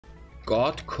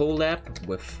God collab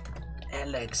with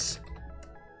Alex,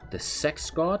 the sex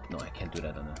god? No, I can't do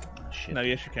that on a shit. No,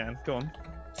 yes you can. Go on.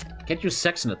 Can't use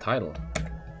sex in the title.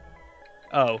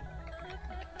 Oh.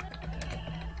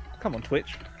 Come on,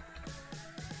 Twitch.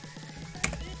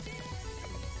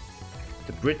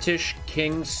 The British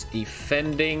kings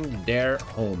defending their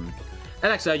home.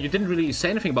 Alex, you didn't really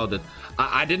say anything about it.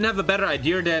 I didn't have a better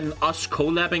idea than us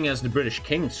collabing as the British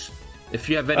kings. If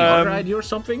you have any other idea or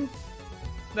something?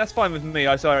 That's fine with me.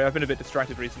 Sorry, I've been a bit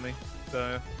distracted recently.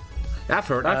 So. I've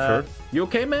heard. You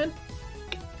okay, man?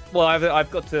 Well,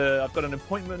 I've got an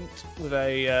appointment with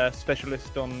a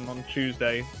specialist on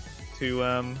Tuesday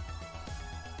to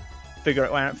figure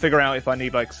out if I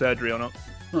need like surgery or not.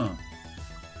 Huh.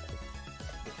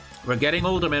 We're getting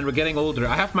older, man. We're getting older.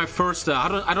 I have my first. I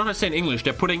don't know how to say in English.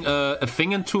 They're putting a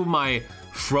thing into my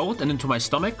throat and into my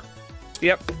stomach.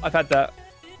 Yep, I've had that.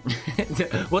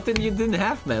 What did you didn't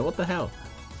have, man? What the hell?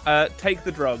 Take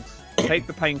the drugs. Take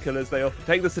the painkillers they offer.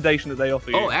 Take the sedation that they offer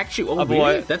you. Oh, actually,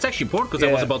 really? That's actually important because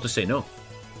I was about to say no.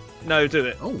 No, do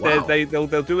it. Oh, wow. They'll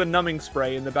do a numbing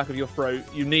spray in the back of your throat.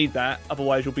 You need that,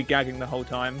 otherwise you'll be gagging the whole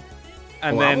time.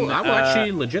 And then I will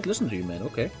actually legit listen to you, man.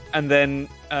 Okay. And then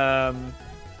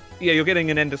yeah, you're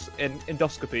getting an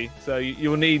endoscopy, so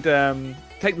you'll need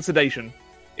take the sedation.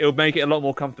 It'll make it a lot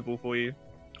more comfortable for you.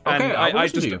 Okay,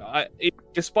 and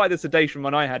despite the sedation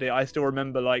when I had it, I still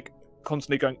remember like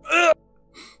constantly going ugh!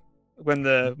 when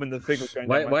the thing was going.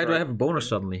 Why do I have a boner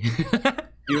suddenly?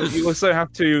 you also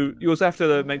have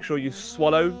to make sure you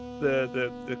swallow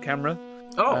the camera.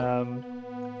 Oh.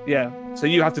 Yeah, so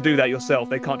you have to do that yourself.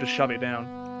 They can't just shove it down.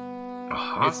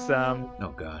 It's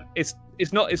oh god. It's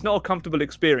not a comfortable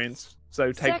experience.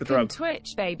 So take the drug.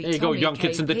 Twitch, baby. There you go, young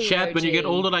kids in the chat. When you get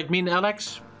older like me and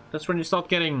Alex, that's when you start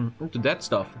getting into that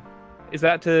stuff. Is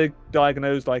that to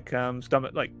diagnose like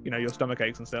stomach, like your stomach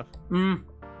aches and stuff?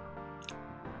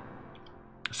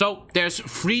 So there's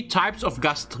 3 types of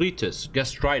gastritis.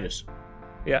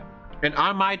 Yeah. And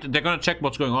they're gonna check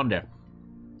what's going on there.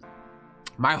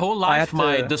 My whole life,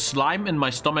 the slime in my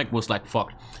stomach was like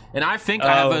fucked. And I think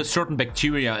I have a certain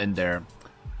bacteria in there.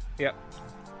 Yeah.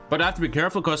 But I have to be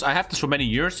careful because I have this for many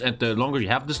years, and the longer you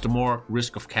have this, the more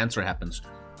risk of cancer happens.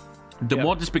 The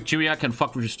more this bacteria can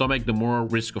fuck with your stomach, the more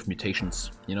risk of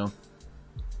mutations, Yeah,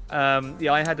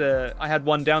 I had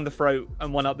one down the throat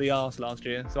and one up the arse last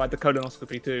year, so I had the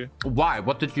colonoscopy too. Why?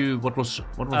 What was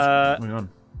going on?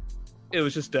 It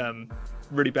was just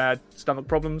really bad stomach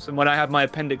problems, and when I had my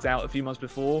appendix out a few months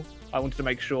before, I wanted to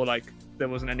make sure like there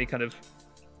wasn't any kind of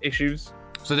issues.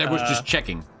 So they was just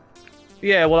checking.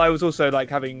 Yeah, well, I was also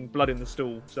like having blood in the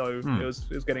stool, so it was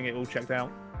getting it all checked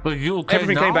out. But you okay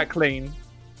Everything now? came back clean.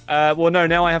 Well, no,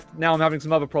 now I'm having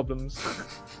some other problems.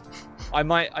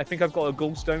 I think I've got a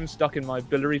gallstone stuck in my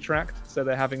biliary tract, so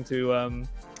they're having to,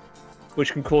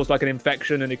 which can cause like an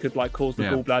infection, and it could like cause the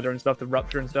gallbladder and stuff to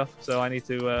rupture and stuff. So I need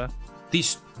to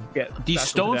these get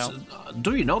stones.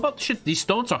 Do you know about this shit? These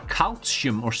stones are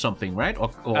calcium or something, right?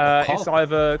 Or it's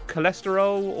either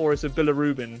cholesterol or it's a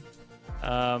bilirubin.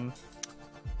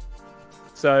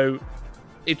 So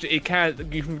you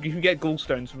can get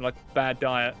gallstones from like bad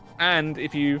diet, and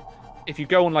if you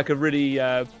go on like a really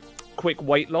quick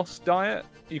weight loss diet,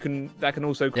 that can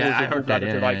also cause your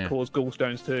gallbladder to cause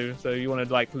gallstones too. So you want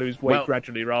to like lose weight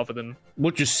gradually rather than.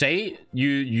 Would you say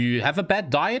you have a bad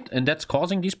diet and that's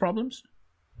causing these problems?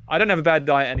 I don't have a bad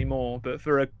diet anymore, but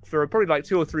for probably like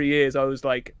 2 or 3 years, I was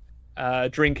like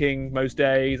drinking most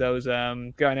days. I was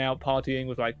going out partying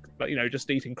with like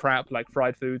just eating crap like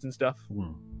fried foods and stuff.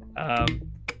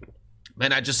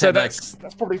 Man, I just so said that's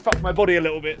probably fucked my body a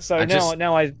little bit. So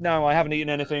now I haven't eaten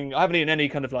anything. I haven't eaten any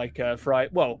kind of like fried.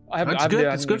 Well, I haven't.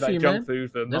 That's good for you, junk man.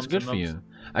 Food for that's good and for you.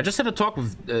 I just had a talk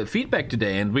with feedback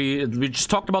today, and we just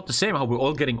talked about the same. How we're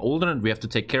all getting older, and we have to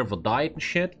take care of our diet and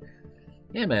shit.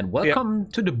 Yeah, man.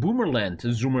 Welcome to the Boomerland,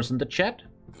 Zoomers in the chat.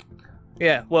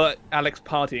 Yeah, well, Alex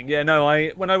partying. Yeah, no,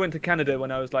 when I went to Canada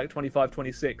when I was like 25,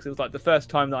 26, it was like the first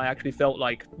time that I actually felt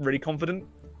like really confident.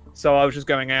 So I was just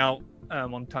going out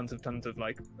on tons of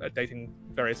like dating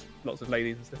lots of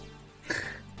ladies and stuff.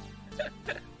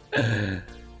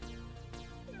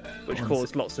 Which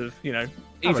caused lots of,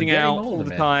 eating out all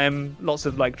the time, lots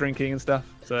of like drinking and stuff.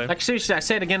 So like seriously, I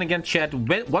say it again, chat.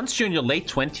 Once you're in your late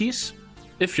 20s,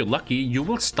 if you're lucky, you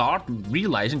will start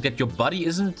realizing that your body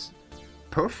isn't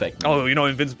perfect. Oh, you're not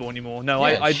invincible anymore. No,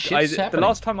 the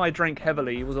last time I drank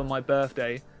heavily was on my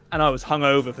birthday, and I was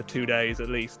hungover for 2 days at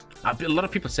least. A lot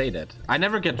of people say that. I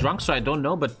never get drunk, so I don't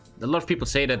know, but a lot of people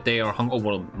say that they are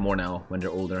hungover more now when they're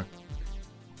older.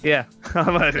 Yeah,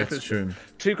 that's true.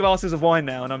 2 glasses of wine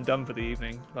now, and I'm done for the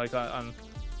evening. Like I'm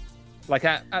Like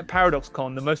at Paradox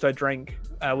Con, the most I drank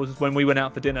was when we went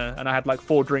out for dinner, and I had like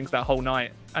 4 drinks that whole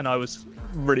night, and I was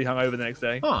really hungover the next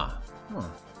day. Nah,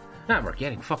 we're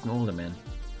getting fucking older, man.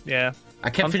 Yeah. I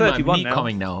can I'm feel my 31 knee now.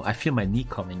 coming now. I feel my knee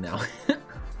coming now.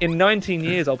 In 19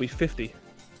 years, I'll be 50.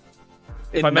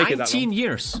 In I make it that 19 long.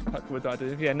 years. What would I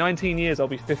do? Yeah, 19 years, I'll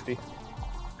be 50.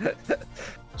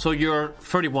 So you're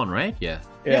 31, right? Yeah.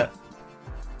 Yeah.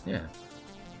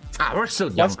 We're still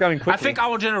young. That's going quickly. I think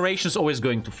our generation is always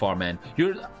going too far, man.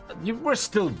 We're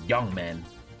still young, man.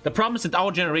 The problem is that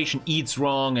our generation eats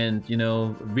wrong, and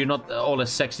we're not all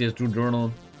as sexy as Drew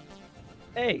Journal.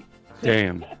 Hey,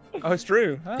 Damn. Oh, it's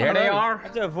true. Oh, There they hello. are. I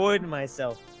have to avoid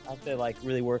myself. I have to like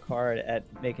really work hard at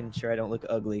making sure I don't look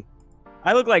ugly.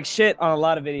 I look like shit on a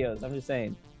lot of videos. I'm just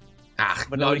saying. No,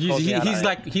 But nobody calls me out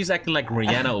on it. he's acting like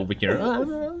Rihanna over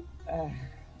here.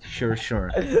 Sure.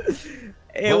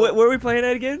 Hey, Well- where are we playing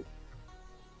at again?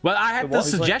 Well, I had The the what?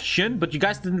 suggestion, but you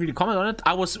guys didn't really comment on it.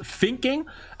 I was thinking,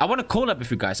 I want to collab with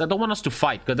you guys. I don't want us to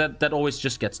fight, because that always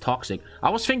just gets toxic. I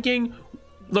was thinking,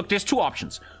 look, there's 2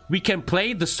 options. We can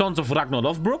play the Sons of Ragnar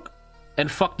Lothbrok and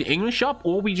fuck the English up,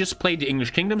 or we just play the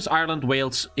English kingdoms, Ireland,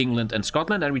 Wales, England, and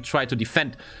Scotland, and we try to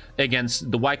defend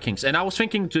against the Vikings. And I was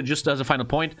thinking, to just as a final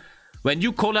point, when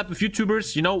you collab with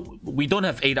YouTubers, we don't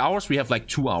have 8 hours, we have like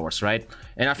 2 hours, right?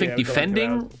 And I think Yeah, we've got like 2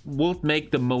 defending hours. would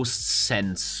make the most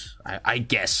sense, I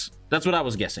guess. That's what I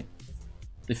was guessing.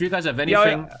 If you guys have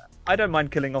anything... Yeah, I don't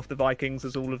mind killing off the Vikings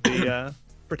as all of the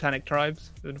Britannic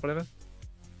tribes and whatever.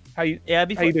 Yeah, it'd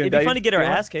be how you fun, doing, it'd be fun Dave? to get our You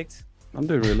all right? ass kicked. I'm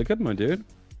doing really good, my dude.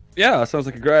 Yeah, sounds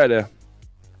like a great idea.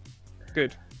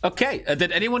 Good. Okay,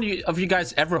 did anyone of you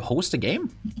guys ever host a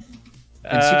game?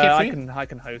 In I CK3?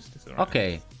 can host. It's all right.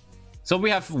 Okay. So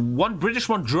we have 1 British,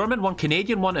 1 German, 1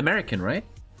 Canadian, 1 American, right?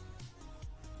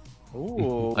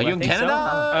 Ooh, Are you I in think so.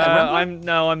 Canada?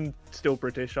 I'm still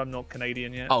British. I'm not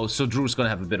Canadian yet. Oh, so Drew's gonna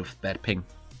have a bit of bad ping.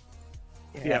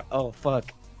 Yeah. Oh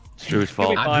fuck. It's Drew's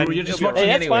fault. Fine. Drew, you're just It'll be watching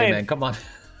alright. Hey, that's anyway, fine. man. Come on.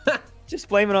 Just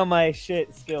blame it on my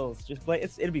shit skills. Just blame.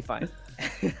 It'll be fine.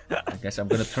 I guess I'm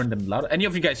gonna turn them louder. Any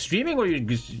of you guys streaming, or you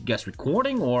guys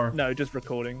recording, or? No, just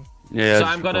recording. Yeah. So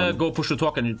just I'm gonna recording. go push the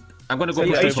talk, and I'm gonna go So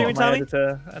push are the you streaming, talk. my Tommy?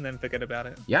 editor, and then forget about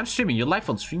it. Yeah, I'm streaming. You're live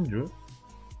on stream, Drew.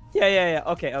 Yeah.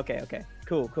 Okay.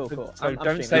 Cool. So I'm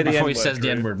don't streaming. say the Before he N-word, sa's the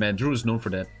Drew. N-word, man. Drew is known for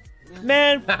that.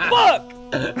 Man, fuck.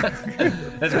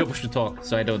 Let's go push the talk,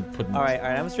 so I don't put. All right.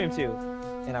 I'm gonna stream too,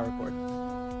 and I'll record.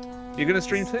 You're gonna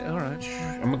stream too? All right.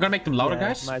 I'm gonna make them louder, Yeah,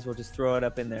 guys. Might as well just throw it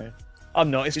up in there. I'm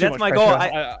not. It's See, too that's much my goal.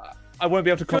 pressure. I won't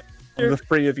be able to control the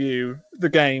 3 of you, the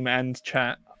game and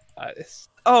chat.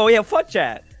 Oh yeah, fuck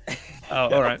chat. Oh,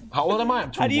 all right. How old am I?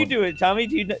 I'm How do you 21. do it, Tommy?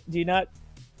 Do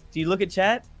you look at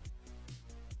chat?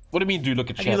 What do you mean? Do you look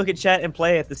at How chat? do you look at chat and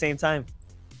play at the same time?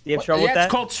 Do you have trouble yeah, with that?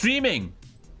 it's called streaming.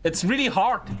 It's really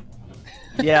hard.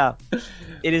 Yeah,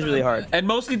 it is really hard. And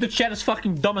mostly the chat is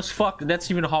fucking dumb as fuck, and that's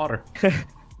even harder.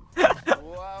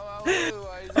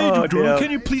 Oh, damn.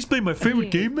 Can you please play my favorite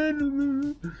game,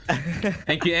 man?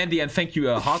 Thank you, Andy, and thank you,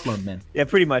 Heartland, man. Yeah,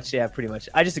 pretty much.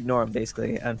 I just ignore them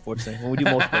basically. Unfortunately, when we do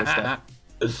multiplayer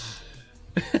stuff.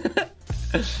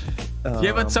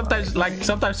 Yeah, but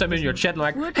sometimes I'm in your chat and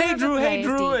like, Would hey never Drew,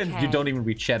 play and DK. you don't even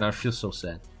read chat. And I feel so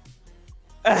sad.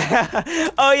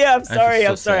 Oh yeah, I'm sorry. so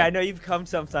I'm sorry. sad. I know you've come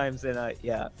sometimes, and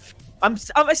yeah,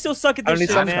 I still suck at this Only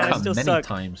shit, sometimes. man. I Come still many suck.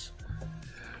 times.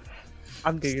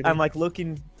 I'm like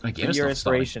looking My for game is your not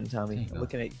starting. inspiration, Tommy. There you go. I'm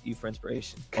looking at you for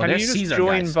inspiration. Can you there's just Caesar,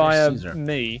 join guys. via There's Caesar.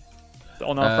 me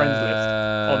on our friends list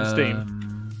on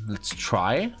Steam? Let's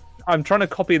try. I'm trying to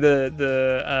copy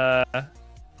the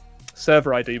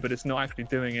server ID, but it's not actually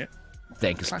doing it.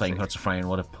 Thank is playing Classic. Hearts of Fire.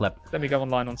 What a pleb. Let me go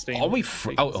online on Steam. Are we?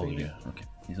 so you can Oh see me. yeah. Okay,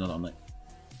 he's not online.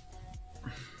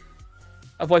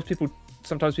 Otherwise,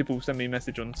 sometimes people send me a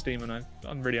message on Steam, and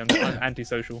I'm really I'm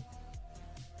antisocial.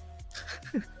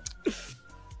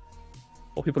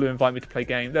 Or people who invite me to play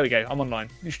games. There we go. I'm online.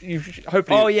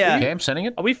 Hopefully. Oh yeah. Okay, I'm sending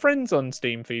it. Are we friends on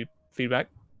Steam feedback?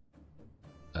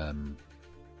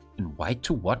 Invite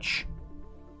to watch.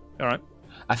 All right.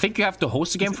 I think you have to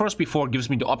host the game first before it gives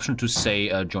me the option to say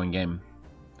join game.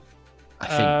 I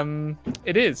think.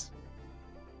 It is.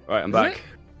 Right, I'm Is back.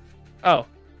 it?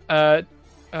 Oh.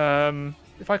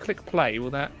 If I click play,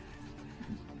 will that?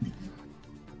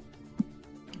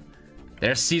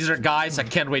 There's Caesar, guys. I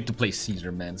can't wait to play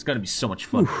Caesar, man. It's gonna be so much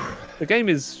fun. The game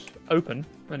is open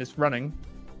and it's running.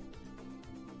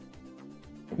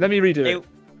 Let me redo it.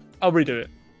 I'll redo it.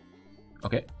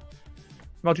 Okay.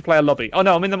 Multiplayer lobby. Oh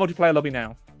no, I'm in the multiplayer lobby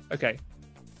now. Okay.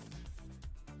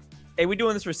 Hey, we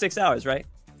doing this for 6 hours, right?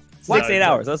 No, 8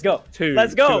 hours. Let's go. 2.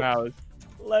 Let's go. 2 hours.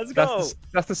 Let's go.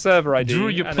 That's the server ID. Drew,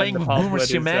 you're and playing then the with boomers password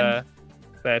here, is, man.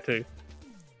 there too.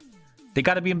 They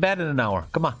gotta be in bed in an hour.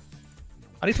 Come on.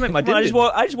 I need to make my Come on, din.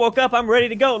 I just woke up. I'm ready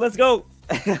to go. Let's go.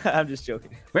 I'm just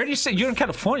joking. Where do you say you're in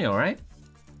California, right?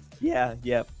 Yeah,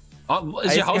 yeah.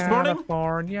 Is your house burning?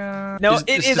 California. No, Is it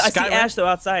is. the I see sky red? ash though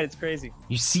outside. It's crazy.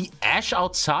 You see ash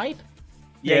outside?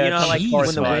 Yeah, you know, like Jeez,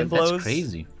 when the man, wind blows. That's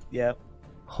crazy. Yeah,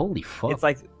 Holy fuck. it's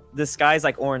like the sky's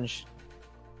like orange.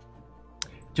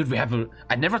 Dude, we have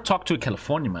I never talked to a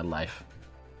Californian in my life.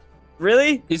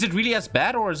 Really? Is it really as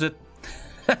bad, or is it...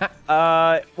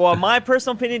 Well, my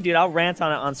personal opinion, dude, I'll rant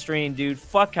on it on stream, dude.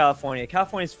 Fuck California.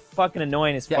 California's fucking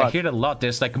annoying as Yeah, fuck. I hear that a lot.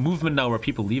 There's like a movement now where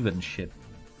people leave it and shit.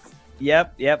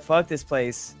 Yep. Fuck this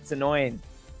place. It's annoying.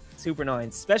 Super annoying,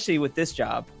 especially with this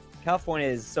job. California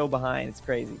is so behind. It's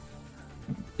crazy.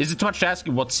 Is it too much to ask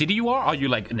you what city you are? Are you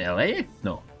like in LA?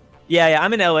 No. Yeah,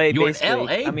 I'm in LA. You're in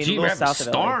basically. LA? I mean, Gee, a we little have a south of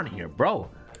star LA. in here, bro.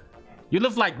 You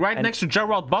live like right And- next to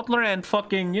Gerald Butler and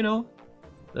fucking, you know,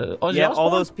 Ozzy Yeah, all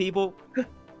Osbourne? those people.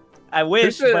 I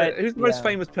wish, but Who's the most yeah.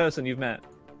 famous person you've met?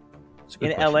 That's a good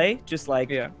in question. LA? Just like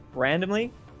Yeah.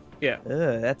 randomly? Yeah.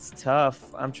 Ugh, that's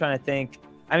tough. I'm trying to think.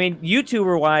 I mean,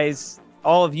 YouTuber wise,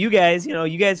 all of you guys, you know,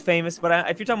 you guys famous. But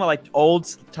if you're talking about like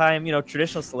old time, you know,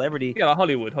 traditional celebrity, Yeah, like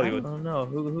Hollywood. I don't know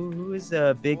who is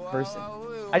a big person.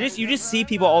 You just see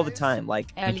people all the time,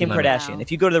 like Kim Kardashian.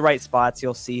 If you go to the right spots,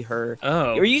 you'll see her.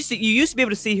 Oh. Or you used to be able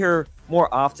to see her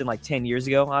more often, like 10 years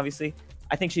ago. Obviously,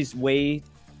 I think she's way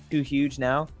too huge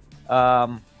now.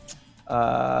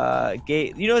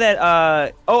 Gay. You know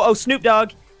that? Snoop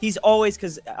Dogg. He's always,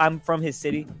 because I'm from his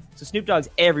city, so Snoop Dogg's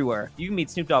everywhere. You can meet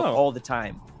Snoop Dogg all the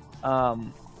time.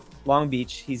 Long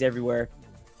Beach, he's everywhere.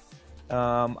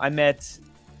 I met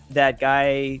that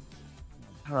guy.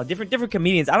 I don't know, different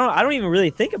comedians. I don't even really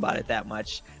think about it that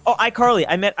much. Oh, iCarly.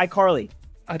 I met iCarly.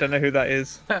 I don't know who that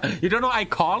is. You don't know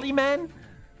iCarly, man?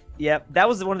 Yep, that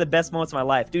was one of the best moments of my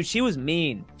life, dude. She was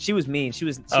mean. She was not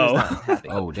happy.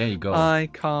 Oh, there you go. I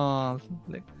can't.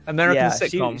 American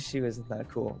sitcom. She was not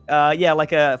cool. Yeah, like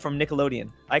from Nickelodeon.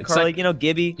 iCarly, like- you know,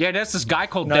 Gibby. Yeah, there's this guy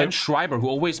called No. Dan Schreiber who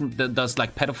always does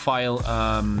like pedophile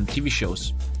TV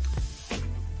shows.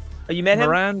 Oh, you met him?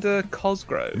 Miranda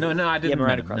Cosgrove. No, I didn't. Yeah,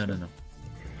 Miranda meet him. Cosgrove. No.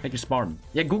 Thank you, Spartan.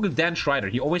 Yeah, Google Dan Schreiber.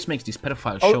 He always makes these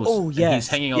pedophile Oh, shows. oh, and yes. He's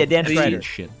hanging out Yeah, Dan with Schreiber. and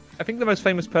shit. I think the most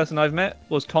famous person I've met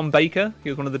was Tom Baker. He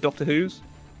was one of the Doctor Who's.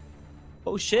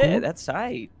 Oh shit, that's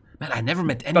tight. Man, I never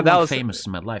met that anyone was- famous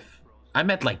in my life. I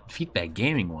met like Feedback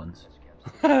Gaming once.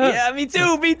 Yeah, me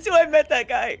too. Me too. I met that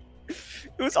guy. It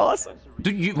was awesome.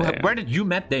 Dude, where did you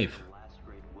met Dave?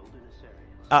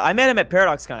 I met him at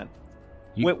ParadoxCon.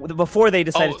 You- Before they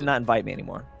decided Oh. to not invite me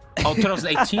anymore. Oh,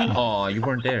 2018? Oh, you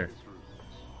weren't there.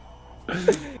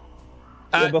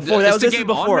 Before is the this is game on,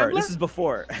 before. Rambler? This is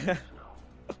before.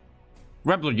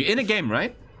 Rambler, you in a game,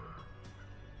 right?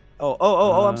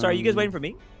 I'm sorry. You guys waiting for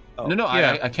me? Oh. No,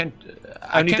 Yeah. I can't.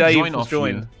 I Only can't Dave join has off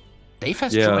joined. you. Dave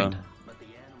has Yeah. joined.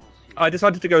 I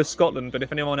decided to go Scotland, but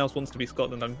if anyone else wants to be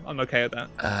Scotland, I'm okay with that.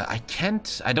 I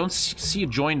can't. I don't see a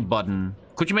join button.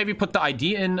 Could you maybe put the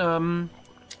ID in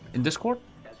Discord?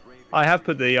 I have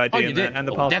put the ID Oh, you in there did. and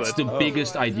the Oh, password. that's the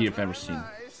biggest ID I've ever seen.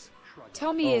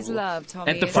 Tommy is love.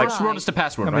 Tommy And the is first life. word is the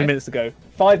password, How many right? minutes ago?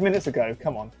 5 minutes ago.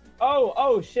 Come on.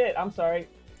 Oh shit. I'm sorry.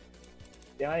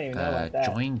 Yeah, I didn't even know about that.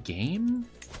 Join game?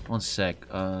 One sec.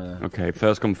 Okay,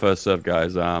 first come, first serve,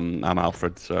 guys. I'm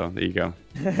Alfred, so there you go.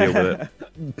 Deal with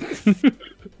it.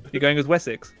 You're going as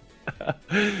Wessex.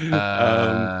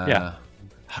 Yeah.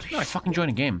 How do you fucking join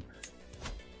a game?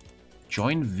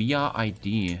 Join via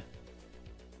ID.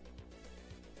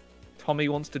 Tommy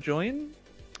wants to join.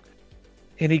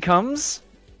 In he comes.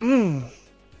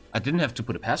 I didn't have to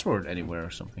put a password anywhere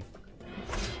or something.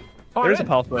 Oh, There is I a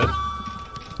password.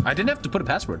 I didn't have to put a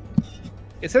password.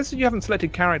 It says that you haven't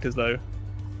selected characters though.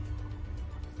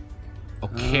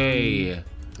 Okay.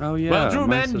 Oh yeah. Well, Drew, mine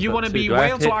man, says you that wanna too. be Do I have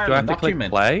Wales to- or Ireland? Do I have to Up to you, man.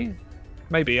 click play?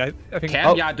 Maybe. I think.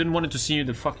 Ken? Yeah, I didn't want it to see you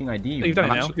the fucking ID. You've done it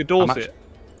I'm now. actually- You're Dorset. I'm actu-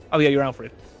 Oh yeah, you're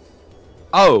Alfred.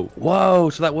 Oh, whoa!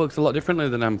 So that works a lot differently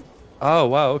than I'm. Oh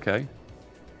wow, okay.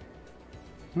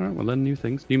 All right, well then, new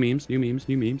things, new memes.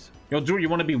 Yo, Drew, you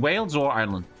want to be Wales or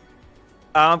Ireland?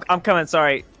 I'm coming.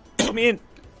 Sorry. Put me in.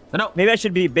 No, Maybe I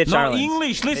should be bitch no Ireland.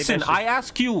 English. Maybe Listen, should- I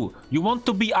ask you. You want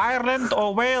to be Ireland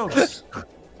or Wales?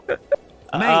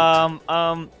 Mate.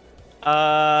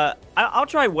 I'll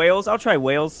try Wales.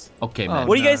 Okay, Oh, man.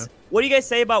 What do you no. guys? What do you guys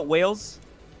say about Wales?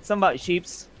 Something about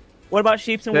sheeps. What about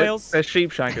sheeps in Wales? They're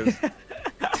sheep shaggers.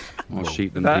 More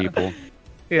sheep than That- people.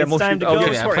 Yeah, It's more time sheep. to Oh, go. yeah,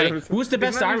 Okay, sorry. okay. Who's the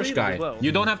best Isn't that Irish illegal guy? as well?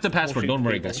 You don't have the password. sheep Don't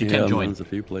worry, people. guys. You Yeah, can't join. there's a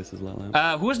few places like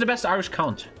that. Who is the best Irish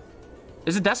count?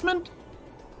 Is it Desmond?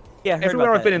 Yeah, I heard Everywhere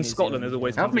about I've been that in New Scotland, Zealand. there's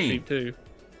always Help tons of me. sheep too.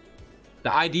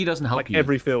 The ID doesn't help Like you.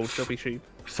 every field, there'll be sheep.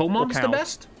 Fomon's the cows.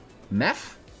 best?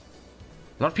 Meth?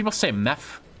 A lot of people say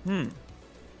meth.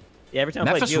 Yeah, every time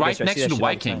I Meth play is Geoguessr, right I see next to that the shit all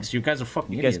the time. Vikings. You guys are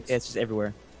fucking You guys, idiots. it's just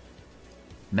everywhere.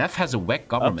 Meth has a whack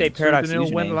government. Update Paradox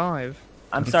Vanilla went username. live.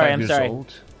 I'm sorry. 25 I'm years sorry.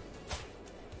 old.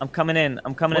 I'm coming in.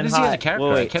 I'm coming What in is he hot. as a character?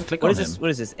 Wait, I can't click what on is this? him.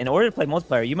 What is this? In order to play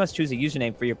multiplayer, you must choose a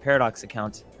username for your Paradox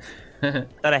account.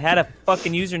 Thought I had a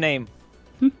fucking username.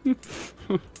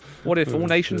 What if all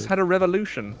nations had a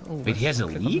revolution? Oh, Wait, he has a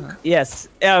league? Yes.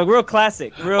 Yeah, real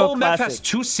classic. Real Oh, Meth classic. has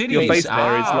 2 cities. Your face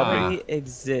there is lovely. Already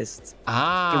exists. Rico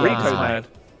Ah. mad.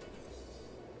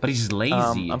 But he's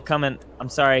lazy. I'm coming. I'm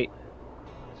sorry.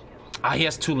 He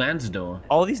has 2 lands though.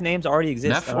 All these names already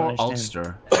exist. Meth I don't or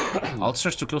understand. Ulster?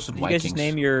 Ulster's too close to the Did you guys Vikings. just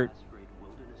name your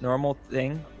normal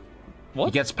thing? What?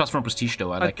 He gets +1 prestige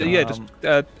though. I like it. Yeah, just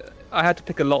I had to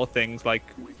pick a lot of things. Like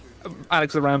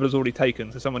Alex the Rambler's already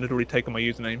taken, so someone had already taken my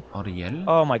username. Ariel?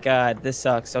 Oh my god, this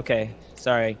sucks. Okay,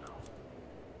 sorry.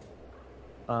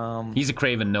 He's a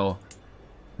Craven, no.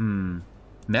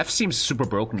 Meth seems super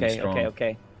broken and Okay, strong.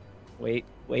 okay. Wait.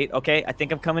 Okay, I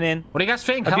think I'm coming in. What do you guys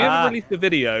think? Have you Huh? ever released a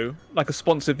video, like a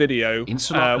sponsored video,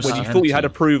 Insular when you thought you had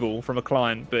approval from a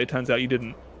client, but it turns out you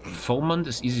didn't? Foamond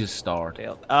is easy to start.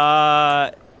 Failed.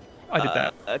 I did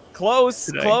that. Close,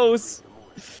 Today. close.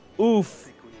 Oof.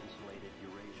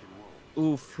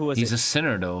 Who was He's it? a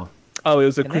sinner though. Oh, it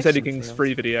was a Connection Crusader Kings failed.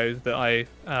 3 video that I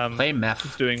Play was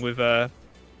Meth. doing with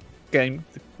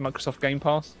Microsoft Game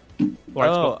Pass. Or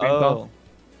Xbox Game Oh.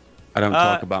 I don't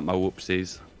talk about my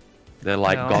whoopsies. They're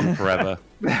like No. gone forever.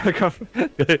 We Okay,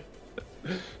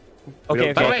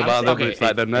 don't talk wait, about them. okay, It's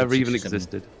like they've never even 67.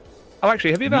 existed. Oh,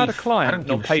 actually, have you ever had a Leaf. I client don't give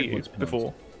not a pay shit you what's pronounced.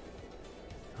 before?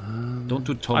 Don't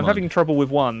do Tom. I'm having trouble with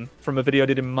one from a video I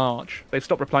did in March. They've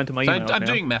stopped replying to my emails I'm now.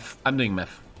 doing Meth. I'm doing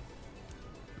Meth.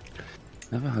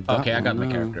 Never had that Okay, I one, got my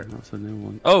no. character. That's a new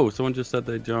one. Oh, someone just said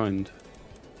they joined.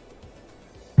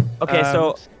 Okay,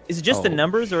 so is it just the oh,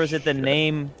 numbers or is it the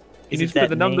name? You Is need it to put that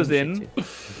the numbers name in.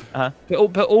 shit too?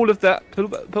 Put all of that.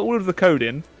 Put all of the code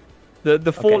in. The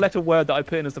 4-letter word that I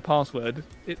put in as the password.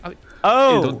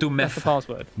 Oh, Don't do That's Meth. the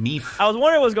password. Meth. I was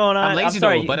wondering what's going on. I'm lazy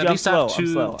sorry, though, but at I'm least I slow. have I'm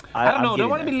to. slow. I don't know. I'm Don't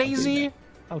want to getting be there. I'm getting lazy.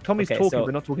 Oh, Tommy's Okay, talking, so-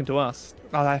 but not talking to us.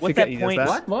 Oh, I What's forget that he does point?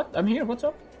 that. What? I'm here. What's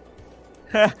up?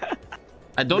 there.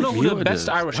 I don't know who the best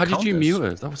Irish Why did count you is. mute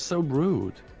us? That was so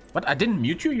rude. What? I didn't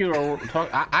mute you. You're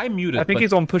I muted. I think but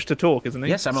he's on push to talk, isn't he?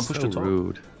 Yes, I'm on push So to talk.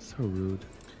 rude. So rude.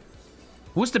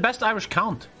 Who's the best Irish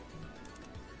count?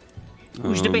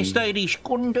 Who's the best Irish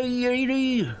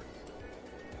country?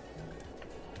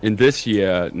 In this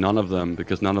year, none of them,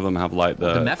 because none of them have like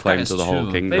The the meth guy claim is to the whole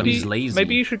too. kingdom. Maybe He's lazy.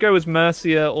 Maybe you should go as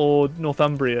Mercia or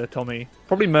Northumbria, Tommy.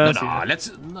 Probably No, Mercia.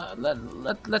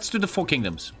 let's do the 4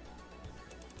 kingdoms.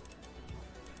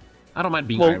 I don't mind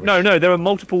being Well, Irish. no, there were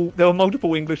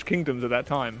multiple English kingdoms at that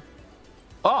time.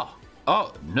 Oh,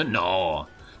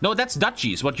 no, that's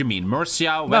duchies. What do you mean?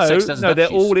 Mercia, Wessex, that's No, they're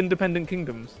duchies. all independent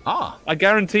kingdoms. Ah, I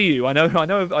guarantee you. I know.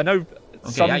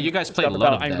 Some yeah, you guys played stuff a lot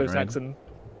about of that, right? Anglo-Saxon.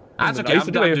 that's England. okay. I used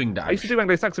to do I'm a- doing I used to Dutch. do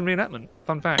Anglo-Saxon reenactment.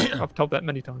 Fun fact. I've told that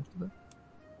many times.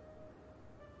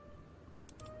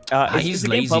 He's is the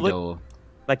game lazy public? though.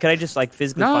 Like, could I just like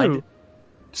physically find No, it?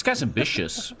 This guy's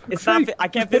ambitious It's not. I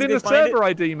can't put in physically a find server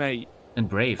it. ID, mate. and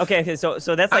brave. Okay, so that's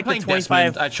I'm like the playing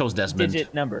 25 Desmond. I chose Desmond.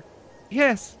 digit number,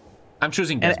 Yes. I'm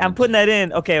choosing and Desmond. I'm putting that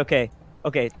in. Okay.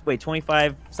 Wait,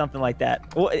 25, something like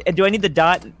that. Well, do I need the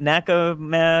dot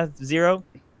Nakama 0?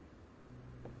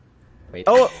 Wait.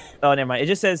 Oh, never mind. It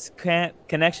just says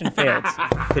connection failed.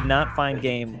 Could not find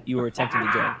game you were attempting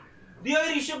to join. The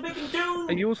Irish are making tune.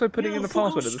 Are you also putting in the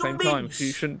password at the same time? So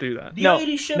you shouldn't do that. No,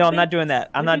 I'm not doing that.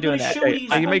 I'm not doing that.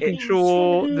 Are you making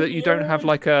sure that you don't have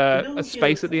like a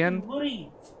space at the end?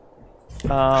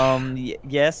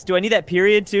 Yes. Do I need that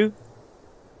period too?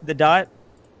 The dot?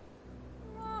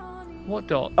 What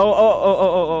dot?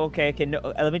 Oh, okay. No,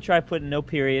 let me try putting no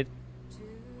period.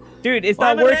 Dude, it's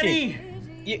not working.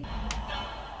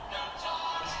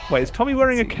 Wait, is Tommy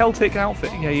wearing a Celtic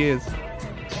outfit? Yeah, he is.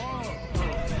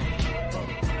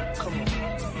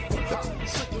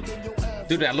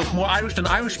 Dude, I look more Irish than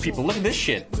Irish people. Look at this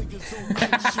shit.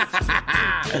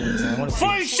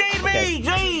 First shade me,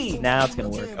 Jay! Now it's gonna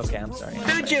work. Okay, I'm sorry.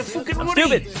 Dude, you fucking I'm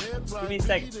Woody. stupid. Give me a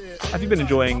second. Have you been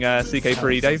enjoying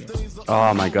CK3, Dave?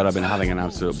 Oh my god, I've been having an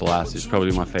absolute blast. It's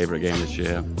probably my favorite game this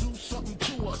year.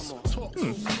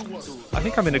 I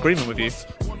think I'm in agreement with you.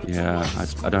 Yeah,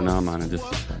 I don't know, man.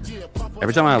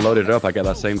 Every time I load it up, I get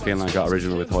that same feeling I got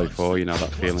originally with Hoi 4. You know,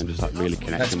 that feeling just like really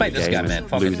connecting Let's fight with this the game guy, man. and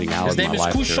Fuck it. losing hours His of name my is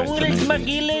life to it. It's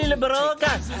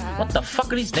amazing. What the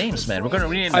fuck are these names, man? We're gonna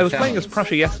rename I the was playing family. as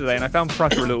Prussia yesterday, and I found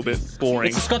Prussia a little bit boring.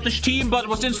 It's a Scottish team, but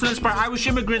was influenced by Irish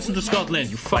immigrants into Scotland.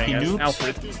 You fucking Playing as noobs.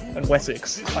 Alfred and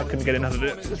Wessex. I couldn't get enough of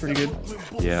it. It's really good.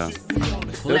 Yeah. It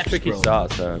was Left, tricky bro.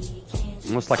 start, so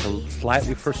almost like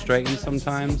slightly frustrating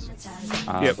sometimes.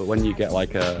 But when you get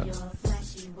like a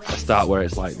start where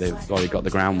it's like they've already got the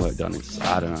groundwork done, it's,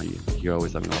 I don't know, you're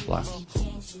always having a blast.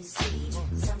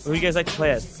 What do you guys like to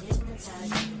play as?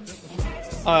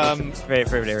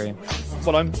 Favorite area.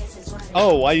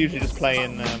 Well, I usually just play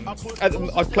in.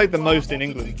 I've played the most in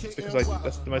England because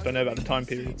that's the most I know about the time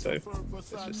period, so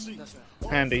it's just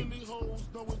handy.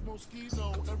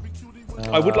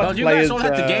 I would like to play you guys as, all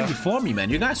had the game before me, man.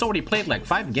 You guys already played like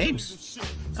 5 games.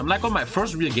 I'm like on my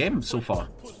first real game so far.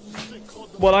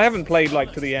 Well, I haven't played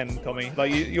like to the end, Tommy.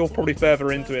 Like you're probably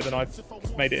further into it than I've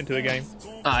made it into the game.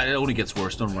 It only gets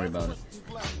worse. Don't worry about it.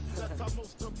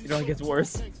 It only gets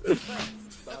worse.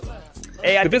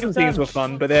 Hey, the Byzantines were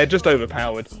fun, but they're just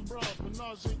overpowered.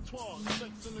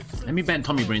 Let me ban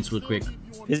Tommy Brains real quick.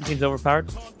 Byzantines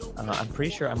overpowered? I'm pretty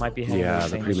sure I might be having Yeah,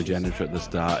 the primogeniture at the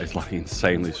start is like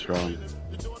insanely strong.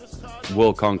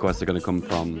 World conquests are going to come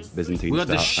from Byzantine. We got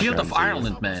the start, Shield of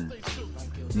Ireland, man.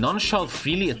 None shall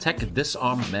freely attack a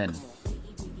disarmed man.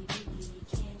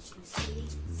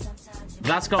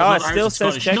 That's got it still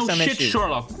says checksum no shit, issue.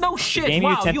 Sherlock. No shit. game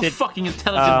Wow, you you fucking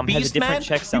intelligent beast, man.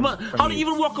 How do you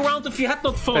even walk around if your head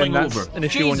not falling That's over? an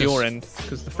issue on your end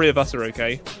because the 3 of us are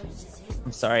okay.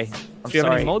 I'm sorry. Do you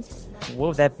have any mods? What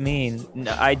would that mean?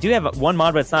 No, I do have one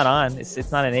mod, but it's not on.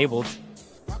 It's not enabled.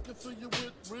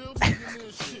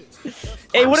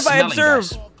 Hey, what if I observe?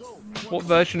 What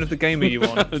version of the game are you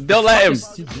on? Don't let him.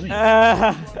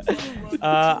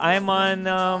 I'm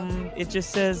on. It just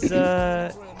says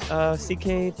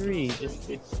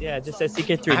CK3. It just says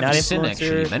CK3. Not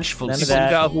influencer. Vengeful. None of You've that.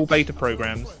 opted out of all beta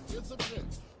programs.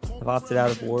 I've opted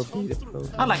out of war beta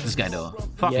program. I like this guy though.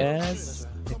 Fuck yes,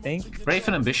 I think. it. Brave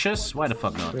and ambitious. Why the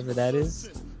fuck not? Whatever that is.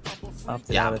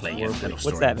 Opted Yeah, out I'm of playing war it. beta. End of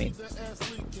What's story. that mean?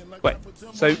 Wait,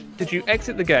 so did you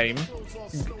exit the game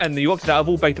and you opted out of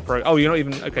all beta pro? Oh, you're not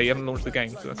even okay. You haven't launched the game,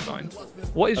 so that's fine.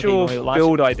 What is Okay, you your want me to launch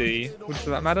build ID? Does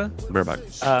that matter? We're back.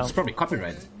 It's probably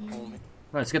copyright.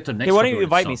 Right, let's get to the next. Hey, why don't you copyright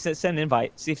invite me? song. Send an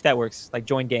invite. See if that works. Like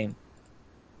join game.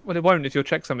 Well, it won't if your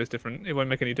checksum is different. It won't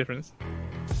make any difference.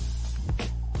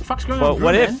 What the fuck's going Well, on?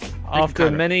 what man? if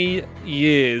After many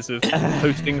years of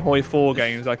hosting Hoi 4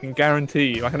 games, I can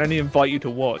guarantee you, I can only invite you to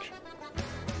watch.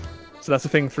 So that's a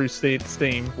thing through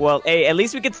Steam. Well, hey, at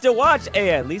least we could still watch. Hey,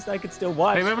 at least I could still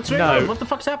watch. Hey, wait, what's No. going on? What the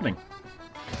fuck's happening?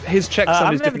 His checksum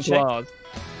I'm is gonna have different to to ours.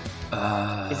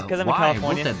 Is it 'cause I'm in why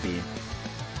California? would that be?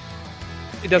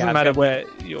 It doesn't I've matter got- where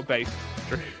you're based,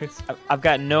 Drew. I've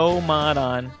got no mod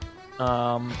on.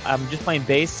 I'm just playing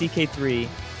base CK3.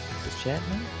 Is chat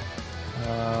now? It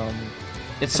Have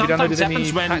you downloaded sometimes any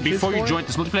happens when patches before you for it? join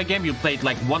this multiplayer game, you played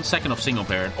like 1 second of single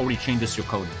player and already changes your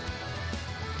code.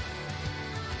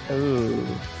 Ooh.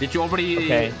 Did you already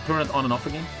turn it on and off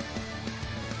again?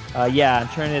 Yeah, I'm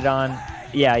turning it on.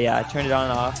 Yeah, I turned it on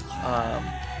and off.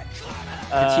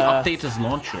 Did he update his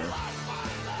launcher?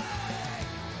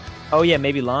 Oh yeah,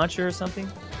 maybe launcher or something.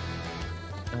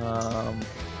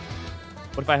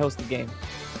 What if I host the game?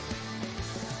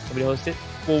 Somebody host it?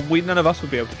 Well, none of us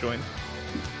would be able to join.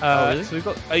 Really? So we've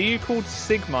got. Are you called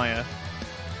Sigmire?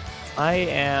 I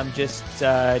am just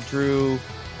Drew.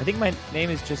 I think my name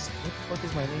is just. What the fuck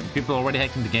is my name? People are already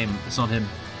hacking the game. It's not him.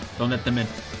 Don't let them in.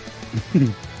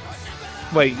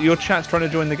 Wait, your chat's trying to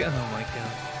join the game. Oh my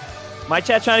god. My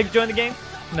chat trying to join the game?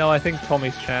 No, I think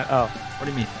Tommy's chat. Oh. What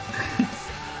do you mean?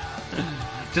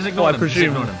 Just ignore I them. presume. Just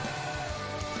ignore them.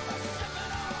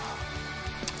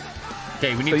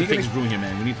 Okay, we need So to you're fix gonna- Brew here,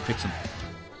 man. We need to fix him.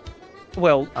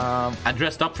 Well, I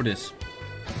dressed up for this.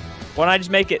 Why don't I just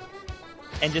make it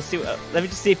and just see? Let me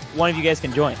just see if one of you guys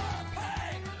can join.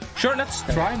 Sure, let's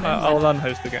try, man. I'll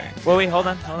unhost the game. Wait, hold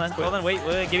on. Wait,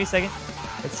 give me a second.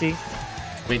 Let's see.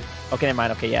 Wait, Okay, never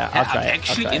mind. Okay, yeah, I'll try I'm it.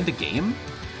 actually in the game?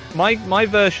 My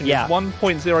version Yeah. is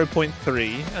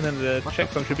 1.0.3, and then the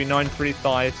checksum should be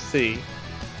 935C.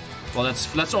 Well,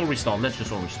 let's all restart. Let's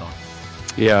just all restart.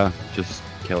 Yeah, just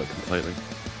kill it completely.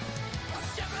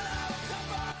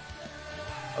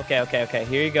 Okay.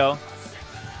 Here you go.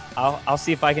 I'll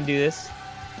see if I can do this.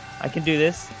 I can do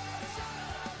this.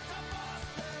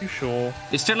 You sure?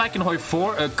 Is there like in Hoi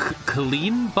 4 a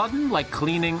clean button, like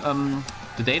cleaning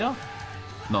the data?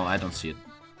 No, I don't see it.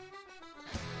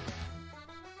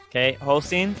 Okay,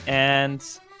 hosting and.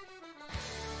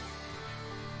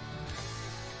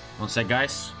 One sec,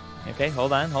 guys. Okay,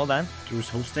 hold on. Drew's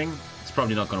hosting. It's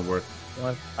probably not gonna work.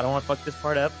 I don't want to fuck this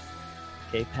part up.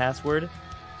 Okay, password.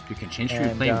 You can change your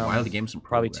And, play while the game's in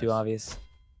Probably progress. too obvious.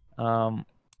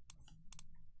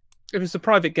 If it's a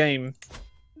private game,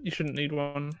 you shouldn't need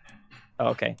one. Oh,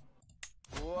 okay.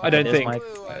 I don't There's think. my-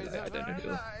 I don't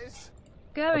know.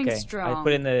 Going Okay, strong. I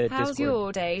put in the How's Discord.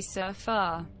 your day so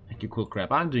far? I You cool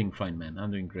crap. I'm doing fine, man.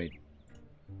 I'm doing great.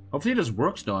 Hopefully this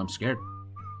works, though. I'm scared.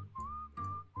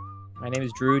 My name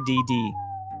is Drew DD.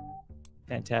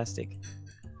 Fantastic.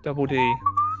 Double D.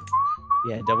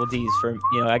 Yeah, double D's for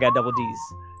I got double D's.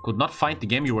 Could not find the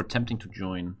game you were attempting to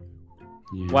join.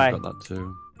 Yeah, Why? I've got that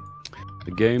too.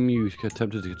 The game you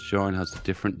attempted to join has a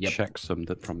different Yep.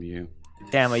 checksum from you.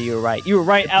 Damn, you were right. You were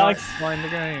right, Alex. Find the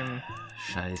game.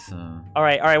 Scheiße. All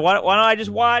right. Why don't I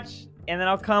just watch and then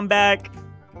I'll come back?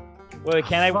 Wait,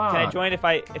 can I Fuck. join if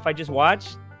I just watch?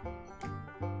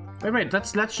 Wait.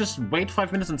 Let's just wait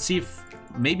 5 minutes and see if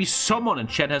maybe someone in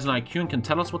chat has an IQ and can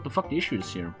tell us what the fuck the issue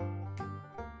is here.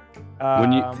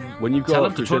 When you Tell go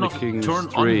them to Crusader turn Kings on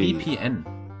 3 VPN.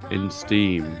 in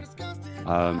Steam,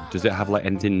 does it have like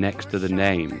anything next to the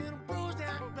name?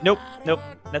 Nope.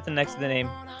 Nothing next to the name.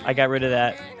 I got rid of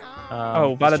that.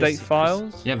 Oh, it's validate just-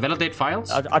 files? Yeah, validate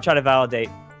files. I'll try to validate.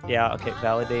 Yeah. Okay.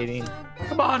 Validating.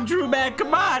 Come on, Drew, man,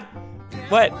 come on.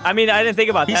 What? I mean, I didn't think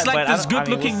about He's that. like but this I mean,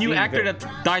 good-looking we'll new see. actor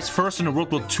that dies first in a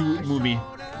World War II movie,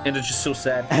 and it's just so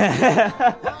sad.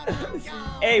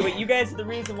 Hey, but you guys are the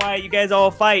reason why you guys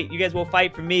all fight. You guys will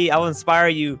fight for me. I will inspire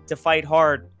you to fight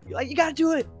hard. You gotta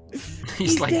do it.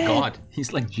 He's like dead. God.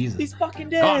 He's like Jesus. He's fucking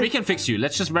dead. Come on, we can fix you.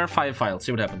 Let's just verify a file.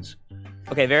 See what happens.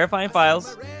 Okay, verifying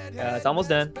files. It's almost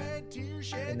done.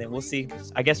 And then we'll see.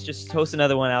 I guess just host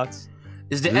another one, Alex.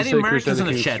 Is there Does it any say Americans in Crusader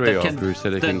the Kings chat 3 that or can?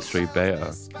 Crusader Kings 3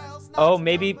 beta? Oh,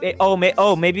 maybe.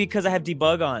 Maybe because I have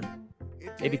debug on.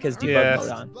 Maybe because debug Yes. mode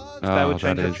on. That would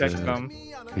change the is it. checksum.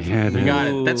 Yeah, We dude. got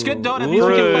it. That's good, Don. At Ooh. least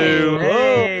we can Ooh.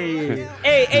 play.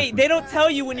 Hey. Hey, they don't tell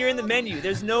you when you're in the menu.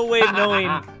 There's no way of knowing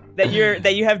that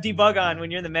you have debug on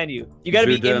when you're in the menu. You gotta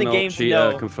be in the game to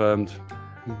cheater know. confirmed.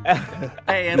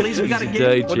 Hey, at least we got a Dirty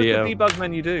game. What does the GM. debug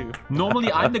menu do?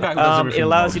 Normally, I'm the guy who does It everything.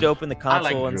 allows wrong. you to open the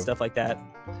console and Drew. stuff like that.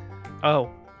 Oh.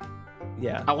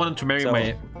 Yeah. I wanted to marry So,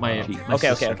 my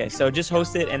Okay. sister. So just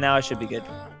host it, and now I should be good.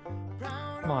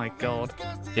 My god.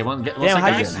 Okay, one, what's Damn,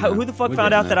 that, guys? who the fuck We're found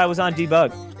getting out that there. I was on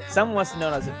debug? Someone wants to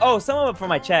know. Someone from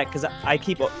my chat because I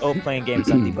keep playing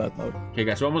games on debug mode. Okay,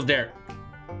 guys, we're almost there.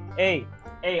 Hey,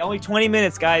 only 20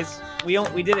 minutes, guys. We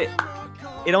did it.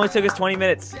 It only took us 20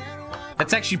 minutes.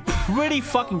 That's actually pretty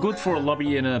fucking good for a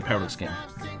lobby in a Paradox game.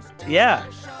 Yeah.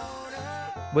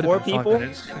 What Four about 5 people?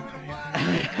 minutes?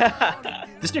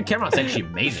 This new camera is actually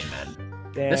amazing,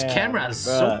 man. This Damn, camera is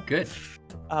so bruh. good.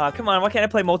 Come on, why can't I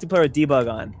play multiplayer with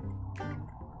debug on?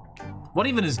 What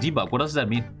even is debug? What does that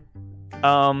mean?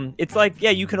 It's like, yeah,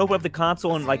 you can open up the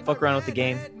console and like fuck around with the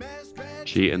game.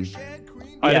 Cheating.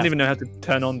 I Yeah. didn't even know how to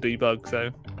turn on debug,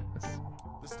 so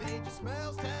it's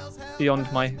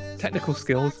beyond my technical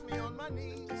skills.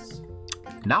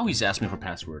 Now he's asking me for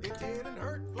password.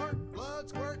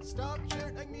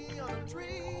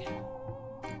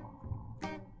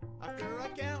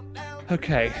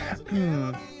 Okay.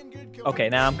 Okay,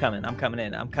 now I'm coming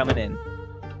in.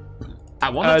 I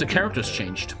wonder if the d- characters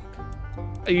changed.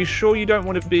 Are you sure you don't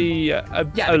want to be a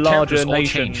Yeah, the larger characters all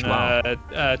nation, changed, wow.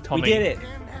 Tommy?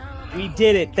 We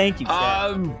did it. Thank you, chat.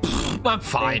 I'm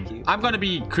fine. Thank you. I'm gonna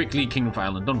be quickly King of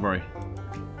Ireland. Don't worry.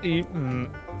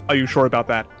 Are you sure about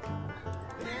that?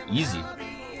 Easy.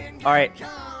 All right,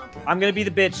 I'm gonna be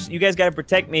the bitch. You guys gotta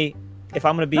protect me if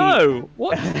I'm gonna be. No.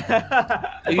 What?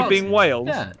 Are you Well, being Wales?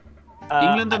 Yeah.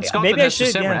 England and Scotland maybe I has to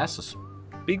should, sever yeah. asses.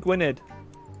 Be Gwynedd.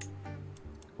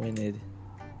 Gwynedd.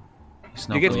 He's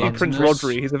You not get to be belongs Prince in this.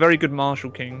 Rodri. He's a very good martial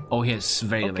king. Oh, he is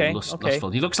very, Okay, very okay. lustful.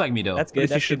 He looks like me though. That's At good.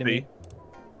 least he That's should good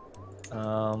to be.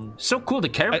 me. So cool. The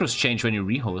characters change when you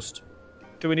rehost.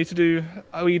 Do we need to do?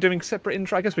 Are we doing separate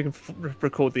intro? I guess we can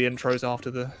record the intros after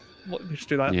the. What, we should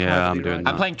do that. Yeah, I'm privately, doing right? that.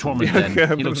 I'm playing Torment Yeah, then.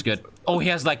 okay. He looks good. Oh, he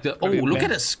has like the. Oh, Brilliant, look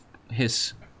man. at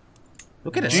his.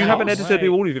 Look at his. Do you have an house. editor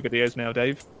do all of your videos now,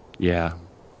 Dave? Yeah.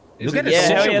 Look Is at it- his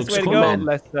Yeah, social. yeah, Looks way to cool, go. man.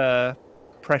 Less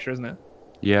pressure, isn't it?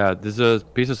 Yeah, there's a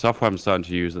piece of software I'm starting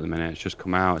to use at the minute. It's just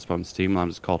come out. It's from Steam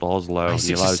Labs. It's called Oslo. Oh, and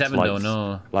it allows, 67 though,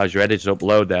 no. allows your editors to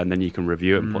upload there, and then you can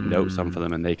review it and put notes on for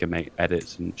them, and they can make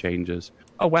edits and changes.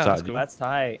 Oh wow, that's Started- cool. That's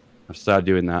tight. I've started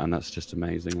doing that, and that's just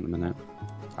amazing at the minute.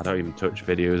 I don't even touch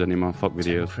videos anymore. Fuck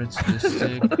videos.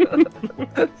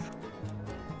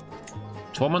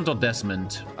 Torment or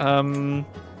Desmond? Wait, Tommy, I'm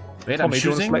do you want to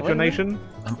choosing. select your Wait, wait. nation?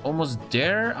 I'm almost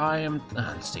there. I am.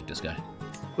 Let's take this guy.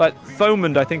 Like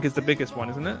Thomond, I think is the biggest one,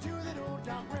 isn't it?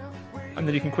 And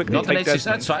then you can quickly Not the take latest.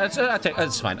 Desmond. That's fine.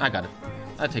 That's fine. I got it.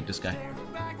 I take this guy.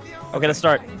 Okay, let's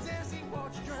start.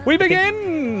 We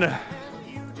begin.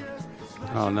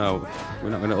 Oh no, we're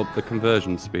not going to up the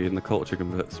conversion speed and the culture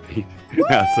convert speed.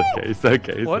 That's okay. It's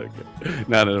okay. It's What? okay.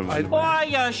 No.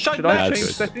 Why, shut Should I That's change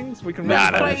good. settings? We can. Nah,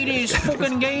 run nah, it. play this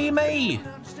fucking game, eh?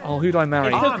 Oh, who'd I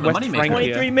marry? I'm the West moneymaker. Francia.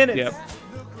 23 minutes. Yep.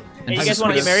 Hey, you this guys is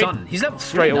want to his get married? son. He's level 3.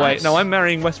 Straight away. Nice. No, I'm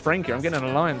marrying West Frankie. I'm getting an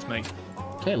alliance, mate.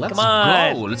 Okay, let's Come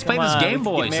on. go. Let's play Come this on, game, we can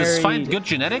boys. get Let's find married. good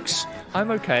genetics.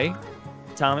 I'm okay.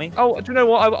 Tommy, Oh, do you know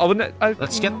what? I wouldn't.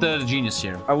 Let's get the genius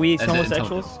here. are we And the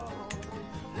homosexuals?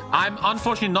 I'm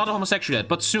unfortunately not a homosexual yet,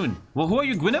 but soon. Well, who are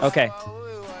you, Gwyneth? Okay.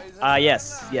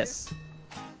 Yes.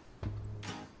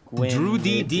 Drew Gwyn-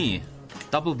 DD.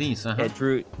 Double D's, Yeah,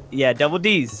 Drew. Yeah, double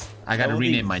D's. I gotta Double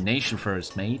rename Ds. my nation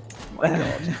first, mate.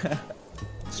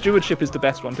 Stewardship is the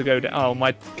best one to go down. Oh,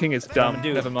 my king is dumb. gonna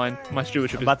do? Never mind. My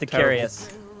stewardship I'm is about to terrible. carry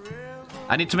us.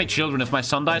 I need to make children. If my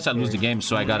son dies, I lose the game,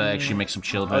 so I gotta actually make some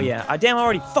children. Oh yeah. Damn, I'm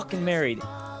already fucking married.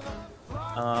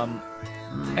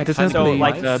 Editor, Find So, a please,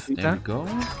 like- wife. beat There we that. go.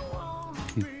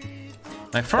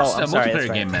 My first I'm sorry, that's multiplayer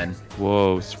right. game, man.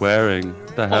 Whoa, swearing.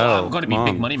 What the hell? Oh, I'm gonna be a Come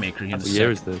big on. moneymaker here in a What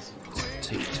year is sec. this?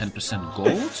 Take 10% gold.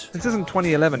 This isn't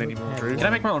 2011 anymore, Drew. Can I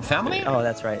make my own family? Oh,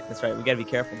 that's right. That's right. We gotta be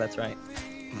careful. That's right.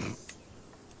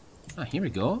 Ah, here we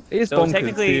go. It is So bonkers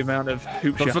technically- the amount of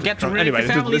hoops. Don't you have forget to jump- read anyway, your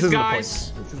this families, isn't the guys.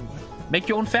 point. This isn't- Make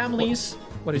your own families.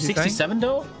 What did You're you say? 67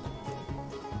 though?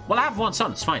 Well, I have one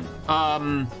son. It's fine.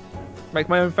 Make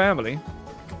my own family.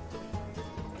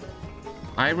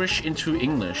 Irish into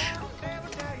English.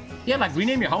 Yeah, like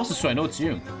rename your houses so I know it's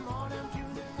you.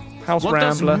 House What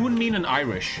does Rambler. moon mean in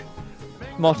Irish?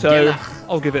 Motto. Gelach.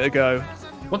 I'll give it a go.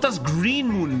 What does green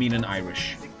moon mean in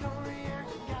Irish?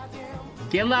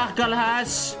 Gelach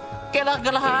galhaz. Gelach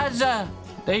galhaz.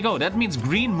 There you go. That means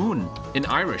green moon in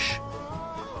Irish.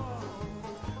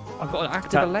 I've got an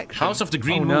active election. House of the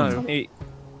Green oh, Moon. No. Hey,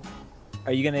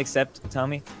 are you gonna accept,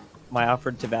 Tommy, my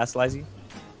offer to vassalize you?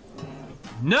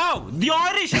 No! The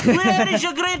Irish! We Irish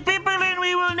are great people and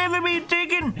we will never be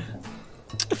taken!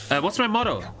 What's my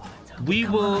motto? We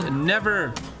will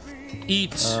never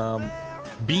eat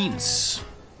beans.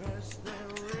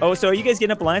 Oh, so are you guys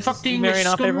getting up alliances? Fuck the You English marrying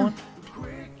off scum. everyone?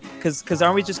 Cause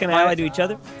aren't we just gonna ally to each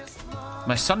other?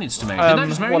 My son needs to marry. Didn't I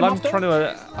just marry him I'm off, though? trying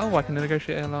to. Oh, I can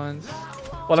negotiate alliance.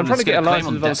 Well, I'm Someone's trying to get gonna claim alliances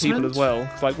on with other people Desmond? as well.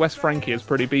 It's like West Frankie is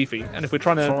pretty beefy, and if we're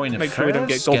trying to Foreign make sure we don't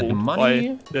get affairs, gobbled money.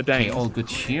 by the Okay, Danes, all good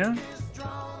here.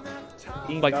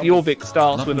 like Jorvik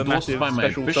starts Not with a endorsed massive by my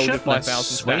special soldier bishop. Let's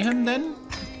 5,000 sway stack. him then.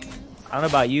 I don't know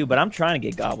about you, but I'm trying to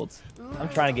get gobbled. I'm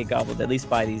trying to get gobbled at least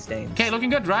by these Danes. Okay, looking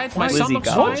good, right? My Glizzy son looks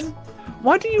gobbled. fine.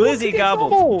 Why do you want to Glizzy get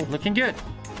gobbled. gobbled? Looking good.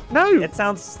 No. It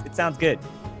sounds good.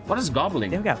 What is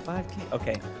gobbling? They got 5K.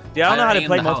 Okay. Dude, I don't know how to in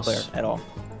play the house. multiplayer at all.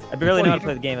 I barely know how to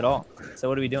play the game at all. So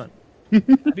what are we doing?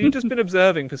 Have you just been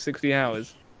observing for 60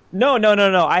 hours? No.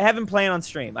 I haven't played on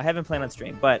stream.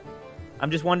 But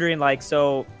I'm just wondering, like,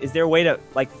 so is there a way to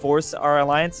like force our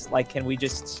alliance? Like, can we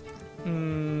just?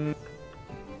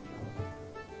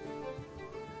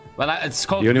 Well, it's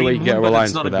called The only way you Green get a Moon, but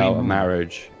it's alliance not without green a moon.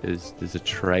 marriage is there's a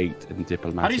trait in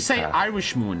diplomatic. How do you say path.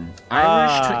 Irish moon?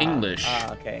 Irish to English.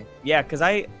 Okay. Yeah, because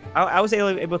I was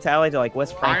able to ally to like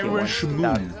West Frankie. Irish once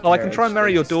without moon. Oh, I can try and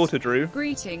marry your marriage. daughter, Drew.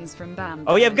 Greetings from Bam.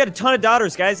 Oh yeah, I've got a ton of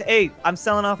daughters, guys. Hey, I'm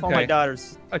selling off all my Okay.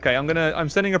 daughters. Okay, I'm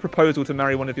sending a proposal to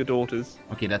marry one of your daughters.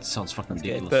 Okay, that sounds fucking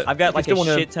ridiculous. But I've got if like you a still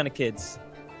wanna- shit ton of kids.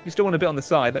 If you still want a bit on the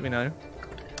side, let me know.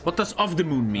 What does of the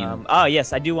moon mean?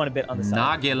 Yes, I do want a bit on the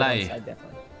side. Nagelei. A bit on the side, definitely.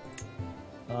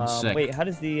 sec. Wait, how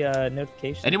does the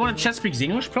notification? Anyone in chat speaks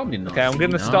English? Probably not. Okay, I'm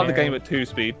going to No. start the game at 2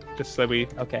 speed, just so we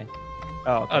Okay.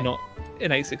 Oh, okay. are not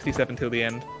in 867 till the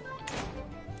end.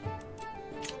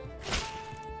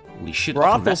 Holy shit,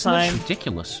 Brothel fucking wrestling is time.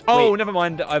 ridiculous. Oh, Wait. never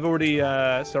mind. I've already,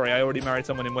 sorry, I already married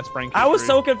someone in West Frankie. I was Drew.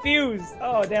 so confused.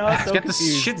 Oh damn, I was Let's so get this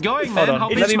confused. shit going, Hold man. on. How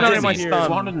It big is is my marry dizzy? my son.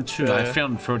 402. I have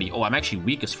 330. Oh, I'm actually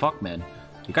weak as fuck, man.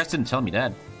 You guys didn't tell me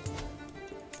that.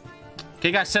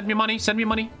 Okay, guys, send me money. Send me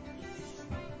money.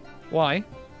 Why?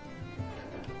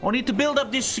 I need to build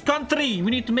up this country. We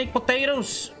need to make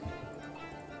potatoes.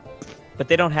 But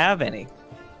they don't have any.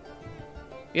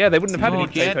 Yeah, they wouldn't have had any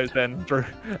Not yet. potatoes then, Drew.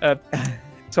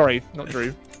 Sorry, not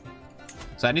Drew.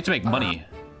 So I need to make money.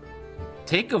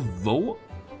 Take a vow.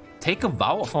 Take a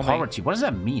vow of Tommy. poverty. What does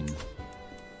that mean?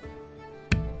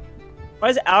 Why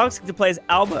does Alex get to play as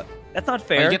Alba? That's not Oh,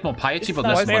 fair. you get more piety, It's but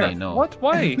not less fair. money. No. What?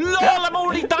 Why? LOL, I'm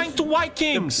already dying to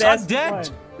Vikings. The I'm best dead.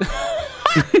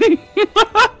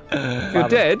 You're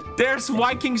dead? There's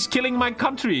Vikings killing my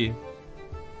country.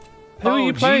 Who are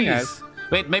you playing jeez. as?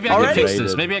 Wait, maybe I can Already? fix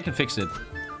this. Maybe I can fix it.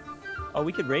 Oh,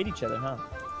 we could raid each other, huh?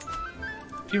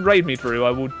 If you raid me, Drew,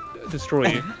 I will destroy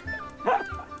you.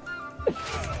 We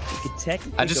could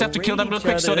technically I just go have to kill them raid real each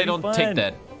quick other. so they That'd don't be take fun.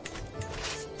 that.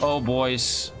 Oh,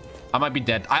 boys. I might be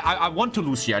dead. I want to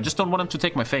lose here. I just don't want them to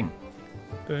take my thing.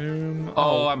 Boom.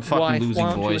 Oh, I'm fucking wife, losing, why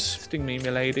aren't you boys. assisting me,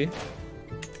 milady?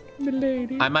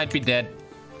 Milady. I might be dead.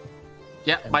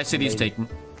 Yeah, my city is taken.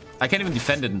 I can't even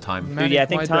defend it in time. Manage yeah, I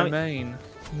think my Tommy- domain.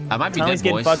 I might be Tommy's dead,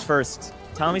 getting boys. fucked first.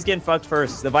 Tommy's getting fucked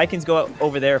first. The Vikings go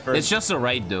over there first. It's just a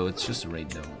raid, though. It's just a raid,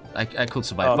 though. I could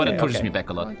survive, but it pushes me back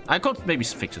a lot. I could maybe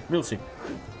fix it. We'll see.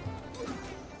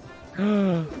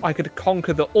 I could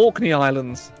conquer the Orkney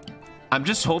Islands. I'm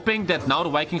just hoping that now the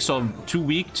Vikings are too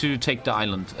weak to take the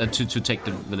island, to take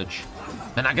the village.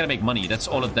 And I gotta make money. That's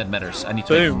all that matters. I need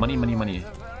to make money, money, money.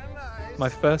 My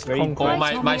first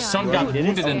conquest. Oh, my son got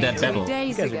wounded in that battle.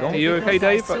 Are you okay,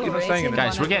 Dave? You're not saying anything.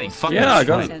 Guys, we're getting fucking I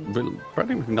got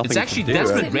pretty much nothing It's actually to do.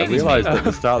 desperate I realized at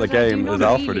the start of the game as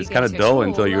Alfred, it's kind of dull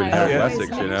until you inherit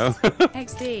Wessex, you know?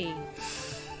 XD.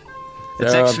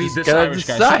 It's actually this Irish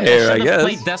guy. I should have guess.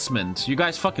 played Desmond. You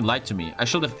guys fucking lied to me. I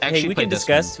should have actually Hey, we played can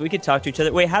Desmond. discuss. We could talk to each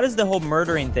other. Wait, how does the whole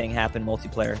murdering thing happen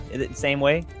multiplayer? Is it the same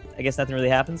way? I guess nothing really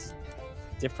happens.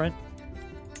 Different.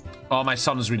 Oh, my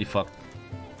son is really fucked.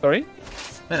 Sorry?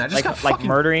 Man, I just got like fucking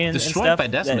murdering and destroyed stuff. by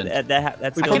Desmond.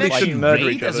 That's We I told can they actually shouldn't murder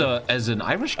raid each other. as an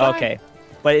Irish guy. okay,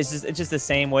 but it's just the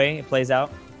same way it plays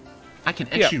out. I can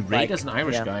actually raid like, as an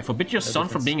Irish yeah. guy. Forbid your son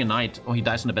from being a knight, or he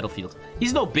dies on the battlefield.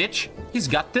 He's no bitch. He's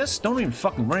got this. Don't even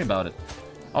fucking worry about it.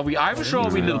 Are we Irish or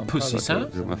are we little pussies, huh?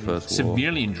 This is my first war.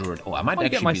 Severely injured. Oh, I might I actually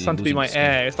get my be son to be losing my this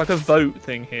heir. It's like a vote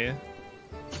thing here.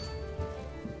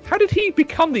 How did he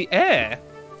become the heir?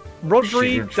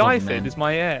 Rodri Sugar trouble, man. Dyfed is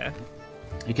my heir. game.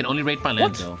 You can only raid by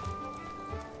land, What? though.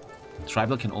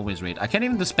 Tribal can always raid. I can't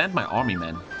even disband my army,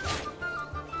 man.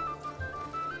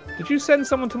 Did you send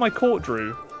someone to my court,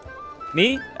 Drew?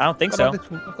 Me? I don't think I've so.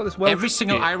 got this Welsh Every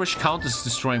single kid. Irish count is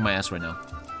destroying my ass right now.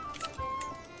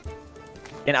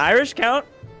 An Irish count?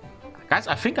 Guys,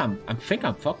 I think I'm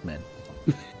fucked, man.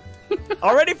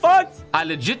 Already fucked? I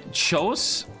legit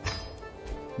chose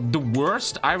the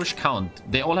worst Irish count.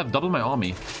 They all have double my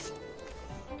army.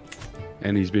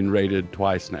 And he's been raided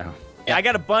twice now. Yeah, I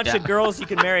got a bunch Yeah. of girls you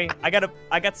can marry. I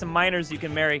got some minors you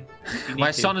can marry. if you need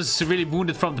My to. son is severely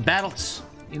wounded from the battles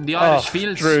in the Irish Oh,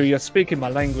 fields. Drew, you're speaking my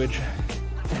language.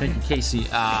 Thank you, Casey.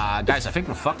 Guys, I think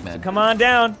we're fucked, man. Come on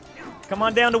down. Come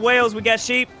on down to Wales. We got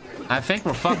sheep. I think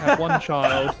we're fucked. Have one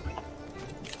child.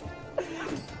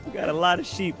 We got a lot of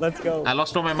sheep. Let's go. I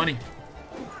lost all my money.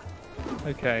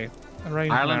 Okay.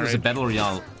 Arranged Ireland is a marriage. battle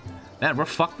royale. Man, we're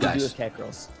fucked, What do we do guys. with cat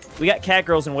girls? We got cat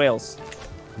girls in Wales.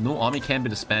 No army can be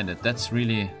disbanded. That's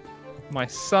really... My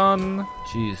son.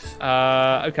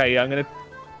 Jeez. Okay, yeah, I'm gonna.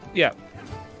 Yeah.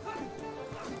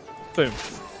 Boom.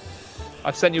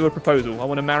 I've sent you a proposal. I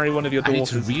want to marry one of your I need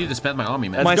to daughters. really disband my army,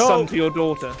 man. My go. son to your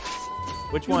daughter.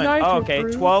 Which one? United, Oh, okay.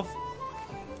 Drew. 12.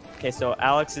 Okay, so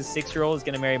Alex's 6-year-old is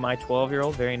going to marry my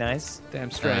 12-year-old. Very nice.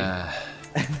 Damn straight.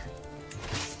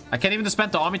 I can't even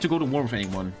disband the army to go to war with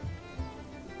anyone.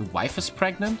 The wife is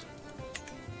pregnant?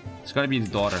 It's gotta be the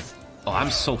daughter. Oh, I'm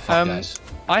so fucked, guys.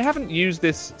 I haven't used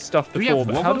this stuff we have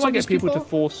before, but how wargods do I on get these people to people?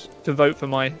 force to vote for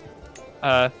my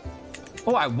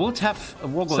Oh, I would have a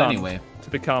war goal son anyway. to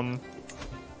become?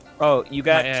 Oh, you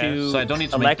got Yeah, to so I don't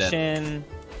need to make that. election,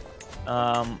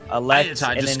 elect,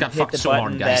 I and just then got hit fucked the so button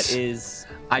hard, guys. that is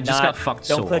I just not- got fucked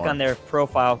Don't so click hard. on their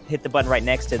profile. Hit the button right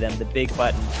next to them, the big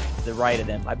button to the right of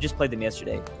them. I've just played them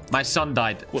yesterday. My son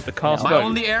died. What the cast My vote?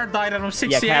 only heir died and I'm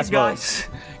 68, cast vote. guys.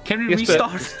 Can we Yes,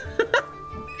 but- restart?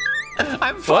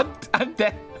 I'm fucked. I'm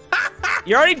dead.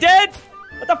 You're already dead?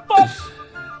 What the fuck?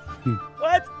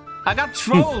 What? I got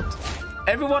trolled.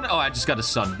 Everyone. Oh, I just got a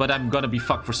son, but I'm gonna be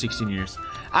fucked for 16 years.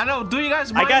 I know. Do you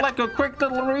guys mind got- like a quick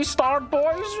little restart, boys?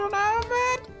 You know,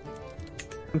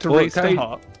 man. To Well,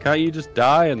 restart. can't you just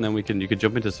die and then you could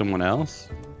jump into someone else?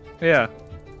 Yeah.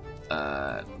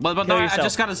 But Kill no, I yourself.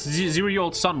 just got a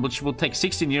 0-year-old son, which will take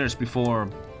 16 years before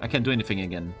I can do anything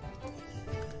again.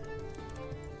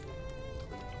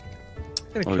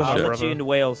 I'm gonna Oh, kill my I'll shit. let brother. you into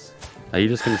Wales. Are you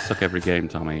just gonna suck every game,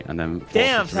 Tommy, and then force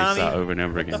Damn, it to restart Tommy. over and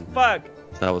over What the again? fuck?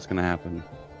 Is that what's gonna happen?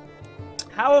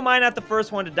 How am I not the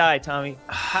first one to die, Tommy?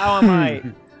 How am I?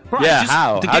 Bro, Yeah, I just-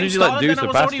 how? the How game did you let started Deuce and I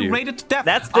was surpass already you? raided to death.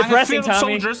 That's I have depressing, 300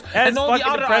 Tommy. soldiers, That is and all the fucking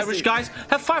other depressing. Irish guys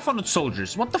have 500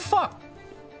 soldiers. What the fuck?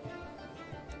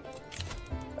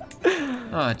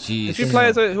 Oh, jeez. Did you play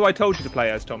as who I told you to play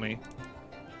as, Tommy?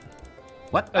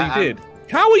 What? Oh, you did.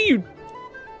 How are you?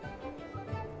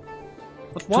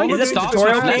 Why Is did that you the Stars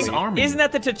tutorial with start less king? army. Isn't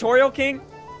that the tutorial king?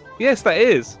 Yes, that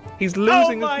is. He's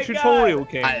losing my the tutorial God.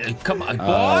 king. Come on,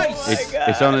 Uh, boys!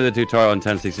 it's only the tutorial on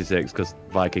 1066 because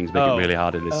Vikings make it really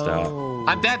hard at this start.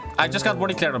 I'm dead. I just got word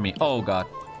declared on me. Oh, God.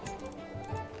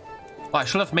 Oh, I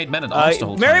should have made men at arms the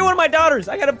whole time. Marry one of my daughters.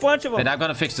 I got a bunch of them. Wait, I'm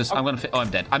gonna fix this. I'm gonna. Oh, I'm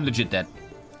dead. I'm legit dead.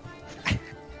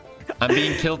 I'm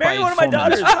being killed Marry by one of my 4 men.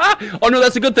 daughters. Oh no,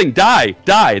 that's a good thing. Die.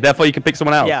 Therefore, you can pick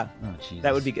someone else. Yeah, Oh, Jesus.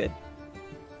 that would be good.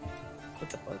 What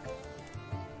the fuck?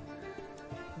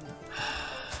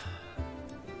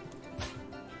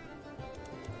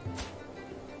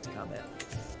 Comment.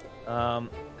 How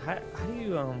do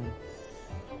you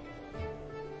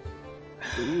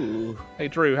Ooh. Hey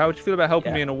Drew, how would you feel about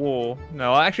helping me in a war?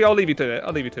 No, actually, I'll leave you to it.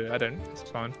 I'll leave you to it. I don't. It's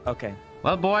fine. Okay.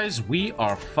 Well, boys, we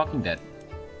are fucking dead.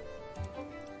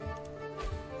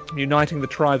 Uniting the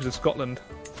tribes of Scotland.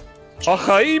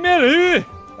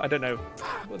 I don't know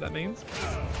what that means.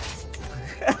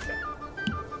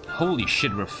 Holy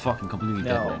shit, we're fucking completely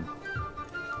dead, man.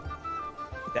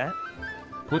 That?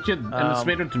 Put your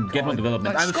administrator to get on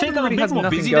development. Like, I think I'm a really bit has more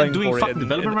nothing busy going than doing for it fucking in-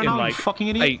 development right in, now, like, you fucking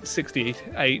idiot.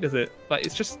 868, does it? Like,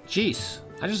 it's just... Jeez.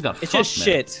 I just got It's fucked, just man.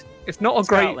 shit. It's not a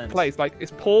great Scotland. place. Like,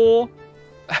 it's poor.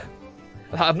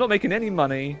 I'm not making any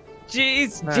money.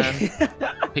 Jeez.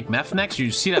 Man. Pick Meth next.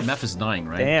 You see that Meth is dying,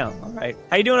 right? Damn. All right.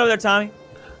 How you doing over there, Tommy?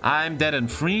 I'm dead in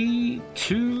 3,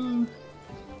 2...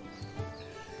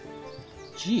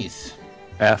 Jeez.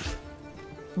 F.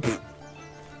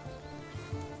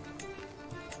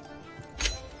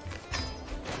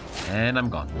 And I'm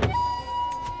gone.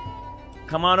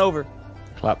 Come on over.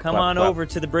 Clap, Come clap, on clap. over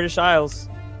to the British Isles.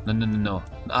 No, no, no, no.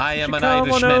 I am an Come on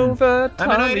Irishman. over, I'm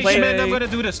an Tommy Irishman. Kay. I'm gonna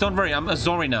do this. Don't worry. I'm a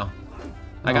Zori now.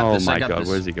 I got Oh this. my I got god, this.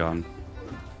 where's he gone?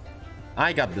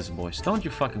 I got this, boys. Don't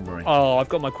you fucking worry. Oh, I've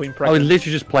got my queen Oh, he pregnant.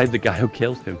 literally just played the guy who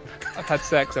killed him. I've had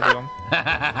sex, everyone.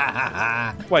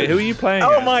 Wait, who are you playing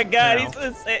Oh as my god,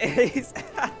 now? he's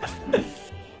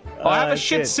Oh, I have a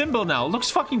shit symbol now.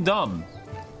 Looks fucking dumb.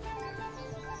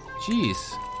 Jeez.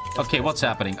 Okay, what's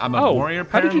happening? I'm a warrior,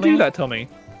 how did you apparently. do that, Tommy?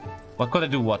 What could I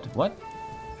do? What? What?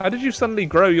 How did you suddenly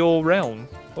grow your realm?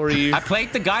 Or are you... I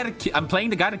played the guy that I'm playing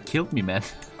the guy that killed me, man.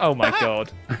 Oh my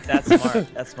god. That's smart.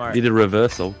 That's smart. Did a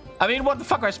reversal. I mean, what the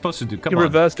fuck am I supposed to do? Come You on.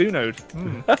 reversed Unode.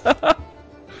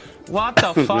 What the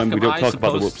fuck Remember, we am don't I talk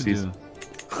about the supposed to do?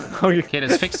 Oh, you... Okay,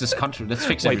 let's fix this country. Let's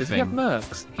fix Wait, does he everything. have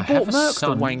mercs? He I have bought a mercs,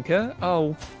 son. the wanker.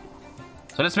 Oh.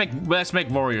 So let's make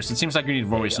warriors. It seems like we need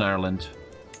warriors in Ireland.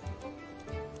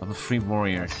 I have a free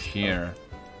warrior here.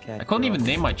 I couldn't even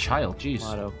name my child. Jeez.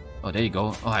 Motto. Oh, there you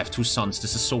go. Oh, I have 2 sons.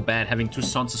 This is so bad. Having 2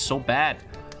 sons is so bad.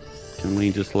 Can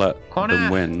we just let Connor.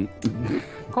 them win?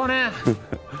 Connor.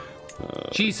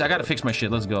 Jeez, I gotta fix my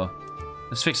shit. Let's go.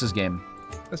 Let's fix this game.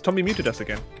 Has Tommy muted us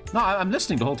again? No, I'm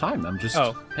listening the whole time. I'm just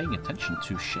Oh. paying attention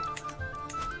to shit.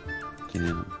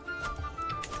 Yeah.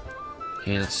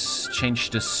 Okay, let's change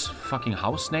this fucking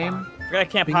house name. I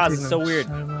can't pause. It's so weird.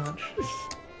 So much.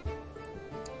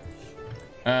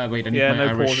 Wait, I need Yeah, my no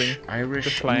Irish, pausing. Irish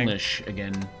Just playing. English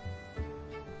again.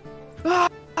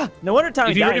 No wonder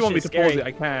Tommy If you died. really want me to Shit's pause scary. it,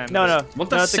 I can. No, no.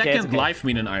 What no, does it's okay, it's second okay. life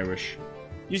mean in Irish?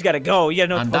 You just gotta go. You gotta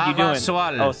know what the fuck you're Andaga doing.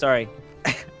 soal. Oh, sorry.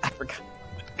 I forgot.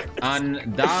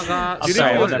 Andaga I'm You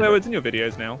sorry, don't I use was- swear words in your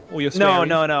videos now? Or your No, swearing?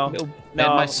 no, no. Little-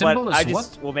 No, my symbol but is I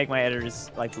just what? will make my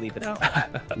editors like bleep it out.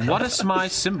 What is my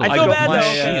symbol? I feel got bad my, though.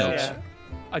 shield. Yeah.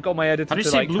 I got my editor How do you to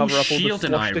say like blue cover up all the shield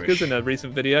in swastikas Irish? in a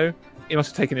recent video. It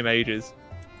must have taken him ages.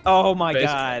 Oh my But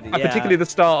god. And Yeah. particularly the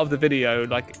start of the video,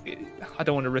 like, I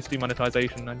don't want to risk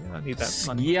demonetization. I need that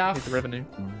money. Yeah. I need the revenue.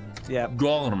 Yep.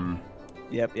 Gorm.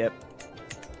 Yep. Yep.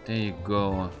 There you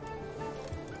go.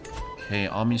 Okay,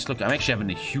 armies. Look, I'm actually having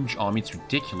a huge army. It's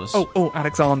ridiculous. Oh,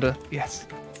 Alexander. Yes.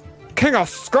 King of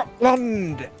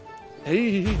Scotland.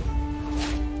 Hey.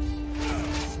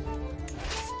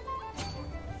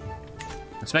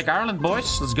 Let's make Ireland,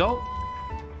 boys. Let's go.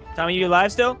 Tommy, you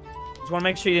alive still? Just want to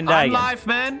make sure you didn't die I'm again. live,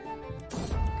 man.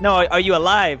 No, are you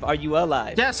alive? Are you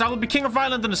alive? Yes, I will be king of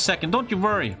Ireland in a second. Don't you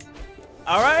worry.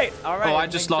 All right. All right. Oh, I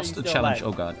Make just sure lost you're the still challenge.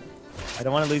 alive. Oh god. I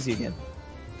don't want to lose you again.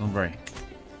 Don't worry.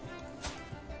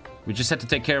 We just had to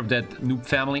take care of that noob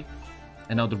family,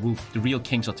 and now the real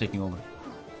kings are taking over.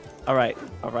 All right.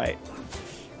 All right.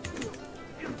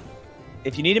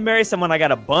 If you need to marry someone, I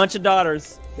got a bunch of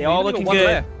daughters. They all looking one good.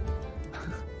 left.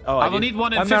 Oh, I I will do? need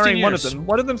one in I'm 15 marrying years. one of them.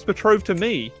 One of them's betrothed to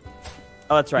me.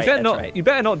 Oh, that's right. You better That's not. right. You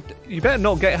better not. You better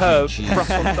not get her Jeez.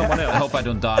 thrust on someone I else. hope I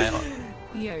don't die.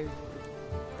 Yo.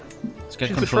 Let's get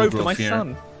She's control betrothed to my growth here.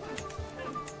 son.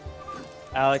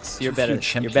 Alex, you're Two better.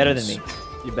 few You're better than me.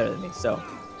 champions. You're better than me. So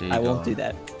There you I won't go. do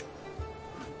that.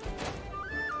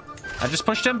 I just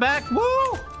pushed them back.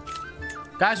 Woo!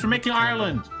 Guys, we're making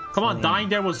Ireland. Come on, dying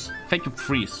there was fake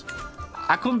freeze.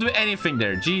 I couldn't do anything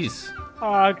there. Jeez.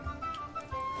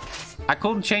 I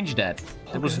couldn't change that.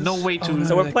 There was no way to.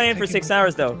 So we're playing for 6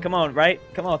 hours though. Come on, right?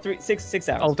 Come on, 6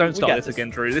 hours. Oh, don't We start got this again,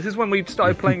 Drew. This is when we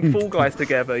started playing Fall Guys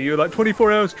together. You were like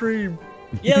 24-hour stream.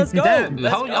 Yeah, let's go. Damn,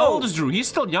 Let's how go. old is Drew? He's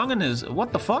still young in his.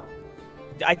 What the fuck?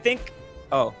 I think.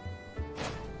 Oh.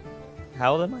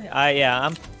 How old am I? Yeah,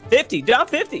 I'm 50. Dude, I'm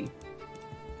 50.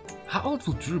 How old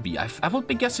will Drew be? I would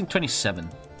be guessing 27.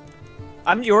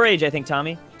 I'm your age, I think,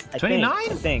 Tommy. 29? I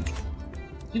think.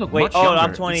 You look Wait, much oh, younger. I'm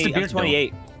It's 20. the I'm beard,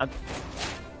 28. I'm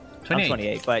 28. I'm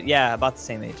 28, but yeah, about the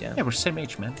same age. Yeah. Yeah, we're same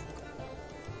age, man.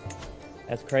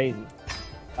 That's crazy.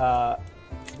 What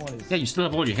is... Yeah, you still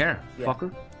have all your hair,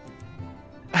 fucker.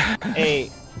 Hey,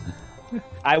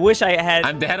 I wish I had.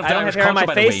 I'm the head of I the don't Irish have hair on my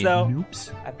culture, by the face way. though.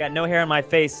 Noops. I've got no hair on my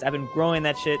face. I've been growing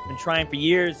that shit. Been trying for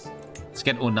years. Let's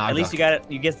get Onaga. At least you got it.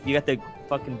 You got the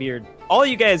fucking beard. All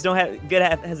you guys don't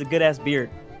have has a good ass beard.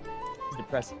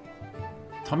 Depressing.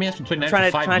 Tommy has been 29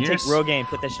 Trying for 5 to years. take Rogaine,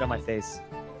 put that shit on my face.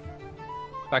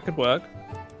 That could work.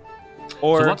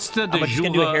 Or So what's the I'm just gonna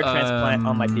do a hair transplant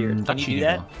on my beard. Can you do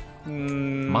that?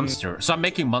 Monster. So I'm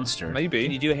making Monster. Maybe.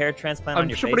 Can you do a hair transplant on I'm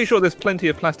your face? pretty sure there's plenty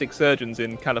of plastic surgeons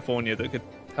in California that could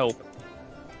help.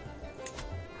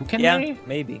 Who can Yeah, marry?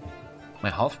 maybe. My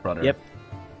half brother. Yep.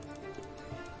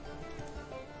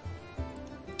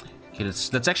 Okay,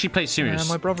 let's actually play serious. Yeah,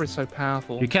 my brother is so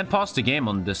powerful. You can't pause the game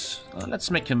on this.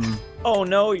 Let's make him Oh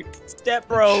no, step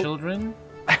bro. children.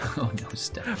 Oh no,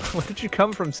 step. Where did you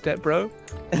come from, step bro?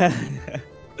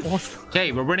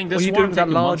 Okay, we're winning What this are you one. doing with that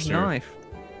taking large Monster. knife?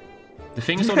 The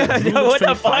thing is, on the What the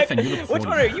 25 fuck? and you look 40. Which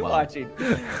one are you Wow. watching?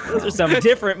 Those are some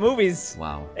different movies.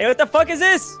 Wow. Hey, what the fuck is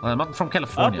this? Well, I'm not from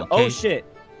California. Up- Okay. Oh shit.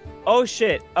 Oh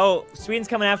shit. Oh, Sweden's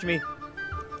coming after me.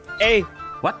 Hey,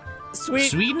 What?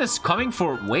 Sweden is coming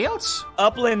for Wales?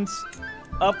 Upland.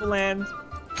 Upland.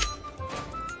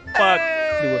 Fuck.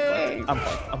 Dude, we're fucked. I'm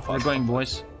fucked. We're going,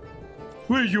 boys.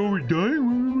 Wait, you're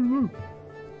dying?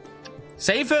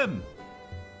 Save him!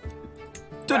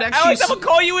 Dude, actually, Alex, I'm gonna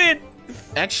call you in.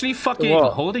 actually fucking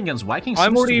What? holding against Vikings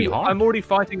seems to be hard. I'm already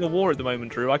fighting a war at the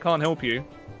moment, Drew. I can't help you.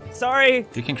 Sorry.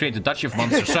 You can create the Duchy of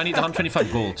Monsters, so I need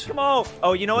 125 gold. Come on.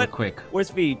 Oh, you know Real what? quick. Where's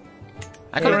Feed?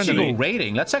 I can Hey, actually Randy. go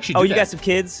raiding. Let's actually do Oh, you that. got some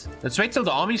kids? Let's wait till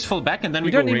the armies fall back and then You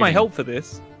we don't go need my raiding. help for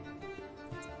this.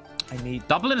 I need.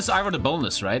 Dublin is Ivor the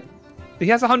Boneless, right? He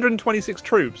has 126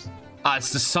 troops. Ah,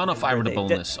 it's the son of Ivor the Birthday.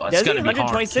 Boneless. Oh, Does it's he? gonna be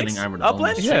hard 126? killing Ivor the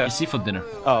Upland? Boneless. Yeah. You see for dinner.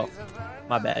 Oh,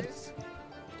 my bad.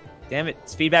 Damn it.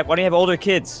 It's feedback. Why do you have older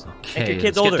kids? Okay, Make your let's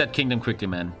kids get older. that kingdom quickly,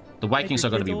 man. The Vikings your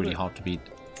are gonna kids be really older. hard to beat.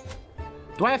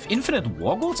 Do I have infinite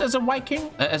war goals as a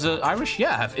Viking? As a Irish?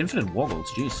 Yeah, I have infinite war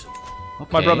goals. Jeez. Okay.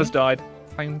 My brother's died.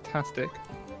 Fantastic.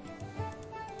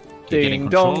 Okay, getting Ding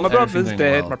control, dong, my everything brother's going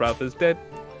dead. well. My brother's dead.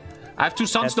 I have 2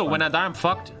 sons That's though. fun. When I die, I'm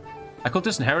fucked. I could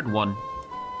disinherit one.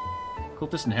 Could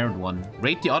disinherit one.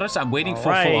 Raid the others. I'm waiting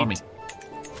for a full army.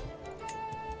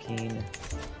 Keen.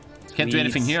 Can't do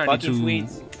anything here. I need Fucking to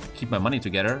Swedes. keep my money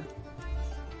together.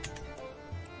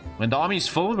 When the army is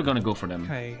full, we're gonna go for them.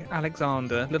 Okay,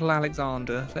 Alexander, little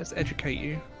Alexander. Let's educate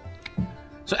you.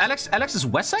 So Alex is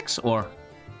Wessex or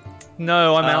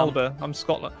No, I'm Um, Alba. I'm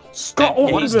Scotland.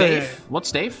 what is Dave?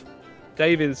 What's Dave?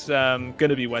 Dave is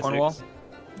gonna be Wessex. Cornwall?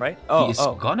 Right? Oh, He is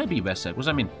oh. gonna be Wessex. What does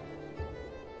that mean?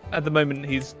 At the moment,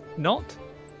 he's not.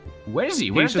 Where is he?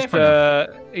 Where's He's Dave? just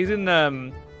Right now? he's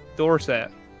in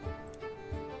Dorset,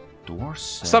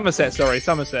 Dorset. Somerset. Sorry,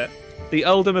 Somerset. The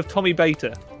earldom of Tommy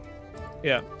Beta.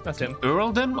 Yeah, that's him.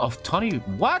 Earldom of Tony.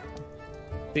 What?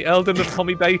 The earldom of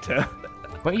Tommy Beta.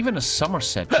 But even a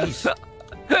Somerset. Jeez.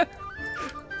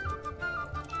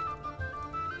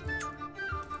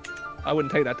 I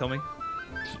wouldn't take that, Tommy.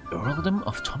 The Earldom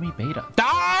of Tommy Beta.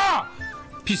 Ah!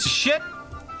 Piece of shit.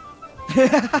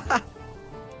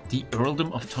 The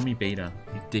Earldom of Tommy Beta.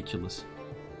 Ridiculous.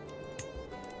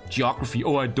 Geography.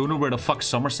 Oh, I don't know where the fuck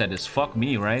Somerset is. Fuck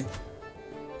me, right?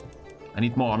 I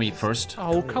need more army first.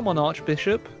 Oh, come on,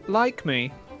 Archbishop. Like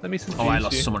me. Let me seduce Oh, I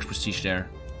lost you. so much prestige there.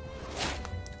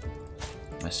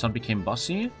 My son became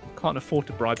bossy. Can't afford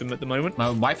to bribe him at the moment. My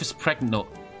wife is pregnant. No.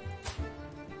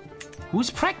 Who's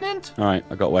pregnant? All right,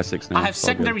 I got Wessex now. I have it's all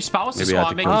good. secondary spouses, Maybe so I I'm had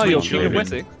to making Oh, kill you're three someone. King of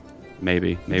children. Wessex.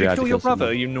 Maybe Did I you had kill to your someone.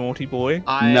 brother, you naughty boy?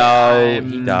 No,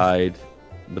 he died.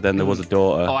 But then there was a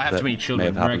daughter. Oh, I have that too many children. May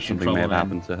have We're happened, actually in something may have trouble,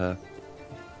 happened to her.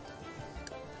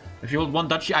 If you hold one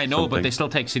duchy, I know, but Something. they still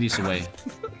take cities away.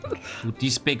 With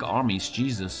these big armies,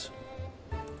 Jesus.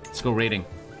 Let's go raiding.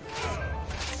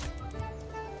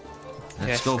 Let's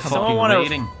Yes, go come Someone fucking want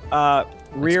raiding. to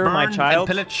rear Let's my burn child?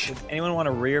 and pillage. Does anyone want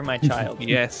to rear my child?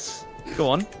 Yes. Go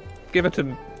on. Give it to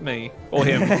me. Or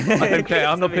him. I don't care.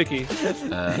 I'm not picky.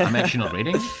 I'm actually not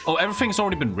raiding. Oh, everything's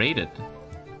already been raided.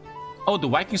 Oh, the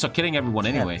Vikings are killing everyone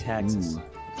anyway. taxes. Ooh.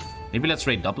 Maybe let's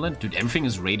raid Dublin. Dude, everything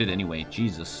is raided anyway.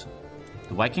 Jesus.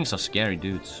 The Vikings are scary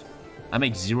dudes. I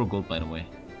make 0 gold, by the way.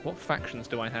 What factions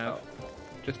do I have?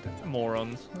 Just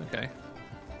morons. Okay.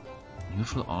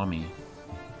 Neutral army.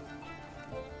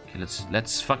 Okay,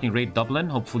 let's fucking raid Dublin.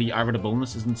 Hopefully Ivor the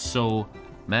Boneless isn't so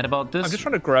mad about this. I'm just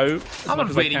trying to grow as I'm much not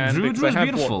as I raiding can Drew. because Drew's I have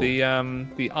beautiful.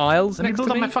 what, the Isles Let me next build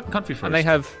to up me, my fucking country first. and they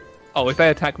have. Oh, if they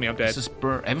attack me, I'm dead. This is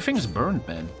everything is burned,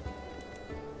 man.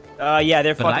 Yeah,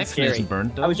 they're The fucking life scary. isn't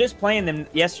burned, though. I was just playing them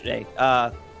yesterday.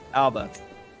 Alba.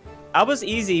 Alba's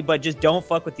easy, but just don't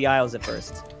fuck with the Isles at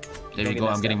first. There we go.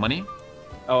 I'm getting money.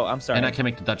 Oh, I'm sorry. And I can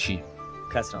make the duchy.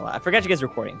 Cussing a lot. I forgot you guys are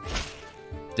recording.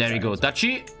 There you go.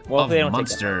 Duchy Well, of they don't take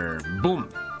Munster. Boom.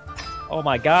 Oh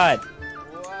my god.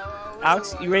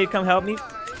 Alex, you ready to come help me?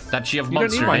 Duchy of You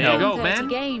don't need Munster. my There you help. go, 30 man.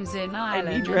 games in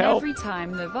Ireland, your and help. every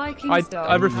time the Vikings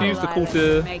I refuse the call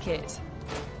to. make it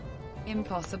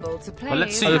impossible to play. Well,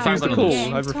 let's see I if refuse I'm the gonna call.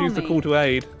 lose. I refuse the call to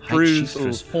aid. Hi, Bruise.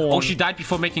 Jesus. Horn. Oh, she died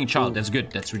before making a child. That's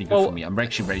good. That's really good Well, for me. I'm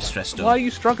actually very stressed though. Why are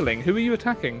you struggling? Who are you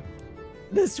attacking?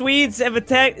 The Swedes have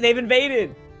attacked. They've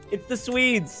invaded. It's the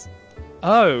Swedes.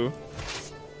 Oh.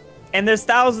 And there's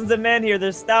thousands of men here.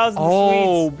 There's thousands of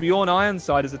Oh, Swedes. Bjorn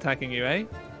Ironside is attacking you, eh?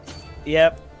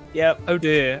 Yep. Yep. Oh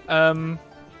dear. Can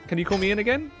you call me in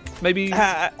again? Maybe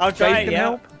I'll try Dave it, can yeah.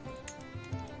 help?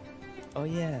 Oh,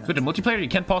 yeah. With the multiplayer, you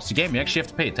can't pause the game. You actually have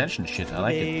to pay attention to shit. I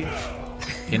like it. Dave.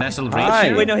 Okay, nice little Hi. race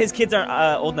here. Wait, no, his kids aren't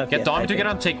old enough Get yet. Tommy I to get think.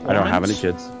 on take I don't have any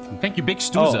ornaments. kids. Thank you, Big Oh,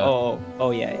 Stuza.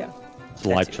 oh, yeah, yeah. It's a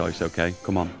life choice, okay?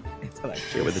 Come on. It's like,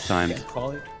 Get with the times. yeah,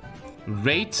 call it.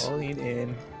 Rate. Calling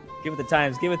in. Give it the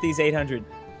times. Give it these 800.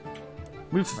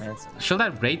 Move. France. Shall I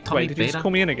rate Tommy Wait, did you just Beta?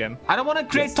 call me in again? I don't want to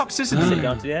create Yes. toxicity. So you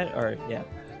don't do that? Or, yeah,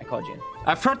 I called you in.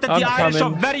 I've heard that I'm the Irish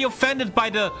coming. are very offended by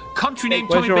the country name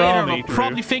where's Tommy your Beta army, and are Drew?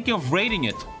 probably thinking of raiding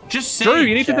it. Just say. Drew, you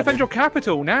need to Shattered. defend your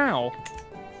capital now.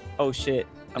 Oh, shit.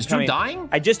 I'm Is Drew coming. dying?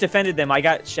 I just defended them. I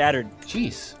got shattered.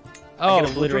 Jeez. Oh,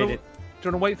 get obliterated. Do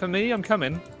you want to wait for me? I'm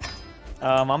coming.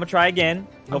 I'm gonna try again.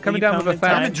 I'm Hopefully coming you down come with a in fan.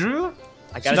 Damn time. it, Drew.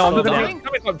 I gotta No, I'm slow not down.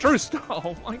 coming. Drew, stop.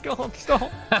 Oh my god,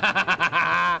 stop.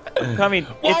 I'm coming.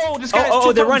 Whoa, this guy has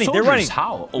oh, 2,000 they're running. They're soldiers. running.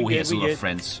 How? Oh, We he good, has a we lot of good.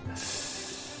 friends.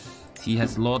 He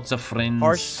has lots of friends.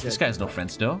 Harsh. This guy has no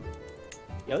friends, though.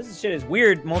 Yo, this shit is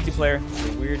weird multiplayer. It's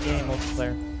a weird game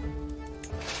multiplayer.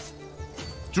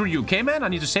 Drew, you okay, man? I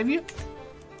need to save you.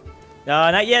 No,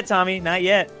 not yet, Tommy. Not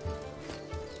yet.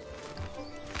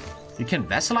 You can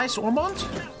vassalize Ormond?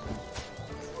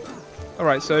 All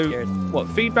right, so Scared. what?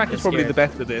 Feedback I'm is probably the scared.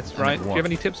 best of this, right? Do you what? have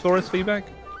any tips for us, feedback?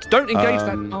 Don't engage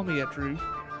that army yet, Drew.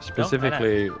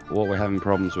 Specifically, what we're having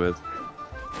problems with.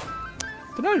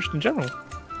 Don't know, just in general.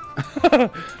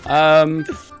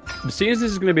 Seeing as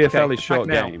this is going to be a fairly attack short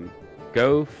now. game,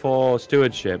 go for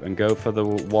stewardship and go for the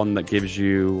one that gives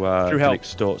you Drew, can help.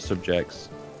 extort subjects.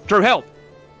 Drew, help!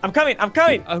 I'm coming. I'm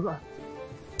coming.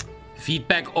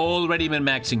 Feedback already been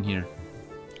maxing here.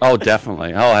 Oh,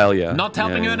 definitely. Oh, hell yeah. Not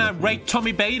helping yeah, you in a rate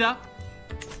Tommy Beta.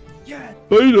 Yeah.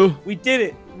 Beta. We did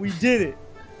it. We did it.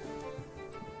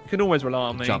 You can always rely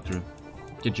on me. Good job, Drew.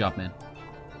 Good job, man.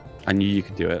 I knew you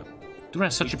could do it. Drew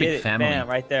has such We a did big it. family. Bam,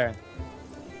 right there.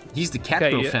 He's the cat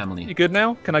Okay, girl you family. good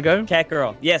now? Can I go? Cat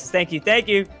girl. Yes, thank you. Thank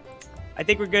you. I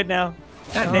think we're good now.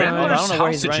 Yeah, Hold on, I don't grandmother's know where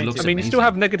house he's that running looks to. I mean, you still amazing.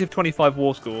 have negative 25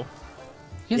 war score.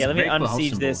 He has Yeah, a let me very cool house unsiege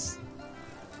symbol. this.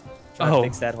 Try to Oh.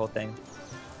 fix that whole thing.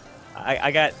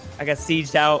 I got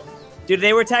sieged out. Dude,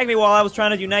 they were attacking me while I was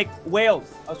trying to unite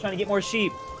Wales. I was trying to get more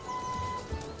sheep.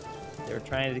 They were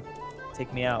trying to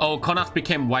take me out. Oh, Connacht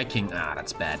became Viking. Ah,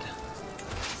 that's bad.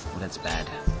 Oh, that's bad.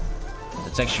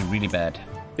 That's actually really bad.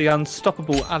 The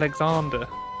unstoppable Alexander.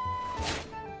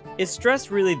 Is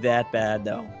stress really that bad,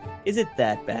 though? Is it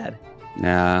that bad?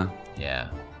 Nah. Yeah.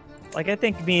 Like, I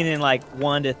think being in, like,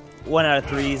 1 out of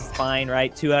 3 is fine,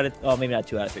 right? 2 out of... Oh, maybe not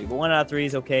 2 out of 3, but 1 out of 3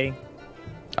 is okay.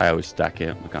 I always stack it.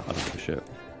 I don't give a shit.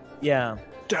 Yeah.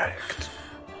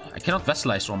 I cannot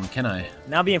vassalize Roman, can I?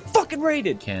 Now being fucking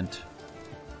raided! Can't.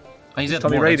 Oh, he's at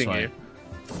Tommy war, that's raiding why. you.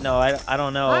 No, I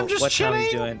don't know I'm just what Tommy's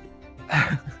chilling.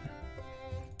 doing.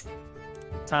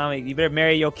 Tommy, you better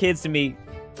marry your kids to me.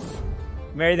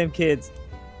 Marry them kids.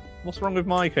 What's wrong with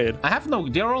my kid? I have no...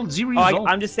 They're all 0 Oh, years old.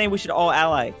 I'm just saying we should all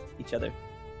ally each other.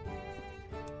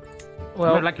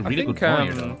 Well, You're like a really I think, good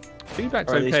warrior, though.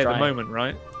 feedback's Or at least okay at the trying. moment,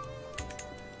 right?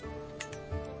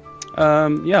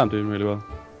 Yeah, I'm doing really well.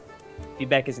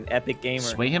 Feedback is an epic gamer.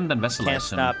 Sway him, then Can't vassalize him.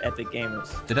 stop epic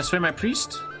gamers. Did I sway my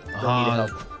priest? Don't need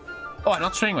help. Oh, I'm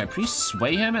not swaying my priest.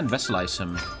 Sway him and vassalize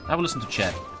him. I will listen to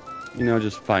chat. You know,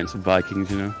 just fighting some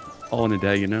Vikings, you know. All in a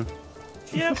day, you know.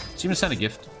 Yeah. See him send a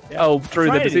gift. Oh, Drew,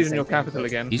 Try they're to do the besieging same your thing. capital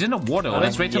again. He's in a war though.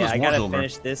 Let's wait till Yeah, his I war's gotta over.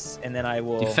 finish this, and then I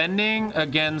will... Defending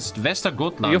against You're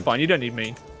Västergötland fine, you don't need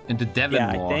me. in the Devon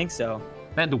Yeah, War. I think so.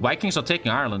 Man, the Vikings are taking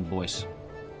Ireland, boys.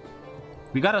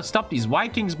 We gotta stop these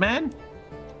Vikings, man.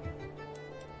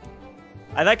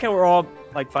 I like how we're all,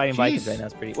 like, fighting Jeez. Vikings right now.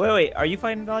 It's pretty... Wait, are you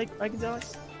fighting Vikings,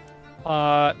 Alex?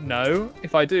 No.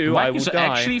 If I do, The I will Vikings are die.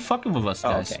 actually fucking with us,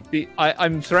 Oh, guys. okay.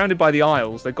 I'm surrounded by the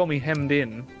Isles. They've got me hemmed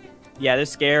in. Yeah, they're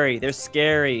scary. They're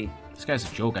scary. This guy's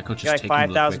a joke. I could You got just like take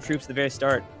him real 5,000 quick. troops at the very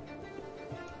start.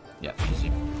 Yeah,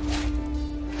 easy.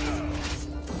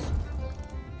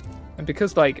 And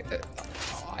because, like,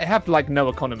 I have like no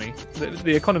economy.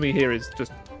 The economy here is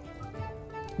just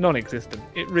non-existent.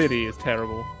 It really is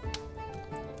terrible.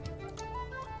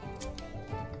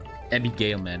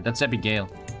 Abigail, man. That's Abigail.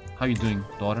 How you doing,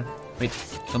 daughter? Wait,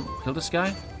 kill this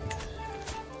guy?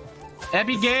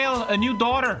 Abigail, a new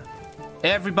daughter!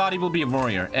 Everybody will be a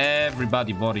warrior.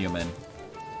 Everybody warrior, man.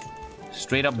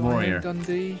 Straight up warrior.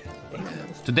 Dundee.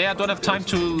 Today I don't have time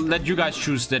to let you guys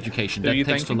choose the education. That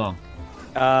takes too long.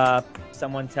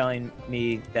 Someone telling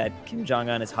me that Kim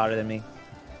Jong-un is hotter than me.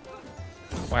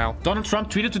 Wow. Donald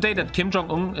Trump tweeted today that Kim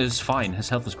Jong-un is fine. His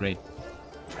health is great.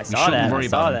 I saw that. I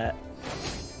saw that.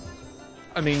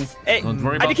 I mean, hey,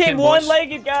 I became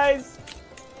one-legged, guys.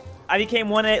 I became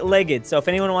one-legged. So if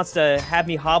anyone wants to have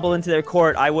me hobble into their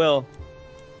court, I will.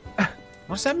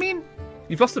 What's that mean?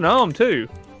 You've lost an arm too.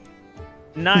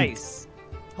 Nice.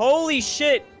 Holy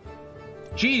shit.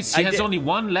 Jeez, he has only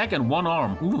one leg and one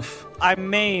arm. Oof. I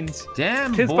mained.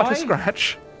 Damn, Tis boy. but a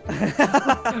scratch.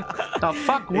 The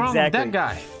fuck wrong with that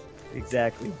guy?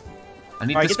 Exactly. I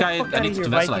need this guy. I need to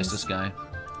vassalize this guy.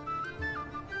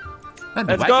 Man,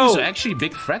 the Let's Vikings go. are actually a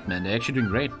big threat, man. They're actually doing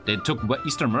great. They took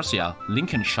Eastern Mercia,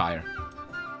 Lincolnshire.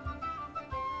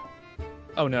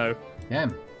 Oh no.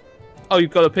 Damn. Oh,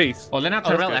 you've got a piece. Oh, Lena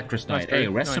Tyrell, actress night. Hey,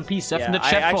 rest in peace. F in the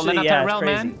chat for Lena Tyrell,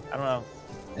 man. I don't know.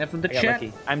 F in the chat.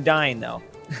 I'm dying though.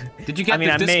 Did you get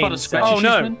this spot of scratch Oh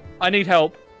achievement? no! I need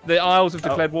help. The Isles have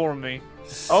declared war on me.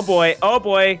 Oh boy! Oh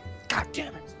boy! God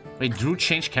damn it! Wait, Drew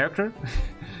changed character?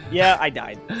 Yeah, I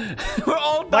died. We're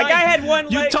all dying. My guy had one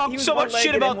leg. You talk so much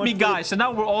shit about me, guys, and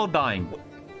now we're all dying.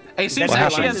 Hey, it seems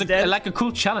actually has like a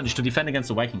cool challenge to defend against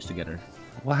the Vikings together.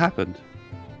 What happened?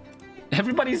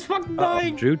 Everybody's fucking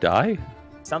dying. Drew die?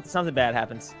 Something bad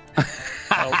happens.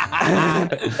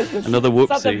 Another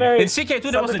whoopsie. In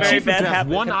CK3 there was an achievement to have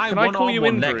one eye, one arm,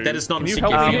 one leg. That is not in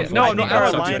CK3. No, I'm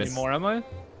not alliance anymore, am I?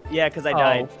 Yeah, because I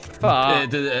died.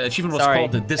 The achievement was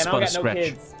called the This Spot of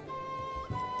Scratch.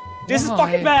 This is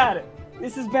fucking bad.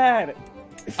 This is bad.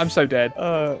 I'm so dead.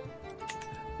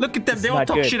 Look at them. They all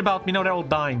talk shit about me. Now they're all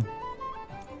dying.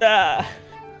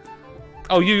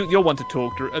 Oh, you'll want to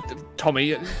talk, Tommy.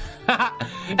 You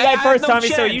died first, Tommy,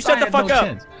 so you shut the fuck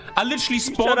up. I literally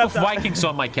spawned with Vikings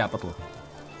on my capital.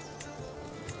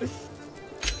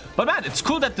 But man, it's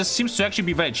cool that this seems to actually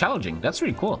be very challenging. That's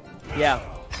really cool. Yeah.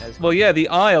 Well, yeah, the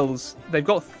Isles, they've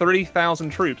got 3,000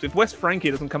 troops. If West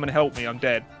Frankie doesn't come and help me, I'm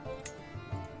dead.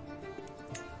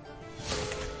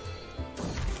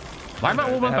 Why am I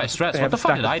overwhelmed by stress? What the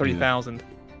fuck did I do? 3,000.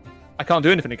 I can't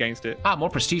do anything against it. Ah, more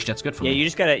prestige. That's good for me. Yeah,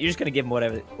 you're just gonna give them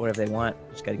whatever they want.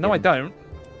 Just gotta no, I don't.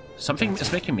 Something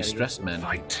is making me stressed, man.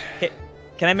 Fight.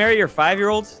 Can I marry your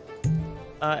 5-year-old?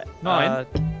 9. Oh,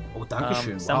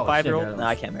 dankeschön. Some 5-year-old? No,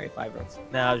 I can't marry 5-year-olds.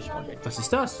 No, I was just wondering. Was ist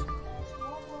das?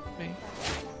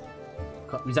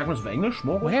 Wie sagt man das auf Englisch?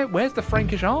 Where's the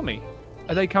Frankish army?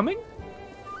 Are they coming?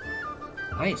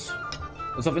 Nice.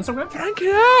 Is auf Instagram?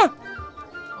 Frankia!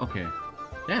 Okay.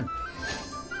 Damn.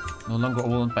 No longer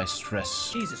overwhelmed by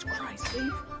stress. Jesus Christ,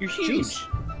 Dave. You're huge. Jeez.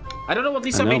 I don't know what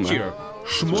Lisa made here.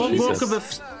 Schmorburger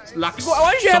with lachs.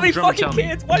 Why do you have any fucking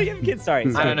kids? Why do you have kids? Sorry.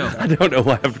 I don't know. I don't know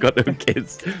why I've got no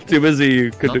kids. Too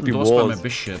busy conducting wars. My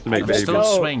bishop. I'm still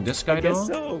swaying this guy though.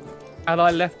 So.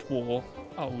 Ally left war.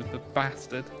 Oh, the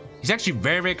bastard. He's actually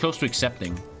very, very close to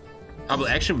accepting. I will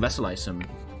actually vassalize him.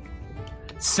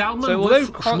 Salmon so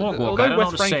although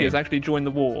West Frankie has actually joined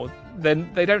the war, then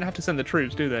they don't have to send the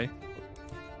troops, do they?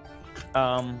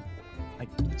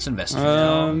 Let's invest.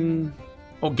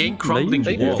 Oh, gain crumbling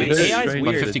wall. The AI is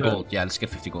weird. 50 gold. Yeah, let's get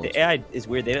 50 gold. The AI is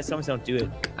weird. Sometimes don't do it.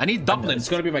 I need Dublin. It's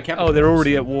gonna be my capital. Oh, they're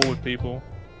already at war with people.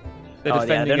 They're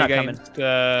defending they're not against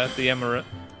the Emirate.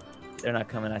 They're not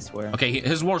coming, I swear. Okay,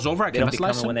 his war's over. I can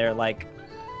vassalize him. When they're like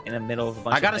in the middle of a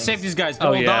bunch I gotta of save these guys. They're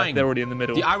all dying. They're already in the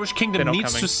middle. The Irish Kingdom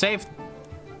needs to save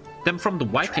them from the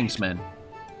Vikings, man.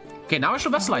 Okay, now I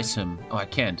should vassalize him. Oh, I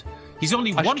can't. He's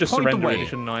only 1 point away.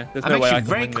 Shouldn't I? There's I'm no way actually I can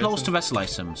very win close this. to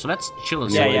vassalize him. So let's chill a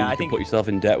Yeah, second. yeah, I think put yourself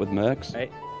in debt with mercs.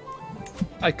 Right.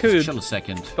 I could. Chill a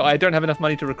second. But I don't have enough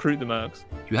money to recruit the mercs.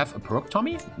 You have a perk,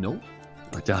 Tommy? No.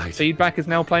 I died. Feedback is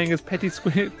now playing as Petty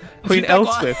Queen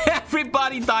Elspeth.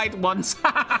 Everybody died once.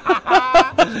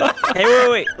 Hey,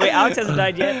 wait. Alex hasn't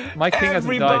died yet. My king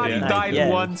hasn't died yet. Everybody died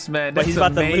once, man. That's but he's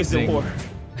about amazing. to lose the war.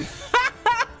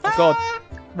 Oh God,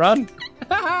 run!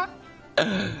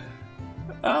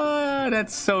 Ah,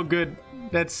 that's so good.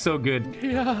 That's so good.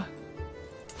 Yeah.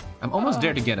 I'm almost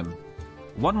there to get him.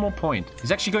 1 more point.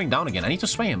 He's actually going down again. I need to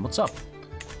sway him. What's up?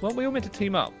 Well, we all meant to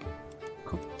team up.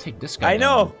 Could take this guy. I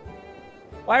know.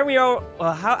 Why are we all?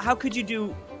 How could you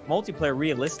do multiplayer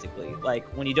realistically? Like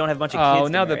when you don't have a bunch of kids. Oh,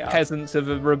 now the peasants have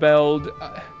rebelled.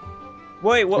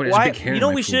 Wait, Oh, there's a why? big hair You in know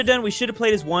my what we should have food. done? We should have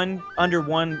played as one under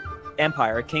one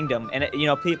empire, a kingdom, and you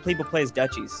know, people play as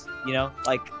duchies. You know,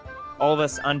 like all of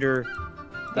us under.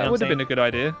 That would have been a good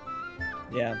idea.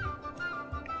 Yeah.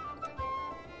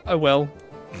 Oh well.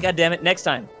 God damn it! Next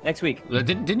time, next week.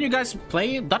 Didn't you guys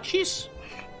play duchies?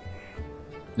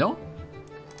 No.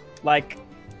 Like,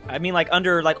 I mean, like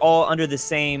under, like all under the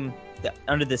same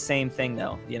thing,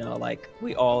 though. You know, like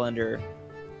we all under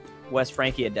West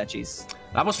Francia duchies.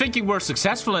 I was thinking we're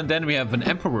successful and then we have an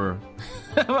emperor.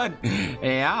 But,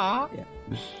 yeah.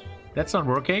 That's not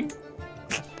working.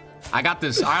 I got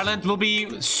this. Ireland will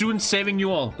be soon saving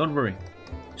you all. Don't worry.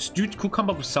 Stewed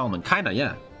cucumber with salmon. Kinda,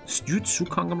 yeah. Stewed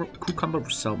cucumber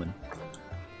with salmon.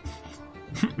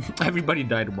 Everybody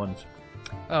died once.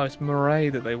 Oh, it's Moray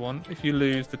that they want. If you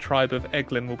lose, the tribe of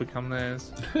Eglin will become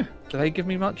theirs. Do they give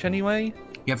me much anyway?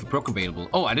 You have a proc available.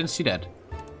 Oh, I didn't see that.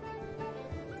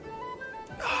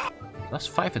 Plus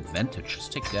 5 advantage. Let's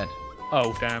take that.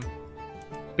 Oh, damn.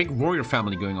 Big warrior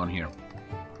family going on here.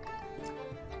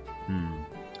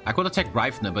 I could attack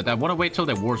Reifner, but I want to wait till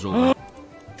the war's over.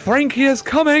 Frankie is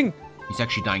coming! He's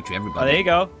actually dying to Oh, everybody. there you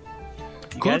go.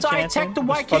 You Could got a I chance, attack the man.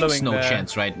 White following Kings? No their-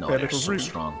 chance right now. their They're little so route.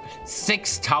 strong.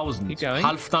 6,000. Keep going.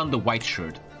 Halfdan the white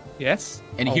shirt. Yes?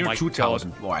 And Oh here my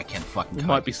 2,000. Oh, I can't fucking God. We count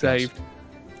might be these things. saved.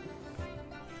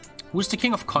 Who's the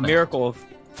king of Connacht? Miracle of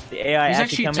the AI He's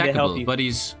actually actually coming to help attackable, you. but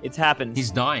he's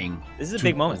happened. dying. This is a to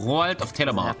big moment. Roald of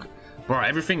Telemark. Bro,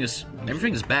 everything is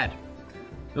bad.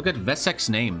 Look at Vesek's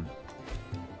name.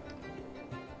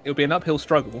 It'll be an uphill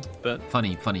struggle, but...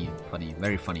 Funny,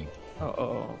 very funny.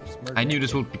 I knew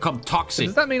this would become toxic.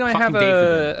 Does that mean I Fucking have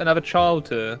David. another child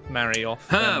to marry off?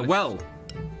 Well,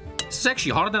 this is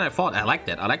actually harder than I thought. I like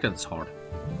that. I like that it's hard.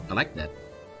 I like that.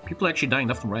 People are actually dying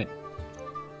left and right.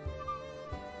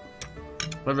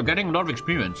 But we're getting a lot of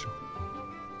experience.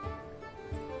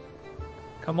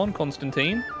 Come on,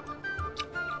 Constantine.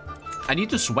 I need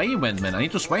to sway him, man. I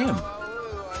need to sway him.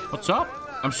 What's up?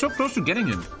 I'm so close to getting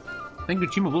him. Thank you,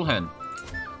 Timo Wilhelm.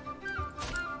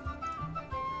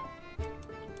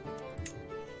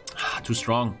 Too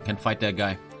strong. Can't fight that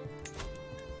guy.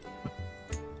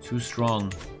 Too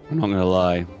strong. I'm not gonna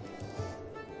lie.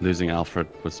 Losing Alfred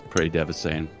was pretty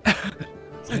devastating.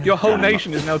 Your whole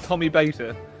nation is now Tommy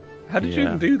Beta. How did you Yeah.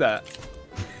 even do that?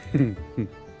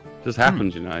 Just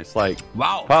happens, you know. It's like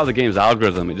Wow. part of the game's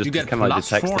algorithm. It just You get kind of like plus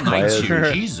detects 4 the knights players, here.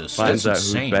 and Jesus, finds that's out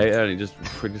who's insane. beta, and he just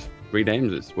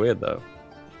renames it. It's weird though.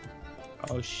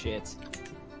 Oh shit.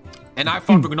 And I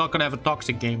thought we were not gonna have a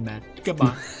toxic game, man.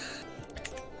 Goodbye.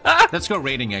 Let's go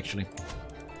raiding, actually.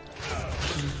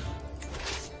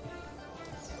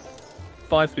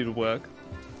 5 speed would work.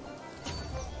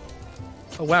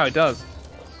 Oh wow, it does.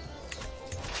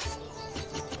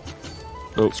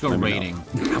 Oh, Let's go maybe raiding.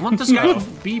 I want this guy to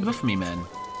be with me, man.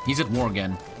 He's at war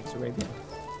again. Thanks, Arabia.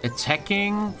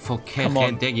 Attacking for Come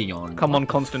on. Keredegion. Come on,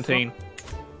 Constantine.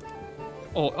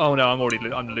 Oh no, I'm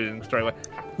losing straight away.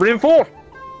 Reinforce!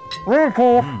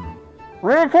 Reinforce!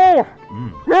 Reinforce!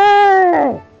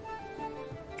 No!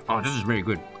 Oh, this is very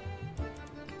good.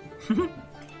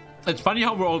 It's funny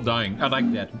how we're all dying. I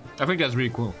like that. I think that's really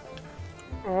cool.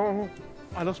 Oh,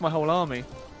 I lost my whole army.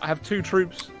 I have 2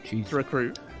 troops Jeez. to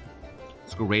recruit.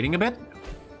 Let's go raiding a bit.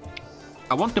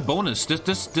 I want the bonus. There's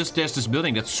this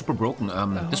building that's super broken.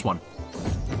 This one.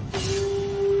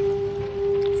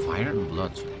 Fire and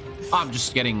blood. Oh, I'm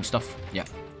just getting stuff. Yeah.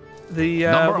 The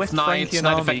Number of West knights, Frankian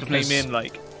knight army effectiveness, came in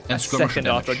like and a skirmisher second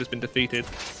damage. after I'd just been defeated.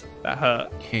 That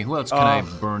hurt. Okay, who else can I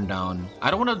burn down? I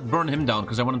don't want to burn him down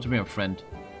because I want him to be my friend.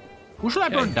 Who should I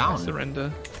burn Okay, I down?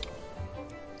 surrender.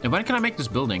 And when can I make this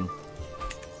building?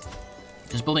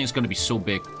 This building is going to be so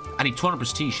big. I need 200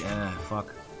 prestige.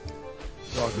 Fuck.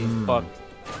 Fuck.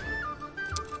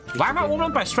 Why am I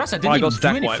overwhelmed by stress? I I didn't even got do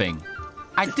stack wiped. anything.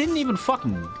 I didn't even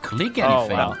fucking click Oh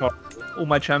anything. wow. All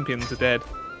my champions are dead.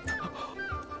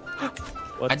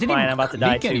 Well, I it's didn't fine. even I'm about to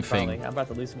die click too. anything. Probably. I'm about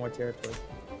to lose some more territory.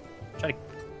 Trying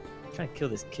to kill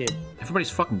this kid. Everybody's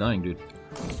fucking dying, dude.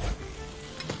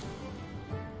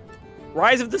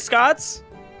 Rise of the Scots.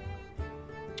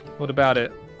 What about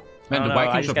it? Man, I the don't know, I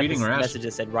Vikings just are got beating this our ass. message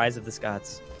that said "Rise of the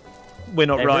Scots." We're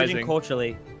not Diverging rising.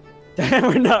 culturally.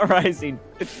 We're not rising.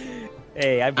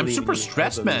 Hey, I I'm believe super you. I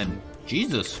stressed, believe man.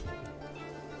 Jesus.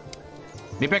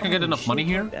 Maybe I can get Holy enough money shit,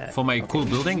 here like that. for my cool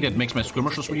building that makes my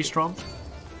skirmishers really strong.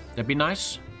 That'd be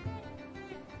nice.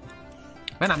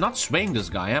 Man, I'm not swaying this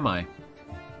guy, am I?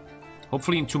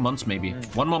 Hopefully in 2 months, maybe.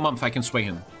 1 more month I can sway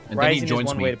him. And Rising then he joins is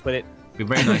one me. way to put it. Be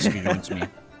very nice if he joins me.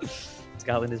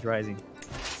 Scotland is rising.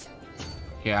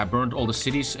 Okay, I burned all the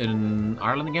cities in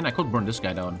Ireland again. I could burn this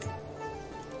guy down.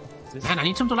 Man, I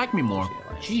need him to like me more.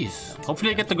 Jeez.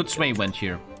 Hopefully I get the good sway went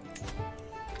here.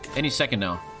 Any second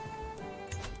now.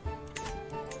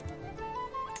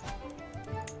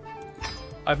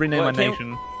 I've renamed Well, my can-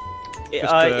 nation.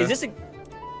 Is this a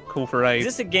Call for aid. Is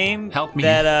this a game Help me.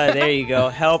 that there you go,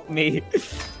 help me.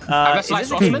 got Is sliced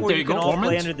this a off, game man. where There you you can go, all play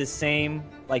Ormond. under the same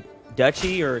like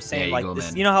duchy or There same you like go,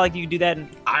 this? man. You know how like you do that in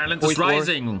Ireland is E4,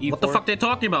 rising. What the E4? fuck they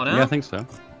talking about, huh? Yeah, I think so.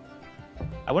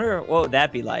 I wonder what would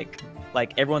that be like?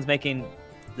 Like everyone's making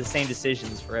the same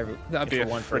decisions for every That'd be for a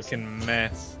one person. freaking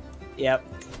mess. Yep.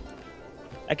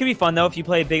 That could be fun though if you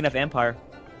play a big enough empire.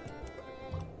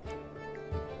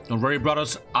 Don't worry,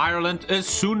 brothers. Ireland is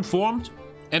soon formed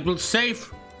and will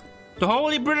save the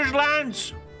holy British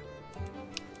lands.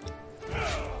 Not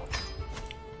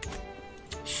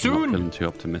Soon. feeling too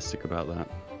optimistic about that.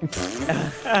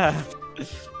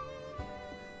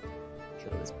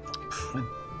 Kill this.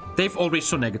 They've always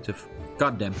so negative.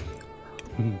 God damn.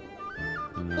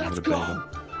 Let's go.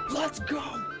 Let's go.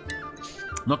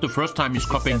 Not the first time he's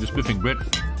copying the spiffing Brit.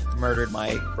 Murdered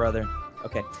my brother.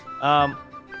 Okay.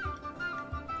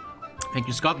 Thank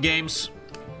you, Scott Games.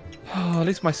 Oh, at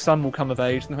least my son will come of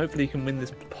age, and hopefully he can win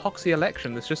this poxy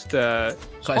election. That's just So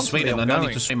I swayed him, and I need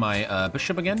ongoing. to sway my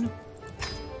bishop again.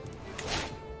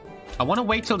 I want to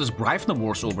wait till this Bryfna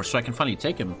war's over so I can finally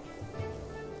take him.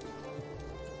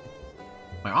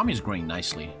 My army is growing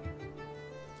nicely.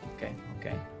 Okay.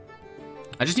 Okay.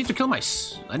 I just need to kill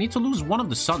I need to lose one of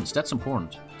the sons. That's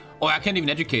important. Oh, I can't even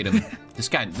educate him. This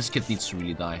kid needs to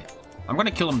really die. I'm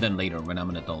gonna kill him then later when I'm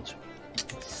an adult.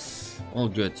 All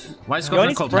good. Why is Yo, Scott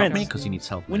needs called help friends. me? Because he needs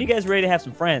help. When man. you guys ready to have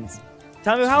some friends?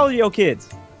 Tommy, how old are your kids?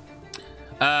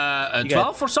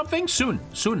 12 or something? Soon.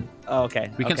 Oh,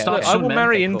 okay. We can okay, start okay. I soon, will man.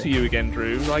 marry Okay, into cool. you again,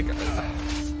 Drew. Like,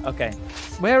 Okay.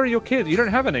 where are your kids? You don't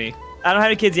have any. I don't have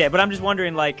any kids yet, but I'm just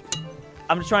wondering, like,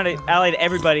 I'm just trying to ally to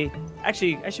everybody.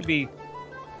 Actually, I should be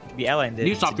allying to,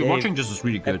 Please stop. to You're Dave. watching. This is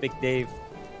really good. Epic Dave.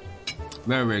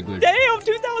 Very, very good. Damn,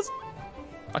 2,000.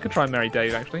 I could try and marry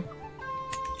Dave, actually.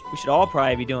 We should all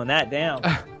probably be doing that. Damn.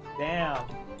 Damn.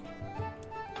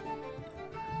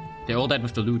 They all died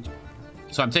with the loot.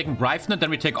 So I'm taking Bryfna, then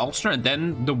we take Ulster, and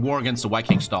then the war against the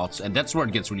Viking starts. And that's where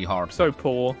it gets really hard. So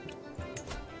poor.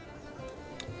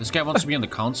 This guy wants to be on the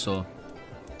council.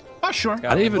 Oh, sure.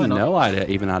 I didn't Why even not? know I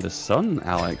even had a son,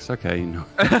 Alex. Okay, you know.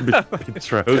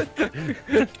 Betrothed.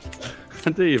 I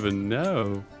didn't even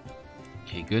know.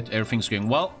 Okay, good. Everything's going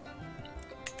well.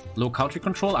 Low country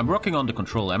control. I'm working on the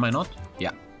control, am I not?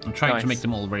 Yeah. I'm trying to Nice. make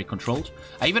them all very controlled.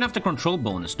 I even have the control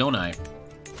bonus, don't I?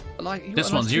 Like, you This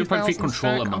got one, a 0.3 2,000 control stack.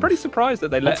 a I'm month. pretty surprised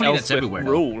that they let Hopefully that's Elspeth everywhere,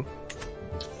 though. rule.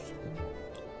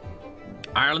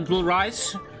 Ireland will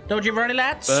rise. Don't you worry,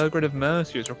 lads? Burgred of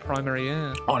Mercia is your primary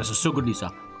heir. Oh, this is so good,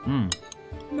 Lisa.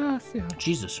 Mercia.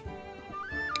 Jesus.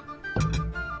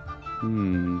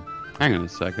 Hang on a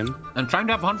second. I'm trying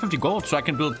to have 150 gold so I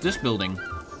can build this building.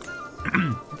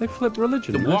 They flip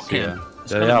religion. The Mercia. walk-in.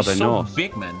 It's They gonna are, be they're so Norse.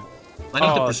 big, man. I need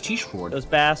the Oh, prestige for it. Those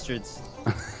bastards.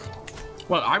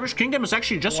 Well, Irish Kingdom is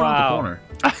actually just around the Wow. corner.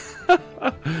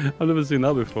 I've never seen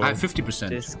that before. I have 50%.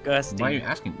 Disgusting. Why are you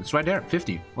asking? It's right there.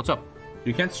 50. What's up?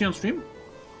 You can't see on stream?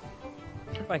 I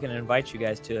wonder if I can invite you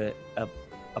guys to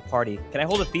a party. Can I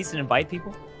hold a feast and invite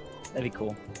people? That'd be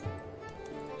cool.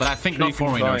 But I think Sure, not you can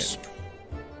foreigners.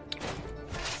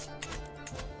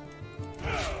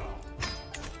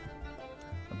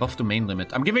 Above the main limit.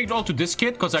 I'm giving it all to this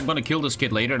kid because I'm gonna kill this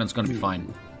kid later and it's gonna be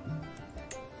fine.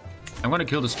 I'm gonna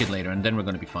kill this kid later and then we're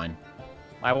gonna be fine.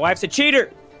 My wife's a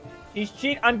cheater. He's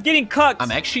cheat. I'm getting cucked.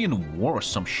 I'm actually in war or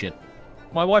some shit.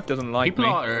 My wife doesn't like People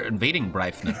me. are invading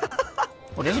Bryfna.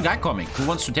 Oh, there's a guy coming who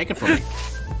wants to take it from me.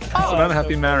 It's an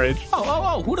unhappy marriage.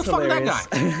 Oh, who the fuck is that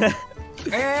guy?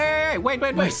 Hey, wait.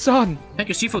 My son! Thank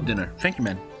you, seafood dinner. Thank you,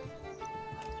 man.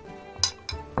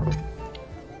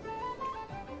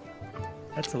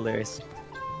 That's hilarious.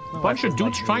 A bunch of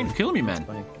dudes trying to kill me, man.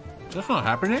 Funny. That's not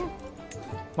happening.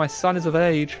 My son is of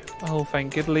age. Oh,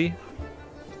 thank Gidley.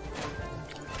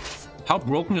 How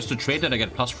broken is the trade that I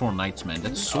get +4 knights, man?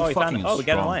 That's so Oh, we fucking found. Oh, we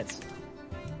got an strong. alliance.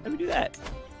 How do we do that?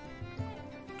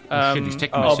 Oh, shit, he's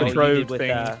taking my Oh, city. betrothed With,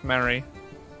 thing, marry.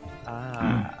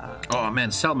 Oh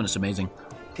man, Salmon is amazing.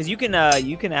 Because you can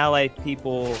ally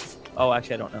people. Oh,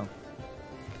 actually, I don't know.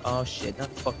 Oh shit! Not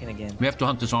fucking again. We have to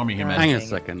hunt this army here, man. Hang on a Dang it.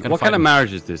 second. Gotta What fight kind of him.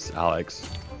 marriage is this, Alex?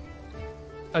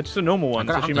 Just a normal one,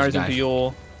 gotta so she hunt this marries guy. into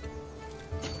your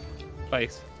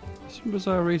place. For some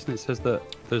bizarre reason, it says that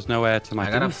there's no heir to my I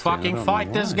gotta dynasty. I fucking don't fight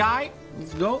know this why. guy.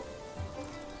 Let's go.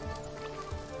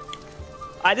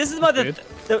 This is about Good.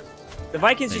 the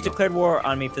Vikings There just you go. declared war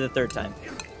on me for the third time.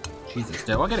 Jesus,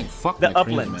 they're all getting fucked. The like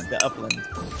crazy, uplands. man. The upland.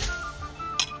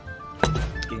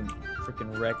 Getting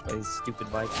freaking wrecked by these stupid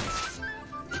Vikings.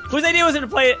 Whose idea was it to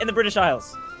play it in the British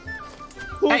Isles?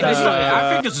 Hey, I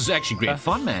think this is actually great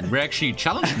fun, man. We're actually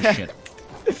challenging shit.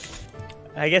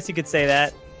 I guess you could say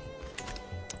that.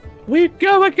 We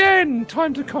go again!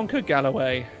 Time to conquer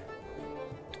Galloway.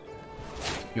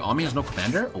 Your army has no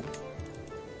commander? Oh.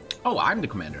 Oh, I'm the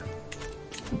commander.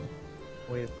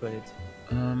 Way to put it.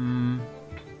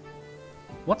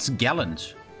 What's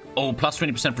gallant? Oh, plus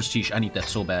 20% prestige. I need that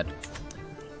so bad.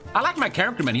 I like my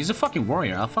character, man. He's a fucking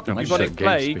warrior. I fucking like Got him. it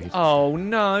played. Oh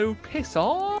no, piss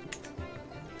off.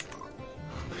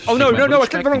 Oh no, I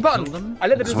clicked the wrong button. I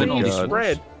let the disease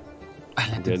spread.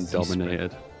 And then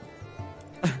dominated.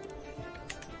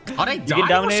 Are they dying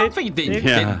or something?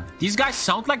 Yeah. These guys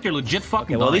sound like they're legit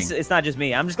fucking Well, at dying. least it's not just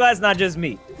me. I'm just glad it's not just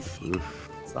me.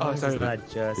 As long as sorry. it's not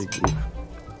just.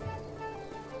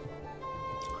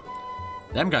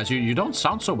 Damn, guys, you don't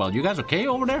sound so well. You guys okay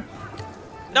over there?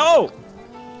 No!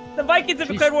 The Vikings have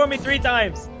declared war on me 3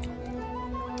 times.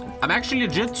 I'm actually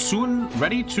legit soon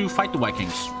ready to fight the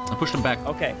Vikings. I'll push them back.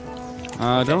 Okay.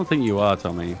 I don't think you are,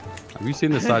 Tommy. Have you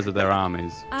seen the size of their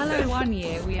armies? Hello, 1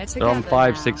 year we are together. They're on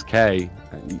 5, now. 6k.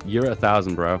 You're at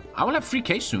 1,000, bro. I will have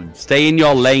 3k soon. Stay in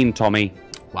your lane, Tommy.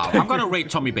 Wow, I'm gonna rate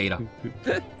Tommy Beta.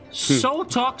 So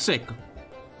toxic.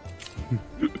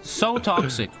 So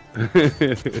toxic.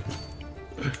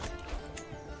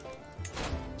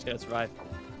 Survive.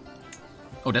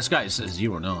 Oh, this guy is a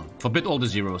 0 now. Forbid all the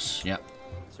zeros. Yeah.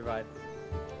 Survive.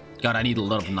 God, I need a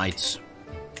lot of knights.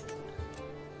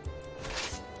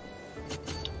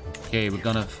 Okay, we're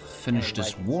gonna finish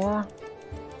this war.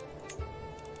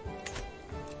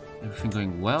 Everything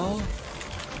going well.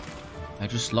 I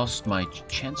just lost my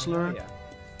chancellor. Yeah.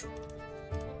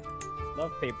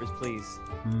 Love Papers, Please.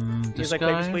 Mm, You this guys like guy.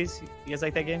 Papers, Please? You guys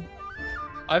like that game?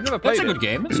 I've never played That's a it. good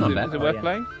game. It's not bad. Is it worth yeah.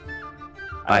 playing?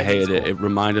 I think hated it's it. It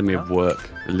reminded me of work.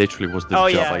 It literally was the Oh,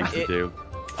 job yeah, I used to do.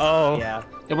 Oh. Yeah.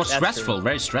 It was That's stressful, true.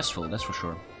 very stressful, that's for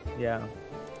sure. Yeah.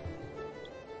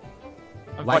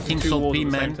 I'm Why fighting King 2 Soul wars P,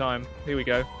 at the same man? time. Here we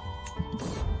go.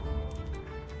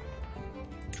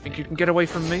 Think you can get away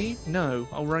from me? No,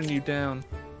 I'll run you down.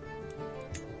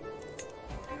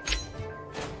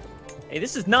 Hey,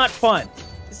 this is not fun.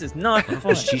 This is not fun.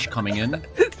 Prestige coming in.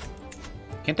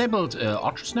 Can't they build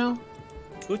archers now?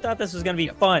 Who thought this was gonna be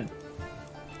fun?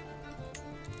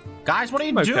 Guys, what are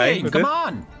you Okay doing? with Come it.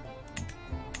 on!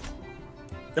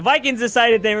 The Vikings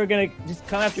decided they were gonna just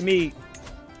come after me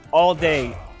all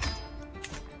day.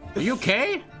 Are you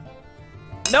okay?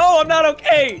 No, I'm not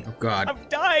okay. Oh god. I'm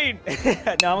dying.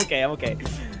 No, I'm okay. I'm okay.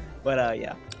 But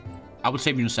yeah. I will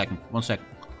save you in a second. 1 second.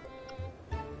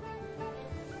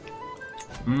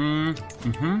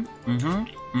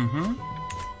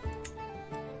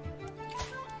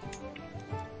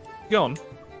 Go on.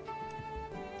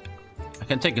 I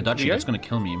can take a duchy, You go? that's gonna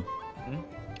kill me.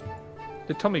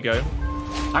 Did Tommy go?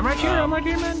 I'm right here,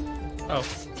 man. Oh.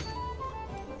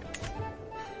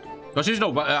 Because you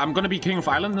know, I'm gonna be King of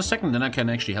Ireland in a second, then I can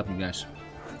actually help you guys.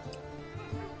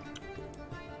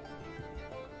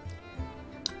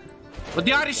 But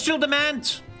the Irish still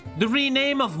demand the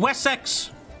rename of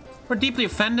Wessex. We're deeply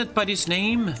offended by this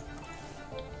name.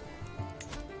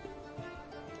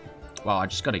 Wow, I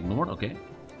just got ignored, okay.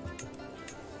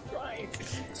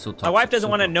 So toxic, My wife doesn't so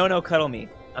want to toxic. no cuddle me.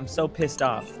 I'm so pissed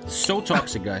off. So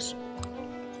toxic, guys.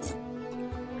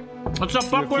 What's up, She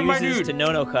Buckway, my refuses dude? to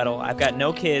no cuddle. I've got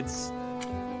no kids.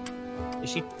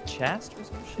 Is she chaste or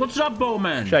some shit? What's up,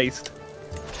 Bowman? Chased.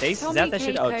 Chaste? Is that that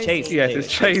shit? Oh, TommyKay chaste. Yes, There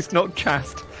it's you go. chased, not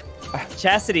chast.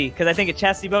 Chastity, because I think a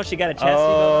chastity belt. She got a chastity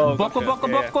Oh, Bucko, gotcha. Bucko,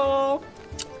 Yeah. Bucko.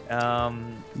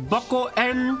 belt. Bucko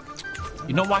N.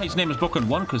 You know why his name is Bucko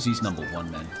N1? Because he's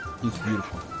 #1, man. He's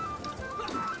beautiful.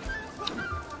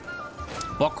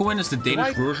 Bucko N is the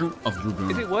Danish version of Is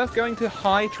Drubun. it worth going to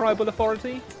high tribal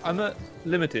authority? I'm at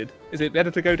limited. Is it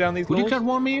better to go down these Who laws? declared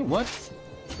war on me? What?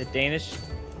 The Danish.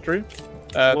 Drew?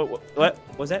 What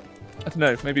was that? I don't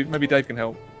know. Maybe Dave can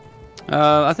help.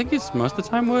 I think it's most of the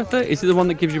time worth it. Is it the one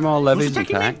that gives you more levies and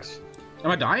attacking me? tax?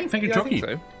 Am I dying? Thank you, Yeah, I think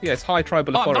Jockey. so. Yes, high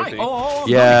tribal Oh, I'm authority. dying. Oh, I'm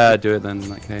Yeah, do it then in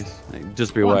that case.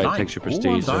 Just be Oh, I'm aware it dying. takes your Oh, I'm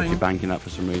prestige, so if dying. you're banking that for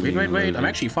some reason. dying. Wait, you're I'm losing.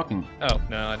 actually fucking Oh,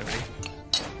 no, I don't really.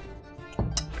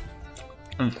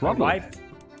 in My trouble. wife.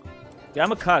 Yeah,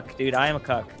 I'm a cuck, dude. I am a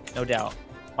cuck, no doubt.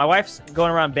 My wife's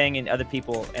going around banging other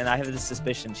people, and I have this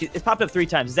suspicion. It's popped up 3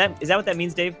 times. Is that what that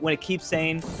means, Dave? When it keeps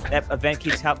saying that event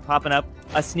keeps popping up,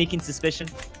 a sneaking suspicion.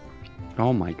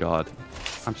 Oh my god.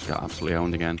 I'm just got absolutely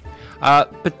owned again.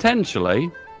 Potentially.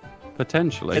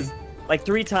 'Cause, like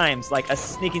 3 times, like a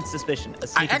sneaking suspicion. A I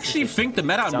sneaking actually suspicion. think the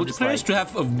meta on So I'm just multiplayer is like- to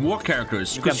have war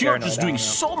characters, You because become you're paranoid, just I doing don't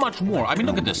know. so much more. I mean,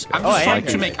 look at this. I'm Oh, just I trying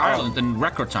am. to make Oh. Ireland in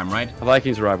record time, right? The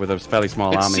Vikings arrived with a fairly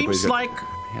small It army, but seems he's got- like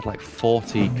he had like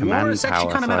 40 war command is actually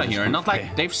power. kind of so I meta just here, and went not for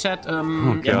like it. they've said God.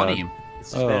 money.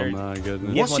 It's just Oh better. my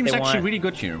goodness. Yeah. War what seems they actually want. really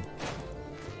good here.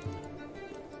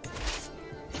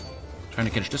 Trying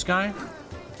to catch this guy.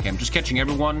 Okay, I'm just catching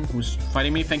everyone who's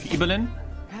fighting me. Thank you, Ibelin.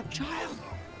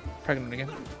 Pregnant again.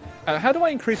 How do I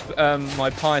increase my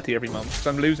piety every month? Because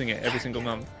I'm losing it every single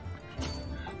month.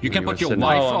 You can You put were your sitting-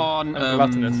 wife Oh, on I'm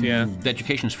gluttonous, yeah. the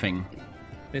education thing.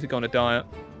 Need to go on a diet.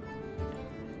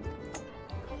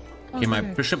 Okay, my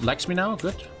bishop likes me now.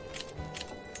 Good.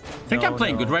 Think I'm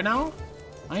playing good right now.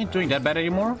 I ain't doing that bad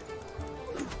anymore.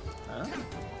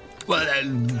 Well,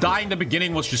 dying in the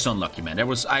beginning was just unlucky, man. There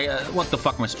was what the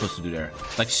fuck am I supposed to do there?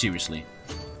 Like seriously,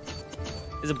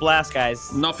 It's a blast,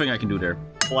 guys. nothing I can do there.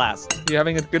 Blast. You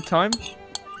having a good time?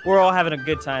 We're all having a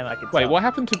good time. I could Wait, tell. what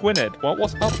happened to Gwynedd?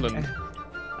 What's Upland?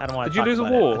 I don't want Did to. you lose a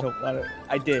about war? It. I don't want to.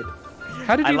 I did.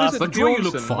 How did I you lost- lose it But to Joy, you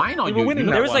look Bjornsson? fine. Are We you? were winning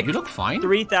You that There was one. like You look fine.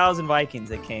 3,000 Vikings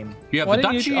that came. You have Why the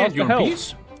didn't you duchy ask and you're for in help?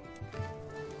 peace.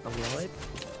 Oh, really?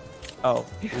 Oh,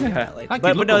 Yeah. late. Like, but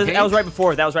you but look no, okay. that was right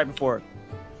before. That was right before.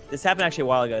 This happened actually a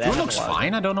while ago. That Joy happened looks a while ago.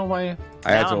 fine. I don't know why.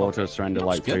 I had to Now- auto surrender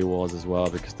like good. 3 wars as well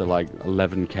because they're like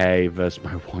 11k versus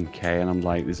my 1k, and I'm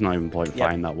like, there's not even point Yep.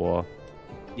 fighting that war.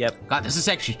 Yep. God, this is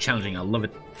actually challenging. I love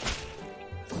it.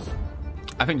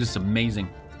 I think this is amazing.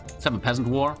 Let's have a peasant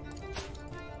war.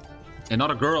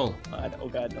 Another girl. Oh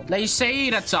god, no. Lacey,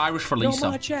 that's Irish for Lisa. No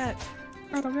more chat.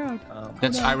 Oh my god.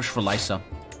 That's Irish for Lisa.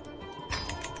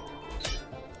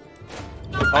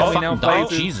 Oh, I he now fucking died.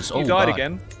 plays- Jesus. You Oh, died God.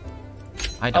 again.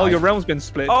 I died. Oh, your realm's been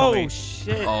split, Oh Tommy.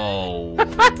 shit. Oh.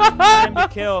 Time to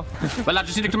kill. Well, I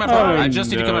just need to kill my brother. Oh, I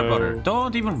just need to kill my no. brother.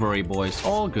 Don't even worry, boys.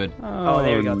 All good. Oh,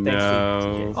 there we go. Thanks,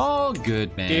 no. All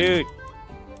good, man. dude.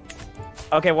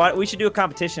 Okay, we should do a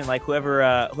competition. Like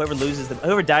whoever whoever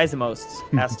dies the most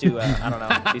has to I don't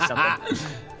know, do something.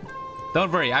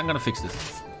 Don't worry, I'm gonna fix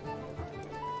this.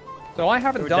 So I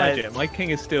haven't Whoever died died- yet. My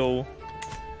king is still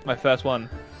my first one.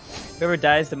 Whoever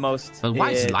dies the most. But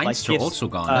why is like, Leinster gifts, also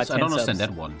gone? 10 I don't understand subs.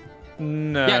 that one.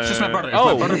 No. Yeah, it's just my brother. If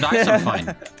Oh, my brother dies, I'm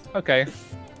fine. okay.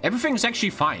 Everything's actually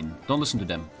fine. Don't listen to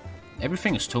them.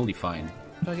 Everything is totally fine.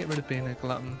 How do I get rid of being a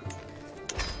glutton?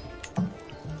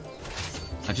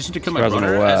 I just need to kill my As far as I'm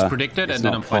brother aware, as predicted, it's and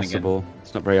then not I'm fine again. possible.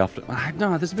 It's not very often.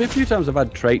 No, there's been a few times I've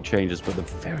had trait changes, but they're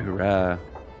very rare.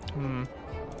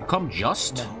 Come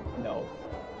just? No.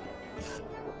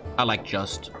 I like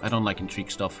just. I don't like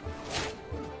intrigue stuff.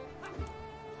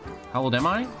 How old am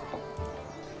I?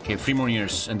 Okay, 3 more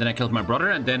years, and then I killed my brother,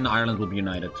 and then Ireland will be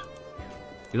united.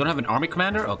 You don't have an army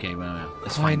commander? Okay, well,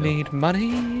 that's I fine. though. need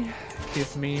money.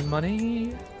 Give me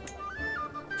money.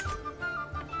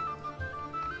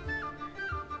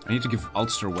 I need to give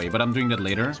Ulster away, but I'm doing that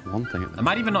later. One thing. I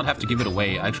might even not have to give it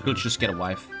away. I could just get a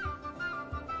wife.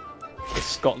 It's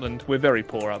Scotland. We're very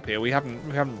poor up here. We haven't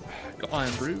got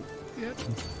Iron Brew yet.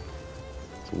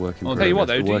 It's a working I'll tell you what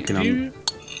progress. though. We're Do working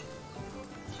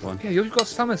you, on. yeah, you've got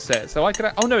Somerset, so I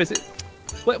could. Oh no, is it?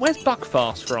 Where's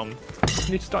Buckfast from?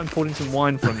 I need to start importing some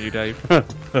wine from you, Dave. Trying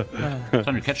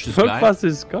to catch this guy. Buckfast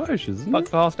is Scottish, isn't it?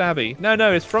 Buckfast Abbey. No,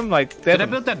 it's from like Did I Devon.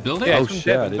 build that building? Yeah, Oh, it's from shit,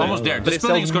 I Devon. didn't Almost know there. that. But This it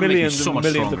building sells is going to make me millions so and much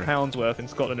millions stronger. of pounds worth in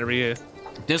Scotland every year.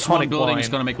 This one Tonic building is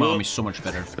wine. going to make my army so much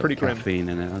better. It's got Pretty grim. caffeine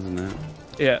in it, hasn't it?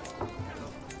 Yeah.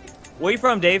 Where are you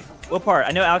from, Dave? What part?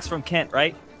 I know Alex from Kent,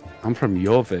 right? I'm from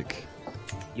Jorvik.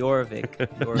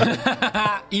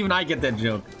 Jorvik. Even I get that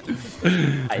joke.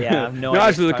 Yeah, I have no No, idea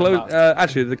actually, what you're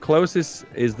talking about. the closest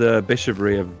is the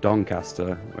bishopric of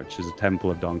Doncaster, which is a temple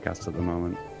of Doncaster at the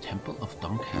moment. Temple of The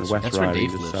Doncaster. West That's where Riding,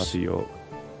 Dave just lives. south of York.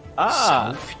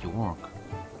 Ah, South York.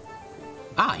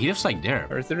 Ah, he lives like there.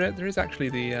 Or is there is actually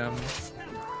the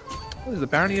what is the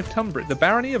Barony of Tunbridge, the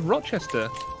Barony of Rochester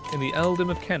in the Earldom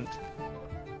of Kent.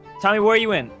 Tommy, where are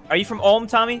you in? Are you from Ulm,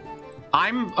 Tommy?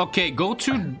 I'm okay. Go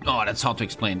to. Oh, that's hard to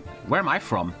explain. Where am I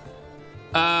from?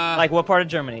 Like what part of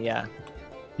Germany? Yeah.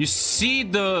 You see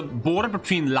the border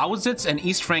between Lausitz and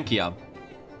East Francia.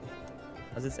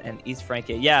 Lausitz and East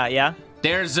Francia. Yeah.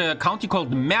 There's a county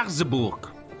called Merseburg,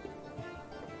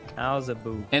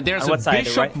 Alzaboo. and there's On a what side,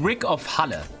 right? bishopric of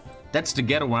Halle. That's the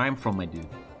ghetto where I'm from, my dude.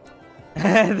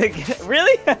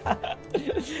 Really?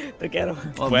 The ghetto.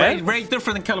 Well, Where? very, very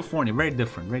different in California. Very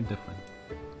different. Very different.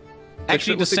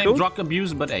 Actually, the what's it same called? drug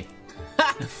abuse, but hey.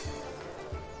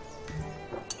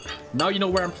 Now you know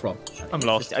where I'm from. I'm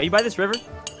lost. Are you by this river?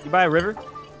 You by a river?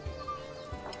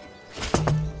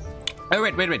 Oh,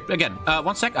 wait. Again,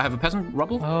 1 sec. I have a peasant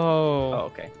rubble. Oh, Oh.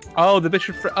 okay. Oh, the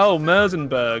Bishop.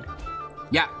 Merseburg.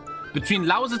 Yeah. Between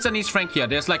Lausitz and East Francia,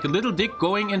 there's like a little dig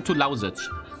going into Lausitz.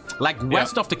 Like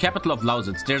west of the capital of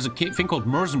Lausitz, there's a thing called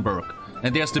Merseburg.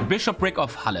 And there's the bishopric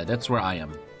of Halle. That's where I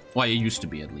am. Well, I used to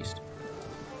be, at least.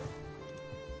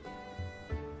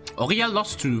 Auriel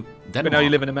lost to Denmark. But now you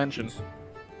live in a mansion.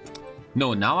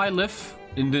 No, now I live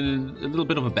in a little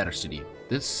bit of a better city.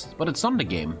 But it's not in the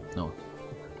game. No.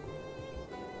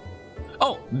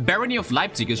 Oh, Barony of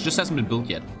Leipzig. It just hasn't been built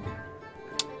yet.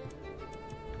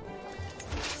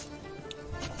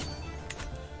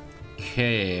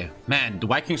 Okay, man, the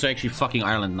Vikings are actually fucking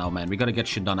Ireland now, man. We gotta get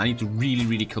shit done. I need to really,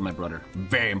 really kill my brother.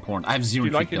 Very important. I have 0 Do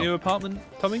you like kill. your new apartment,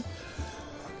 Tommy?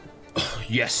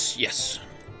 Yes,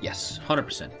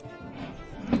 100%.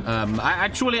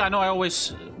 I know I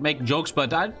always make jokes,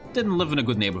 but I didn't live in a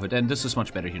good neighborhood, and this is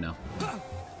much better here now.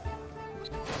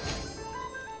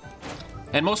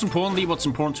 And most importantly, what's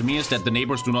important to me is that the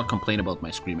neighbors do not complain about my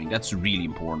screaming. That's really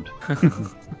important.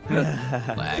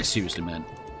 Like, seriously, man.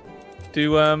 Do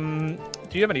you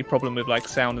have any problem with like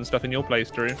sound and stuff in your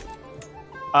place, Drew?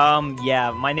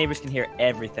 Yeah, my neighbors can hear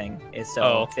everything,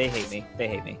 so they hate me. They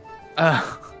hate me.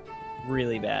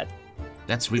 Really bad.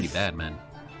 That's really bad, man.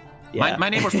 Yeah. My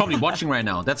neighbor's probably watching right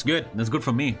now. That's good. That's good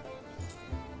for me.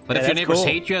 But if your neighbors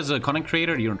hate you as a content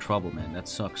creator, you're in trouble, man. That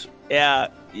sucks. Yeah.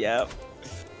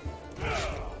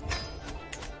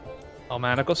 Oh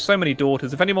man, I've got so many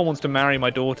daughters. If anyone wants to marry my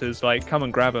daughters, like, come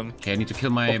and grab them. Okay, I need to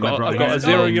kill my brother. I've got a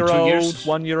 0-year-old,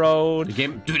 1-year-old. The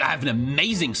game, dude, I have an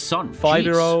amazing son.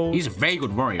 5-year-old. He's a very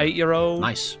good warrior. 8-year-old.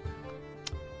 Nice.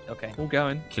 Okay. All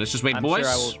going. Okay, let's just wait, I'm boys.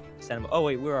 sure I will send him. Oh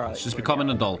wait, where are? Let's just become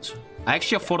an adult. I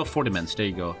actually have 4 of 4 demands. There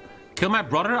you go. Kill my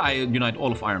brother. I unite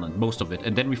all of Ireland, most of it,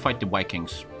 and then we fight the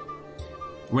Vikings.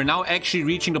 We're now actually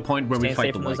reaching the point where we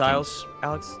fight the Vikings. Isles,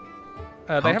 Alex?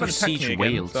 They haven't attacked me again,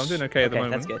 Wales. so I'm doing okay at the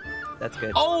moment. That's good. That's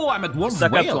good. Oh, I'm at war with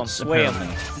Suck Wales. up to them. Sway them.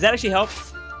 Does that actually help?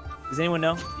 Does anyone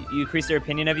know? You increase their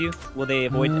opinion of you? Will they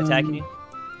avoid attacking you?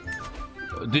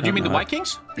 Did you mean the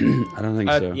Vikings? I don't think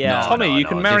so. Yeah. Tommy, you no,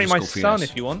 can they marry just my go for son yours.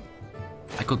 if you want.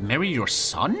 I could marry your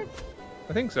son?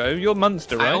 I think so. You're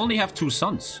Munster, right? I only have 2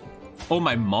 sons. Oh,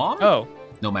 my mom? Oh.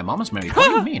 No, my mom is married. What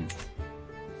do you mean?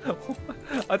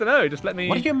 I don't know. Just let me.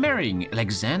 What are you marrying?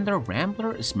 Alexander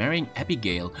Rambler is marrying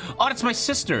Abigail. Oh, that's my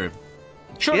sister.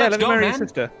 Sure, Yeah, let's let me go, marry man. your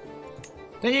sister.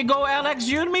 There you go, Alex.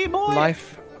 You and me, boy.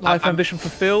 Life I'm- ambition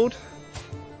fulfilled.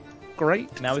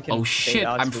 Great. Now we can. Oh date shit,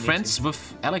 Alex I'm if we need friends to.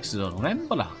 with Alex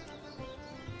Rambler.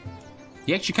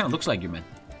 He actually kind of looks like you, man.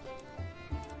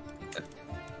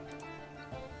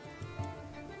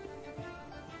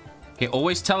 Okay,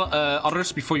 always tell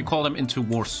others before you call them into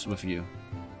wars with you.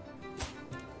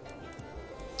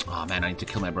 Oh man, I need to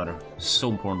kill my brother. So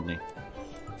importantly.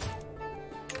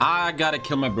 I gotta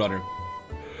kill my brother.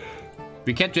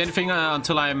 We can't do anything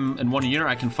until I'm in 1 year.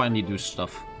 I can finally do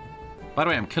stuff. By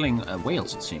the way, I'm killing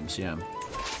Wales, it seems, yeah.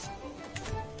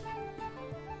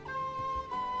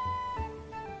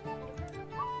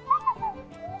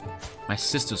 My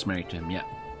sister's married to him, yeah.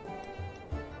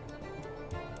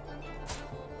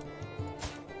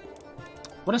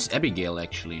 What is Abigail,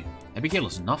 actually? Abigail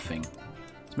is nothing.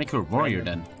 Let's make her a warrior,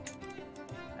 then.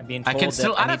 I'm being I told can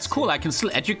still... that Ah, that's cool. I can still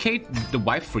educate the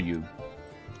wife for you.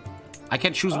 I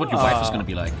can choose what your wife is gonna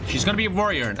be like. She's gonna be a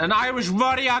warrior. An Irish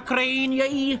warrior queen,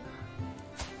 yay!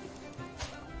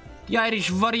 The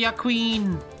Irish warrior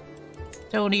queen.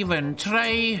 Don't even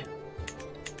try.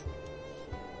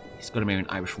 He's gonna be an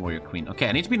Irish warrior queen. Okay,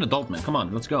 I need to be an adult, man. Come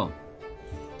on, let's go.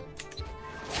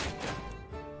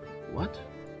 What?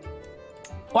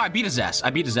 Oh, I beat his ass. I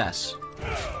beat his ass.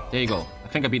 There you go. I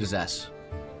think I beat his ass.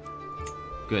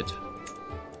 Good.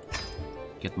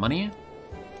 Get money?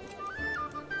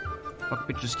 Fuck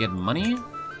bitches get money?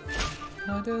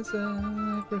 Why does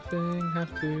everything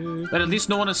have to... But at least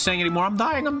no one is saying anymore, I'm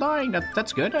dying, I'm dying.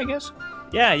 That's good, I guess.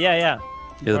 Yeah. Yeah,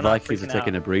 the We're not Vikings are freaking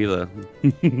taking out. a breather.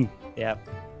 Yeah.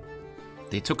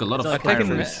 They took a lot It's of only fire.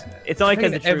 taking because it's only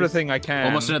because everything I can.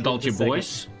 Almost an adult, you Just a second.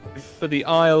 boys. For the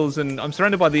Isles, and I'm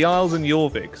surrounded by the Isles and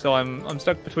Jorvik, so I'm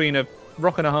stuck between a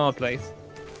rock and a hard place.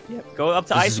 Yep. Go up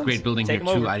to This Iceland. is a great building Take here,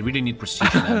 them too. over. I really need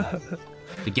prestige, man.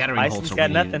 The gathering halls Iceland's are got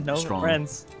really nothing. No strong.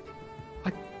 friends.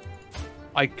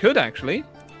 I could actually.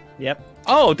 Yep.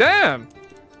 Oh damn!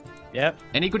 Yep.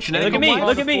 Any good Look genetic at me, wife?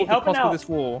 look at me, Afford the helping cost out. of this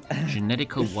war.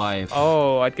 Genetical wife.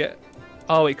 Oh, I'd get.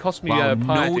 Oh, it cost me Wow,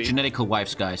 piety. no genetical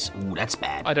wives, guys. Ooh, that's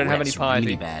bad. I don't have any That's piety.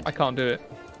 really bad. I can't do it.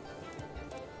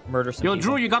 Murder some Yo,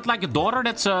 people. Drew, you got like a daughter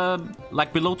that's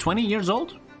like below 20 years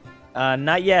old?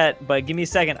 Not yet, but give me a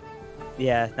second.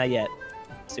 Yeah, not yet.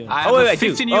 Soon. I have wait, a I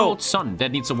do. 15-year-old son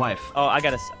that needs a wife. Oh, I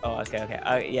gotta. Oh,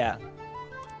 okay. Yeah.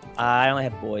 I only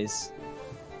have boys.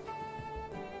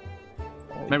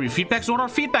 Maybe feedback's order?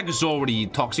 Feedback is already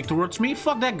toxic towards me.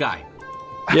 Fuck that guy.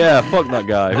 Yeah, fuck that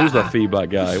guy. Who's that feedback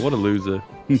guy? What a loser.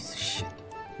 Shit.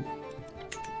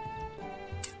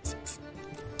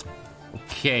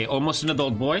 Okay, almost an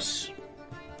adult, boys.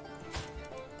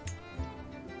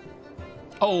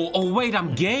 Oh, wait,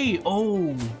 I'm gay.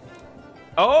 Oh.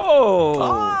 Oh.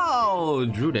 Oh,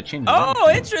 Drew, that changed. Oh,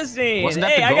 interesting. Wasn't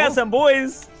that Hey, the I got goal? some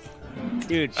boys.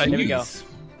 Dude, Are here we go.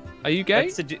 Are you gay?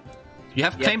 Let's sedu- You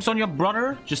have claims on your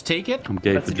brother? Just take it. I'm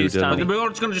gay Let's for Drew seduce Tommy. But Dillon. the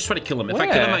brother's gonna just try to kill him. If I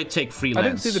Where? kill him, I take free I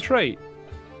lands. didn't see the trait.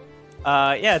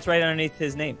 yeah, it's right underneath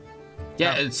his name.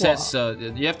 Yeah, it says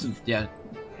you have to. Yeah.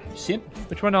 See it?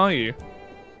 Which one are you?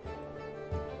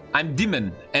 I'm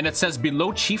Demon, and it says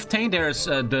below Chieftain there's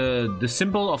the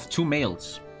symbol of 2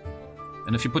 males.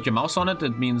 And if you put your mouse on it,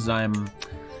 it means I'm,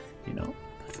 you know.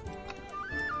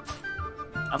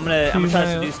 I'm gonna try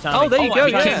to seduce Tommy. Oh, there you Oh, go.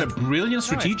 I became Yeah. a brilliant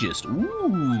strategist. Ooh.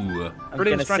 I'm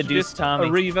Brilliant gonna seduce strategist. Tommy.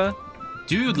 Ariva.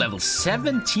 Dude, level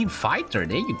 17 fighter.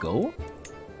 There you go.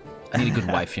 I need a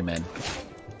good wife here, man.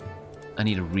 I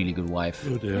need a really good wife.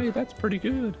 Oh, dear. Hey, that's pretty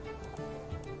good.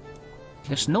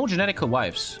 There's no genetical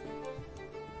wives.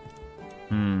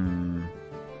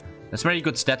 That's very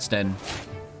good stats then.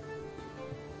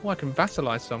 Oh, I can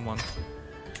vassalize someone.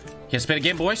 Can I play the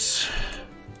game, boys?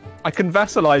 I can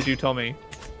vassalize you, Tommy.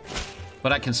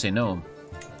 But I can say no.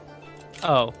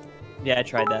 Oh. Yeah, I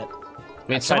tried that. Wait,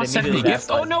 tried someone sent me a immediately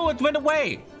gift? Oh vassalize. no, it went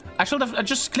away. I should have. I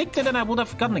just clicked it and I would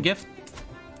have gotten a gift.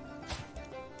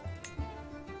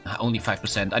 Only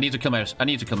 5%. I need to kill my. I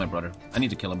need to kill my brother. I need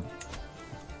to kill him.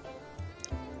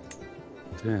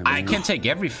 Damn, I man. can take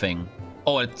everything.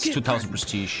 Oh, it's 2,000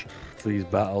 prestige. These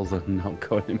battles are not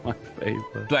going in my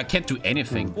favor. Dude, I can't do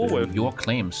anything. Forward. Your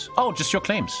claims. Oh, just your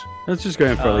claims. Let's just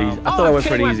going for an easy. I thought Oh, I I'm went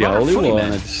for an killing my easy brother holy fully, one.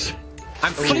 man. I just-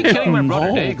 I'm fully killing my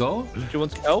brother. There you go. Do you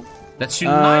want some help? Let's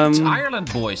unite Um,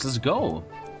 Ireland, boys. Let's go.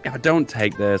 If I don't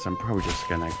take this, I'm probably just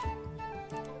gonna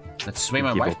Let's sway my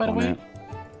give wife, up by the on way. it.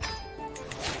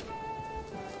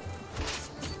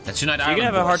 Let's unite You're Ireland. gonna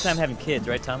have a hard boys. time having kids,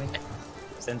 right, Tommy?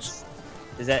 Since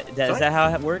is that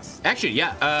how it works? Actually,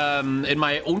 yeah. In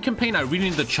my own campaign, I really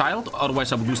needed a child,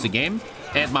 otherwise I would lose the game.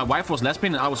 And my wife was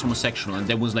lesbian and I was homosexual, and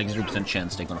there was like 0%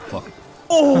 chance they're gonna fuck.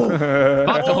 Oh, But the Oh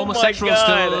my homosexual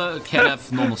God. still can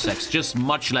have normal sex, just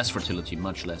much less fertility,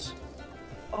 much less.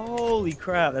 holy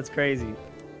crap, that's crazy.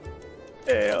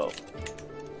 Ew. Okay,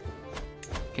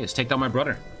 let's take down my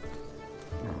brother.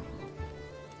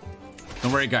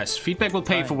 Don't worry, guys. Feedback will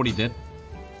pay Fine. for what he did.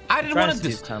 I didn't Trying want to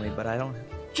to seduce Tommy, but I don't.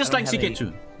 just I like don't have any-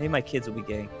 CK2. Maybe my kids will be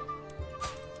gay,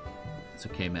 It's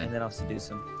okay, and man. then I'll seduce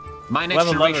them. My We'll next have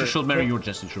a generation lover. should marry your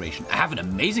generation. I have an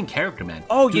amazing character, man.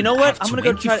 Oh, you Dude, know I what? have I'm gonna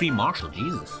go try- 23 Marshall,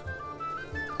 Jesus.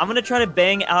 I'm gonna try to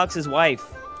bang Alex's wife.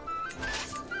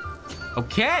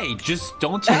 Okay, just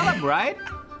don't tell him, right?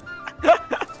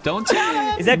 Don't tell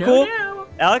him. Is that No, cool, no.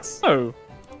 Alex? No.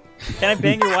 Can I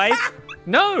bang your wife?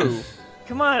 No.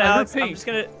 Come on, I Alex. I'm repeat. just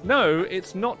gonna. No,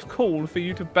 it's not cool for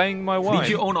you to bang my wife. Need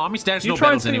your own armies. There's You no try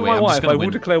and battles steal anyway. my I'm just wife, I gonna will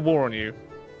win. declare war on you.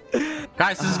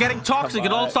 Guys, this is getting toxic.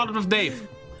 It all on. started with Dave.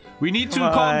 We need to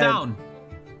Come calm on. down.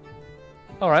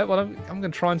 All right, well, I'm going to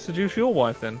try and seduce your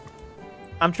wife then.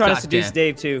 I'm trying God to seduce damn.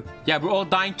 Dave too. Yeah, we're all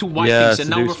dying to Vikings, Yeah, and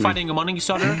now we're seduce me. fighting among each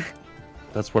other.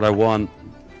 That's what I want.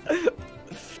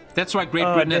 That's why Great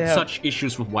Oh, Britain had damn. such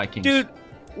issues with Vikings. Dude,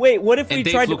 wait. What if we and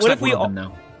Dave tried? looks What like if we one of all? them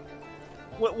now.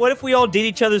 What if we all date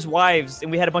each other's wives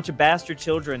and we had a bunch of bastard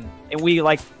children and we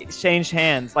like exchanged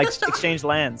hands, like exchanged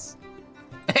lands?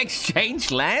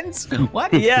 Exchange lands?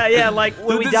 What? Yeah, like when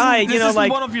Dude, we this die, is, this you know, is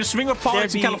like one of your swinger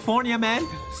parties in be- California, man.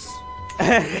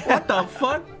 What the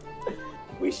fuck?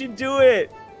 we should do it.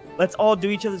 Let's all do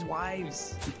each other's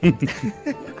wives.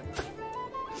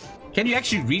 Can you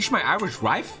actually reach my Irish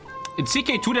wife? In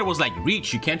CK2 there was like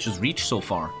reach. You can't just reach so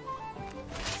far.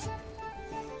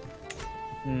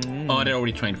 Oh, they're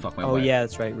already trying to fuck my Oh wife. yeah,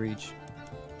 that's right. Reach.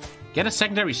 Get a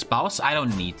secondary spouse? I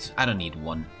don't need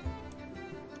one.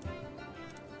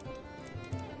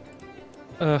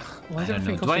 Why I does don't know.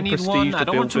 everything Do cost I in need prestige one? to I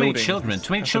don't build want too many buildings? children.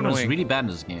 Too many That's children is annoying. really bad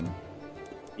in this game.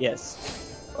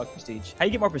 Yes. Fuck prestige. How do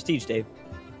you get more prestige, Dave?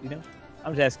 You know?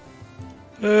 I'm just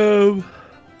asking.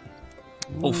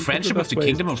 Oh, friendship with the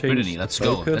Kingdom of Brittany. Let's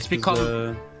go. Let's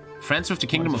become friends with the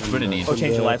Kingdom of Brittany. Oh,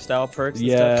 change your lifestyle perks. and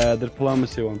stuff? Yeah, the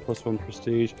diplomacy one, +1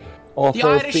 prestige. The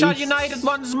Irish are united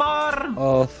once more.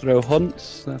 Oh, throw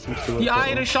hunts. That's The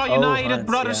Irish are Oh, united, hunts,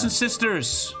 brothers yeah. and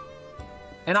sisters.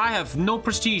 And I have no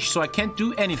prestige, so I can't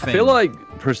do anything. I feel like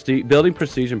building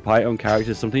prestige in Python characters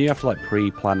is something you have to like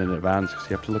pre-plan in advance because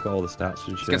you have to look at all the stats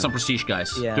and shit. Get some prestige,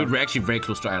 guys. Yeah. Dude, we're actually very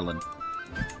close to Ireland.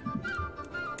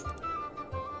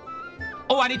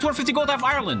 Oh, I need 250 gold to have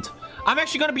Ireland. I'm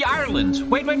actually gonna be Ireland.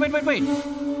 Wait.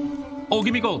 Oh,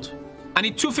 give me gold. I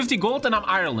need 250 gold and I'm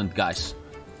Ireland, guys.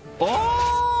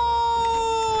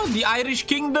 Oh, the Irish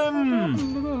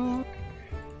Kingdom.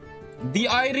 The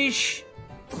Irish.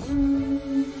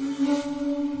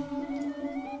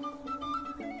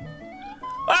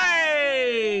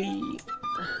 Hey!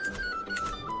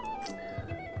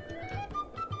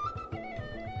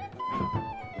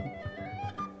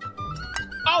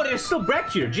 still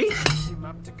Brett here, G.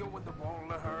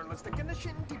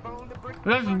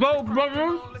 Let's go,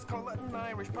 brother.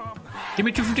 Give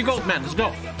me 250 gold, man. Let's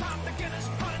go.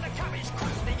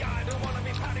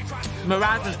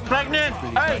 Mirage is pregnant.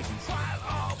 Hey.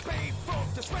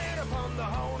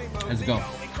 Let's go.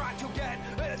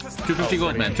 250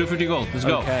 gold, man. 250 gold. Let's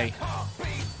go. Okay.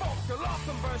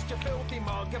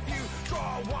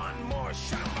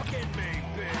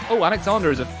 Oh, Alexander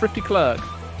is a thrifty clerk.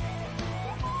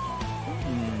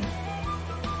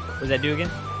 What does that do again?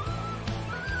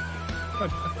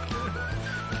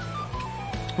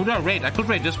 Who do I raid? I could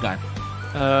raid this guy.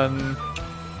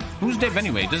 Who's Dave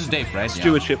anyway? This is Dave, right?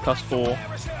 Stewardship +4.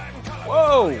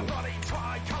 Whoa!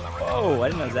 Whoa, I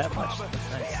didn't know it was that much.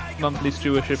 That's nice. Monthly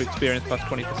stewardship experience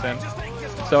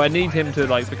 +20%. So I need him to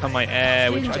like become my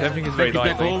heir, which I don't think is very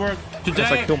likely. Today,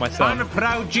 unless I kill my son. I'm a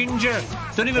proud ginger.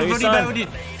 Don't even worry son. about it.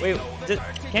 Wait,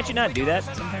 can't you not do that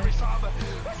sometimes?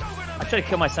 I tried to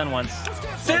kill my son once.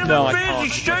 No, I can't. My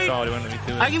child won't let me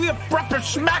do it. I give you a proper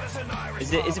smack.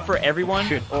 Is it for everyone,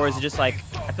 or is it just like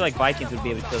I feel like Vikings would be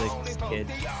able to kill the kid?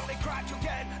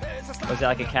 Or is it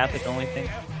like a Catholic only thing?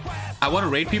 I want to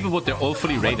raid people, but they're all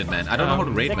fully raided, man. I don't know how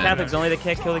to raid, Is it man. Catholics only that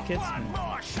can't kill the kids?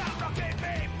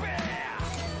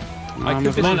 I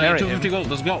could Come on, disinherit 250 him. gold.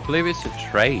 Let's go. I believe it's a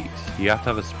trait. You have to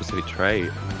have a specific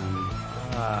trait.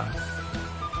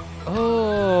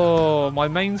 Oh, my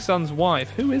main son's wife.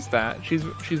 Who is that? She's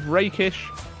rakish.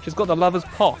 She's got the lover's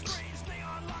pot.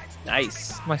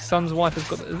 Nice. My son's wife has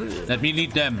got the... Let me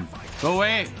lead them. Go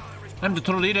away. I'm the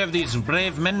true leader of these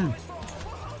brave men.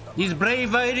 These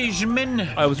brave Irish men.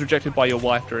 I was rejected by your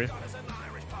wife, Drew.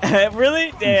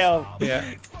 Really? Damn.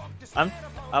 Yeah.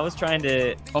 I was trying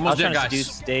to. Almost I was trying there, to guys.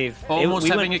 seduce Dave. Almost we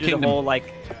having went a through kingdom. the whole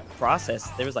like process.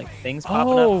 There was like things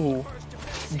popping up. Oh,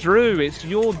 Drew, it's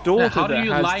your daughter. Now, how do that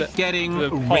you has like the getting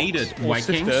pot, raided, or Vikings?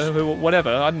 sister,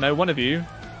 whatever. I don't know. One of you.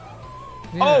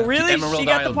 Yeah. Oh, really? Emerald She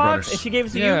got the Isle pox brothers. and she gave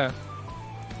it to Yeah.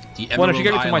 The Well, no, Emerald she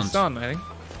gave it to my Islands. son, I think.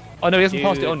 Oh no, he hasn't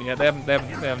passed it Dude. on yet. They haven't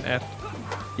effed.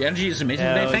 The energy is amazing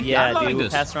you. today. Oh, Thank you. yeah, I'm loving dude. We're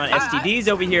this. passing around STDs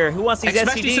over here. Who wants these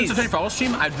Especially since the STDs? 24-hour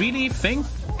stream, I really think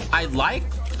I like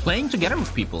playing together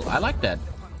with people. I like that.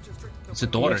 It's a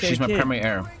daughter. actually She's had my a kid. primary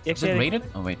heir. You Is actually it had a- rated?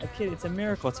 Oh, wait. Okay, it's a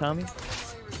miracle, Tommy.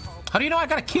 How do you know I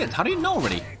got a kid? How do you know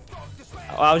already?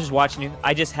 Oh, I was just watching you.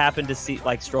 I just happened to see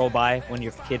like stroll by when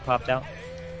your kid popped out.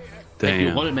 Thank you.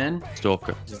 Damn. What, man?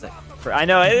 Stalker. Just like, I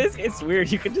know it's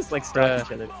weird. You can just like stalk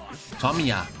each other. Tommy,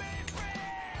 yeah.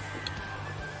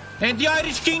 And the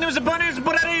Irish Kingdom is upon his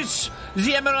brothers,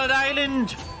 the Emerald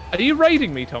Island. Are you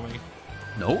raiding me, Tommy?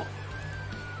 No.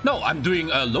 No, I'm doing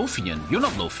Lothian. You're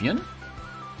not Lothian.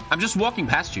 I'm just walking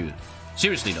past you.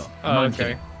 Seriously, though. I'm Oh, not okay.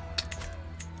 kidding.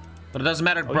 But it doesn't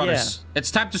matter, brothers.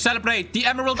 It's time to celebrate the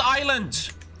Emerald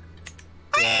Island.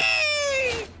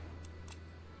 Whee!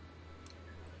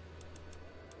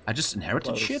 I just inherited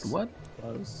Close. shit? What?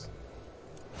 Close.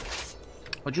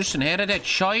 I just inherited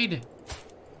shit.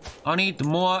 I need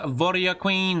more warrior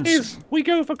queens. Is we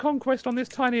go for conquest on this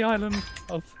tiny island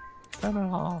of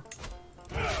Panama.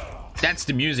 That's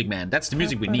the music, man. That's the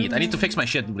music we need. I need to fix my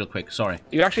shit real quick. Sorry.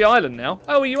 You're actually island now.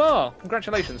 Oh, you are.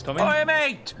 Congratulations, Tommy. Oi,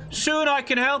 mate! Soon I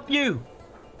can help you.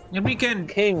 And we can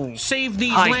King. save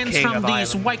these I'm lands king from of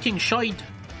these Ireland. Viking shite.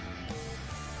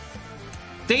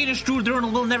 Danish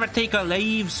children will never take our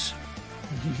lives.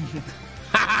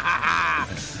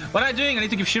 What am I doing? I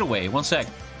need to give shit away. One sec.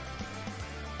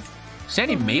 Is there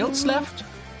any males left?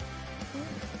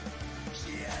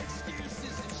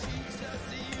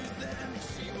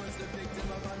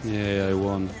 Yeah, I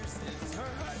won.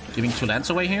 Giving 2 lands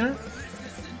away here?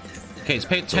 Okay, let's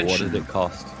pay So what attention. did it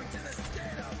cost?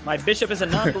 My bishop is a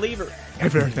non-believer.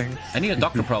 Everything. I need a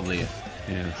doctor probably.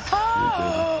 Yes.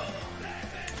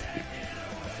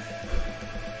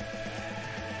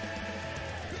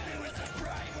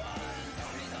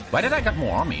 Why did I get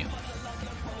more army?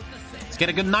 Let's get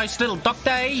a good, nice little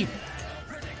doctor.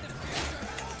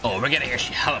 Oh, we're getting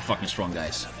actually hella fucking strong,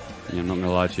 guys. Yeah, I'm not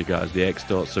gonna lie to you guys. The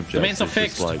X-Dot subject Domains are is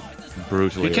fixed. just like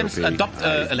brutally We can OP. adopt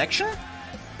election?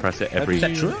 Press it every. Is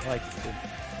that true? Like,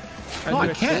 No, I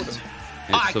can't. It's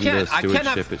I under can't. I stewardship.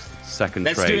 cannot. It's second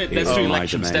Let's do trait. it. Let's is do my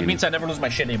elections. That domain. means I never lose my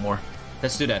shit anymore.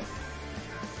 Let's do that.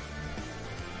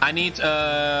 I need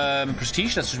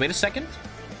prestige. Let's just wait a second.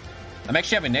 I'm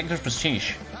actually having negative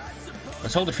prestige.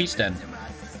 Let's hold the feast then.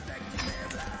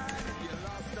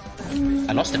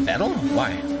 I lost the battle?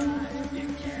 Why?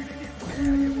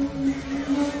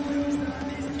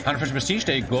 100% prestige.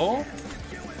 There you go.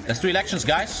 Let's do elections,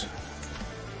 guys.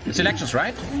 It's elections,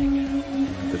 right?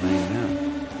 Domain now.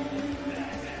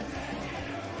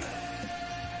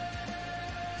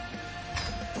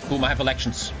 Boom, I have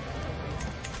elections.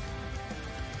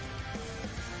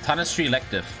 Tanistry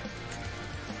elective.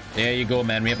 There you go,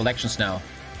 man. We have elections now.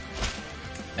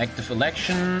 Active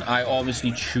election. I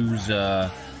obviously choose.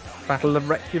 Battle of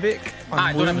Reykjavik.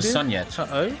 I don't have a son yet.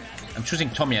 Uh-oh. I'm choosing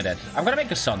Tommy at it. I'm gonna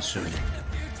make a son soon.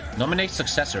 Nominate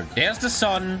successor. There's the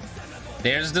son.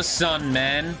 There's the son,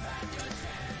 man.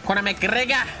 Conor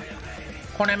McGregor.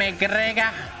 Conor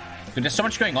McGregor. Dude, there's so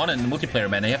much going on in the multiplayer,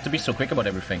 man. You have to be so quick about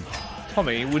everything.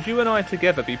 Tommy, would you and I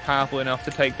together be powerful enough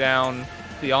to take down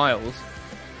the Isles?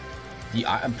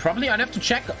 Yeah, probably. I'd have to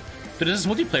check. Dude, this is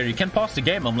multiplayer. You can't pause the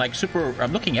game. I'm like super.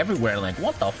 I'm looking everywhere. Like,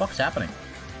 what the fuck's happening?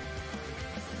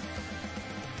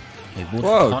 Okay,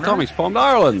 Whoa, Connor. Tommy's spawned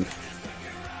Ireland.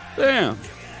 Damn.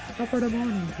 Top of the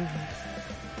morning. Okay,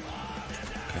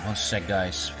 1 sec,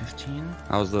 guys. 15.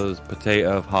 How's those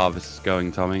potato harvests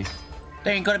going, Tommy?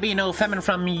 There ain't gonna be no famine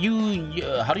from you.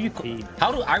 How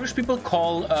do Irish people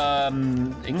call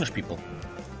English people?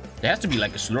 There has to be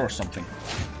like a slur or something.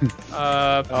 There's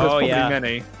probably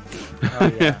many.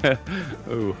 Oh, yeah.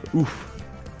 Oh, oof.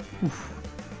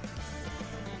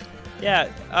 Yeah,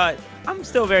 I'm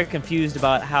still very confused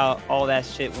about how all that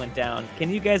shit went down. Can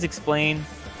you guys explain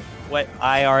what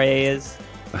IRA is?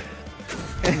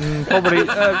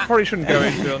 Probably shouldn't go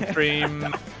into it on stream.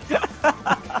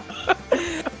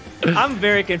 I'm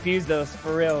very confused though,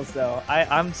 for reals though.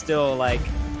 I'm still like,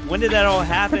 when did that all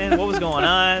happen? What was going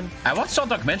on? I once saw a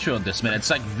documentary on this, man. It's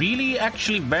like really,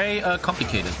 actually very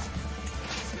complicated.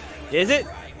 Is it?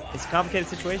 It's a complicated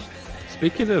situation.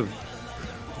 Speaking of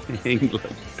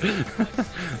England,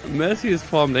 Mercy has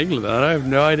formed England. I have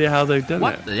no idea how they've done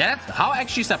What? it. Yeah? How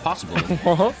actually is that possible?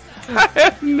 What? I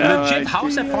have no Legit, idea. how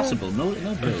is that possible? No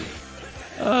joke.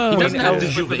 Oh, He doesn't have the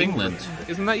Elf Juve with of England.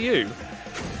 Isn't that you?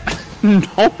 no.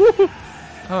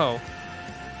 Oh.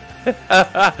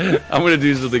 I'm gonna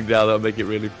do something now that'll make it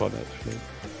really fun, actually.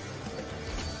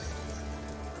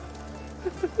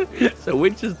 So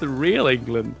which is the real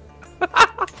England?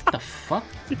 What the fuck?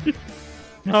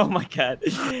 Oh my god.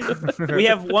 We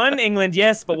have one England,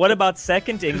 yes, but what about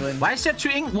second England? Why is there 2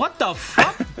 England? What the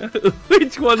fuck?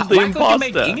 Which one's the Why imposter? could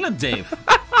you make England, Dave?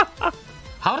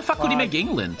 How the fuck could you make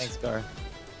England? Thanks, Gar.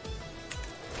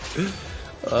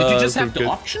 Did you just have the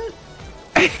option?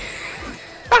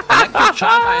 Elect your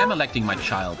child? I am electing my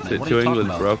child, man. What are To you talking England,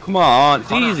 about? bro. Come on, it's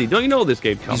Connor. easy. Don't you know this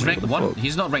game? He's Tommy? ranked What the 1. fuck?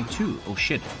 He's not ranked 2. Oh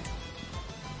shit.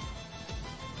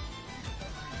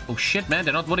 Oh shit, man.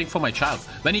 They're not voting for my child.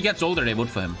 When he gets older, they vote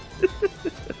for him.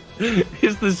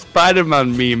 It's the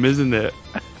Spider-Man meme, isn't it?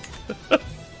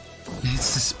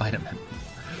 It's the Spider-Man.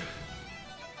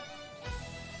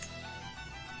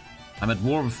 I'm at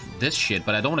war with this shit,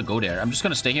 but I don't want to go there. I'm just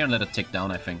gonna stay here and let it tick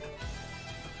down, I think.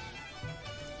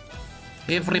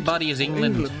 Everybody is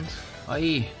England.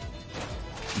 Aye.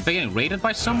 If they're getting raided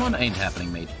by someone, ain't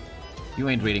happening, mate. You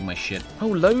ain't raiding my shit. Oh,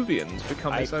 Lothian's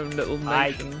become its own little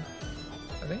nation.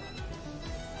 I think.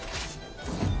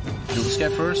 Do this guy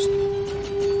first.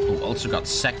 Oh, also got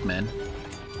sacked, man.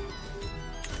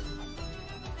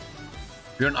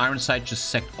 Bjorn Ironside just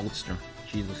sacked Ulster.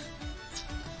 Jesus.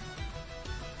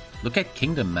 Look at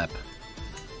Kingdom map.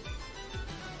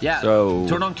 Yeah, So-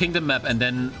 turn on Kingdom map and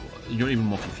then you're even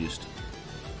more confused.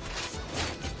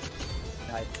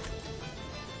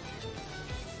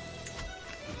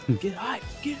 Get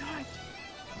hyped, get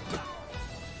hyped.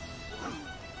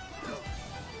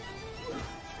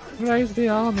 Raise the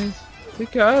armies. We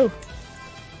go.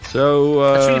 So,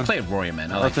 Let's really play a warrior,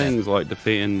 man. I how are like that. things like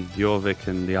defeating Jorvik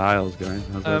and the Isles, guys?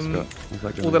 How's those got? How's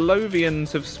that Well, going? the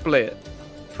Lothians have split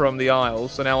from the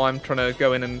Isles, so now I'm trying to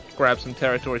go in and grab some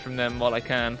territory from them while I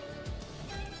can.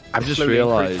 I've just Slowly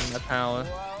increasing realised their power.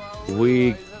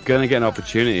 we're gonna get an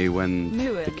opportunity when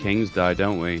Knew the it. kings die,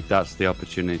 don't we? That's the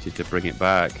opportunity to bring it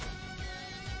back.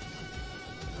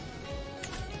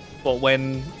 But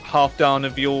when Halfdan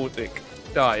of Jorvik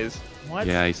dies, What?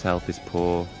 Yeah, his health is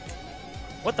poor.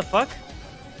 What the fuck?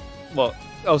 what?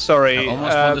 Oh, sorry. I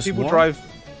almost won this People war. drive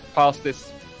past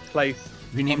this place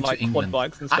Renamed on like to England. quad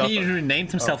bikes and Ah, stuff. he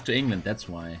renamed himself to England, that's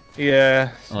why.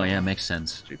 Yeah. Oh yeah, makes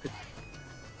sense. Stupid.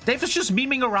 Dave is just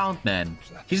memeing around, man.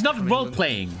 He's not From role England.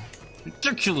 playing.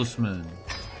 Ridiculous, man.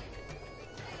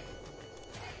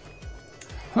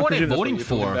 Who are they presume that's voting what you're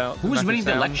talking for? about, Who's the winning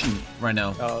the massive election right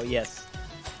now? Oh, yes.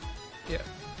 Yeah.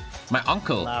 My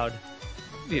uncle. Loud.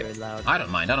 Yeah. Very loud. I don't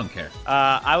mind. I don't care.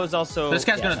 I was also... This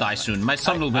guy's yeah, gonna no. die soon. My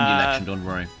son will win the election. Don't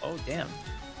worry. Oh, damn.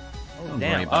 Oh, Don't worry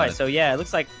damn. about Alright, it. so yeah, it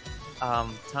looks like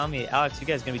Tommy, Alex, you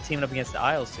guys are going to be teaming up against the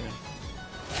Isles soon.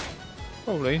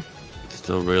 Probably.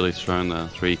 Still really strong there,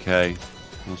 3k.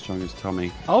 Not strong as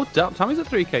Tommy. Oh, Tommy's at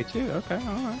 3k too.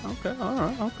 Okay,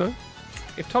 alright, okay.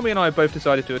 If Tommy and I both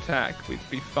decided to attack, we'd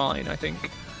be fine, I think.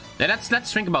 Yeah,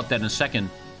 let's think about that in a second.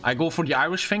 I go for the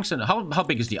Irish things. And how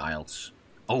big is the Isles?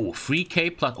 Oh,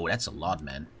 3K plus. Oh, that's a lot,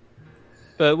 man.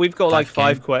 We've got like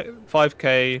 5K.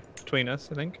 5K between us,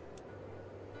 I think.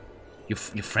 You're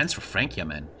friends with Frankia,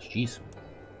 man. Jeez.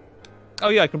 Oh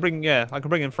yeah, I can bring in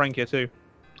Frankia too.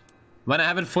 When I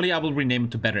have it fully, I will rename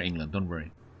it to Better England. Don't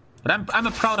worry. But I'm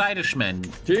a proud Irishman.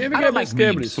 Do you ever get like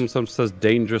scared when it sometimes says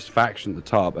dangerous faction at the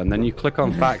top, and then you click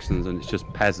on factions and it's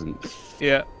just peasants?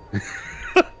 Yeah.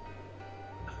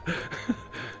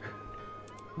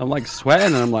 I'm like sweating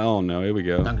and I'm like, oh no, here we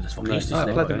go.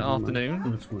 Pleasant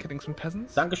afternoon. Getting some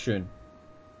peasants. Dankeschön.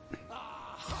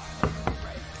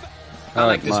 I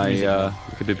like this music.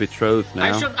 We could be betrothed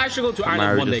now. I should go to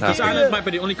Ireland one day, because Ireland might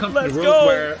be the only country in the world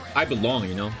where I belong,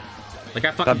 you know? Like,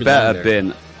 I fucking belong there. That better have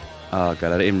been... Oh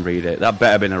god, I didn't read it. That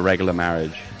better have been a regular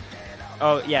marriage.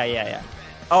 Oh, yeah.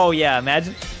 Oh, yeah,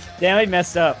 imagine. Damn, I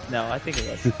messed up. No, I think it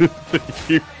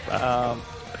was.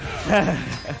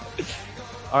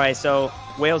 Alright, so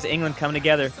Wales, England coming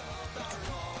together.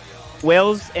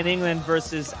 Wales and England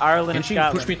versus Ireland and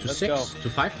Scotland. Can she push me to 6? To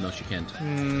 5? No, she can't.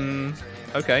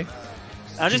 Okay.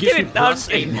 I'm just kidding. Plus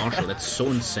 8, Marshall. That's so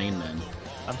insane, man.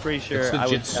 I'm pretty sure I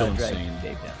would so drag insane.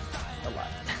 Dave down a lot.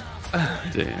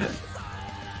 Damn.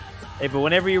 Hey, but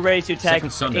whenever you're ready to attack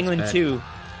England 2,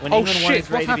 when England 1 is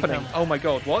ready what's happening? to become... Oh my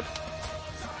god, what?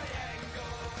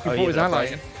 He bought his ally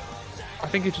in. I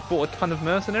think he just bought a ton of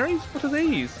mercenaries? What are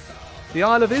these? The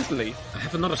Isle of Islay. I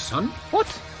have another son? What?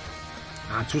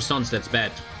 2 sons, that's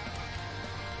bad.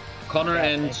 Connor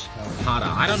and Hada.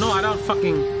 I don't know, I don't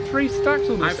fucking... 3 stacks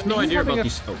on this. I have no idea about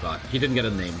these... Oh god, he didn't get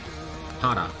a name.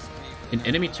 Hada. In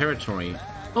enemy territory.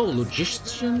 Oh,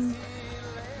 logistician?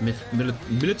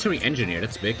 Military engineer,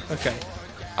 that's big. Okay.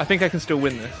 I think I can still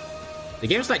win this. The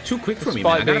game's like too quick for me,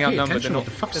 man. I gotta pay attention what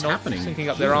the fuck's not happening. Syncing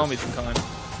up their armies in time.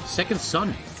 Second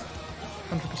son.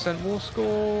 100% war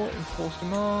score, enforced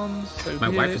demands. So my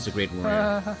wife is a great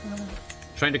warrior.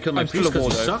 Trying to kill my priest because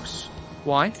he sucks.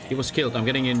 Why? He was killed. I'm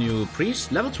getting a new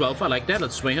priest. Level 12, I like that.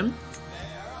 Let's sway him.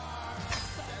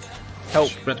 Help.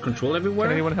 Spread control everywhere.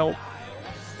 Can anyone help?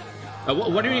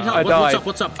 What do you need help?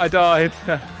 What's up? I died.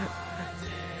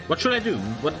 What should I do?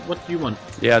 What do you want?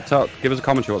 Yeah, give us a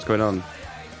commentary. What's going on?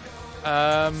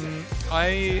 I'm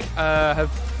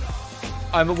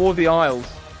at War of the Isles.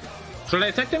 Should I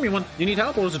attack them? You need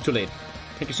help, or is it too late?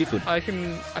 Take your seafood. I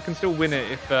can still win it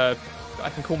if I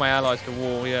can call my allies to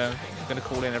war. Yeah, I'm gonna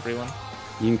call in everyone.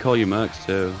 You can call your mercs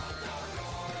too.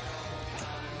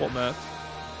 What mercs?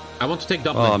 I want to take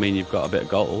Dublin. Oh, I mean, you've got a bit of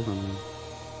gold.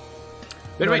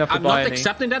 Wait, I'm not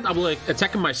accepting that. I will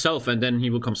attack him myself, and then he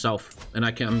will come south, and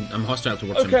I'm hostile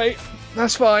towards him. Okay,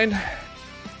 that's fine.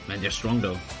 Man, they're strong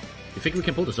though. You think we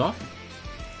can pull this off?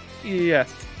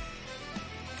 Yes.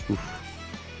 Oof.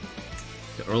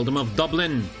 The Earldom of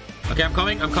Dublin. Okay, I'm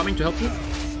coming to help you.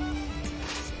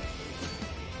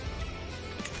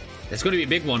 It's gonna be a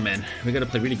big one, man. We gotta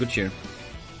play really good here.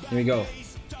 Here we go.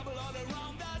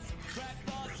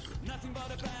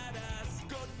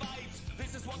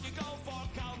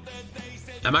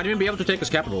 I might even be able to take his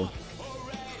capital.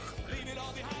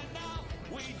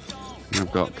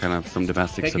 I've got kind of some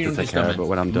domestic stuff to take care of, but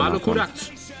when I'm done, Can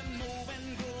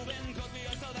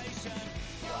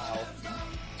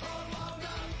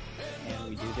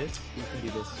we do this? We can do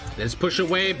this. Let's push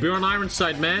away Bjorn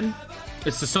Ironside, man.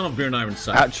 It's the son of Bjorn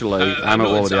Ironside. Actually, I'm at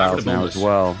War of the Isles now as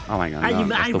well. Oh my god, no,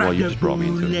 that's the war you just brought me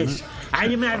into, isn't it? I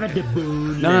am the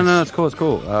boneless. No, it's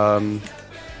cool,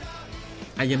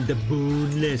 I am the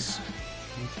boneless.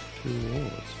 2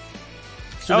 wars.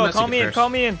 Oh, call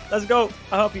me in. Let's go.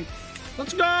 I'll help you.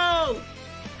 Let's go!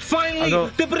 Finally,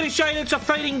 the British Islands are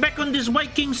fighting back on this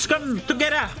Viking scum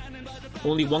together.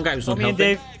 Only one guy who's not helping. Call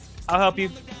me in, Dave. I'll help you.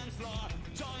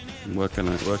 Work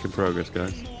in progress,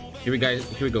 guys. Here we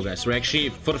go, guys. We're actually,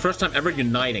 for the first time ever,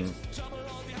 uniting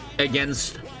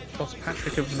against Boss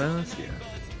Patrick of Mercia.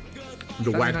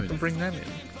 The White I can bring them in.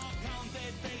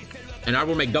 And I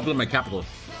will make Dublin my capital.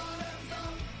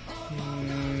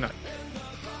 No.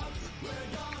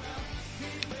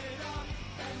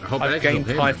 I hope I've gained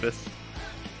typhus.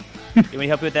 You want me to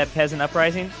help you with that peasant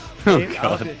uprising? Oh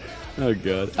god. Oh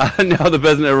god. Now the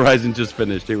peasant uprising just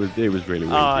finished. It was really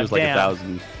weird. Oh, it was like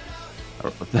damn.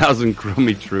 1,000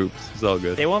 crummy troops. It's all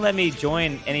good. They won't let me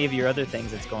join any of your other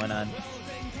things that's going on.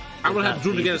 I will have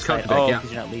Drew to get his card back, Oh, yeah.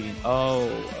 because you're not leading. Oh.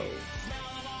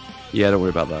 Yeah, don't worry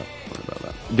about that.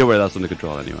 Don't worry, that's under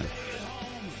control anyway.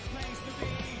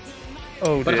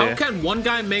 Oh But dear. how can one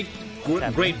guy make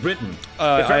Great Britain? If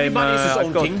everybody is his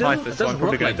own got kingdom, typhus, it so I'm doesn't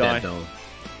probably work like gonna that, die. though.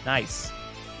 Nice.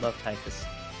 Love typhus.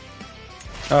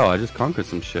 Oh, I just conquered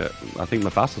some shit. I think my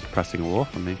vassal's pressing a war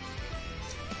for me.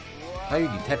 How do you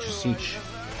detach a siege?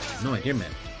 No idea,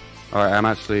 man. Alright, I'm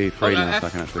actually free now, so I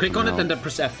F. can actually Click on it help. and then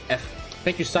press F. F.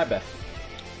 Thank you, Cyber.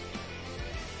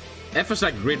 F is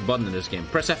like a great button in this game.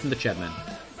 Press F in the chat, man.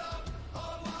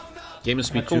 Game of I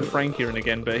speed called 2. Frank here and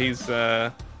again, but he's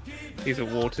at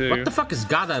war too. What the fuck is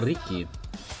Gadariki?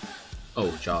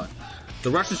 Oh, God. The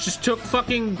Russians just took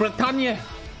fucking Britannia.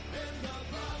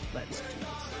 Let's do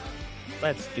this.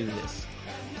 Let's do this.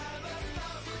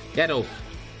 Yeah, no.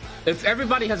 If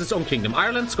everybody has its own kingdom,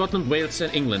 Ireland, Scotland, Wales,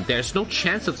 and England, there's no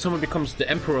chance that someone becomes the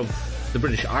emperor of the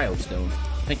British Isles, though.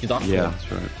 Thank you, Doctor. Yeah,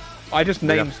 that's right. I just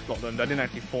named Scotland. I didn't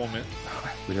actually form it.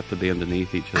 We'd have to be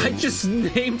underneath each other. I just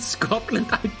named Scotland.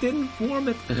 I didn't form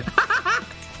it.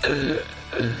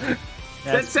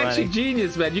 That's actually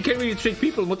genius, man. You can't really trick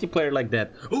people in multiplayer like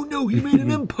that. Oh no, he made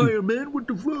an empire, man. What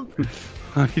the fuck?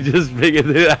 Have you just figured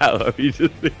it out? Have you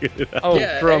just figured it out? Oh,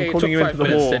 Yeah, bro, hey, I'm it calling took you 5 into the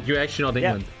minutes war. that you're actually not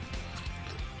England.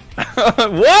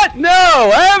 What? No,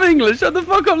 I am English. Shut the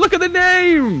fuck up. Look at the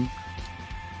name.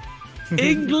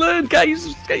 England. Can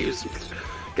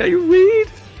you read?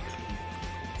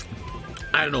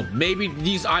 I don't know. Maybe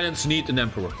these islands need an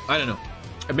emperor. I don't know.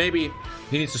 Maybe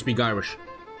he needs to speak Irish.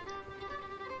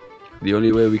 The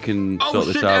only way we can Oh sort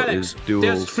shit, this out Alex! is duels.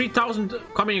 There's 3,000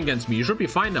 coming against me. You should be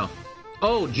fine now.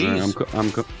 Oh jeez.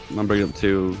 I'm bringing up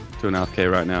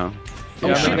 2.5k right now. Oh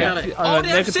Yeah, shit, I'm Alex! at Oh, they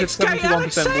have negative 6k.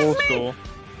 Alex, 71% save war me! score.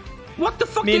 What the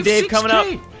fuck? Me and They have Dave coming up.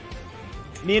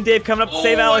 6K? Me and Dave coming up to Oh,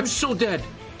 save I'm Alex. so dead.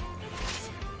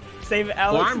 Save Oh,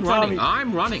 Alex. I'm and running. Tommy.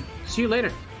 I'm running. See you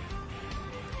later.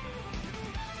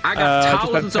 I got Just had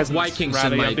thousands of peasants Vikings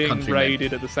rally. in my I'm being country. Man.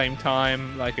 raided at the same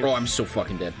time. Like Oh, I'm so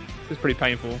fucking dead. it's pretty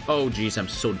painful. Oh jeez, I'm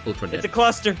so ultra It's a dead.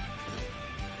 cluster.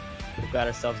 We've got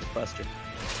ourselves a cluster.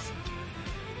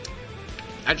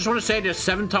 I just want to say there's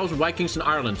 7,000 Vikings in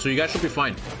Ireland, so you guys should be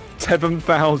fine.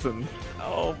 7,000.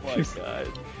 Oh my god.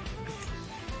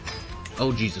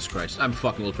 Oh Jesus Christ, I'm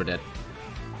fucking ultra dead.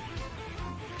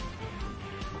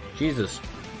 Jesus.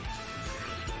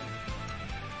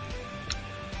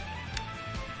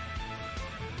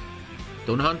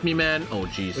 Don't hunt me, man. Oh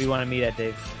jeez. Where do you want to meet at,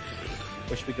 Dave?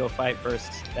 Where should we go fight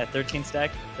first? That 13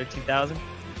 stack? 13,000?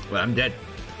 Well, I'm dead.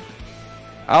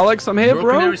 Alex, I'm here,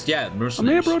 bro. Mercenaries? Yeah, mercenaries. I'm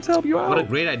here, bro, to help you out. What a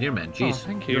great idea, man. Jeez,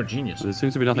 thank you. You're a genius. There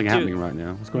seems to be nothing Me too. happening right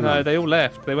now. What's going No, on? they all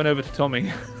left. They went over to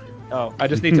Tommy. Oh. I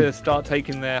just need to start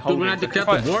taking their Dude, when I holdings.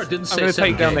 declared the war, it didn't say I'm going to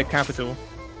take 7K. down their capital.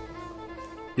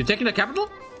 You're taking the capital?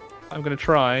 I'm going to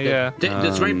try, yeah.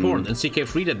 That's very important. And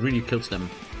CK3, that really kills them.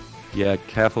 Yeah,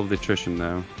 careful of the attrition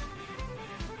now.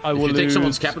 I will you take lose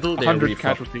someone's capital, they're 100 really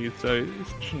fucked. casualties, so it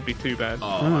shouldn't be too bad. Oh,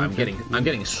 I'm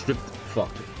getting stripped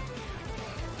fucked.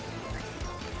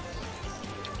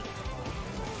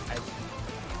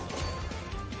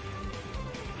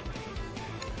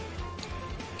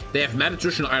 They have mad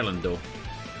attrition in Ireland though.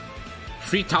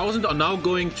 3,000 are now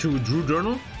going to Drew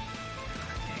Durnall.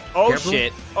 Oh Careful.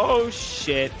 shit. Oh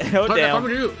shit. Oh They're damn.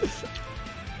 coming to you.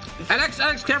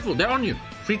 Alex, careful, they're on you.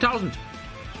 3,000.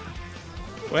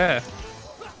 Where?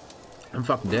 I'm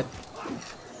fucking dead.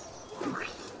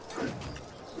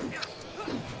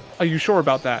 Are you sure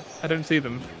about that? I don't see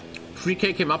them.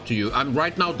 3k came up to you. I'm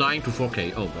right now dying to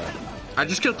 4k. Oh god. I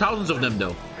just killed thousands of them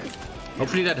though.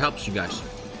 Hopefully that helps you guys.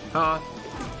 I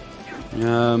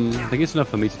think it's enough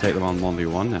for me to take them on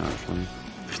 1v1 now, actually.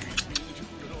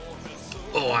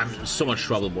 Oh, I'm in so much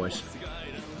trouble, boys.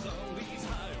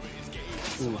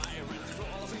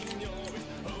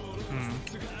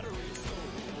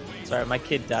 Sorry, my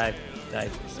kid died. Died.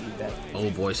 Bad. Oh,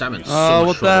 boys, I'm in so Oh, much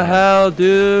what trouble. the hell,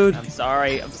 dude? I'm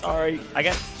sorry. I'm sorry. I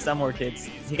got some more kids.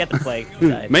 He got the plague. He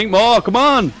died. Make more, come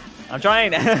on! I'm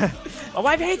trying. My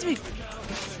wife hates me.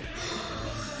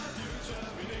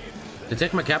 They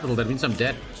take my capital, that means I'm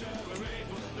dead.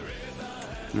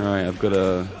 Alright, I've got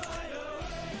a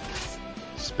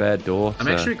spare door. I'm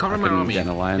actually covering my army.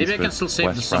 Maybe I can still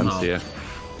save this somehow. Here.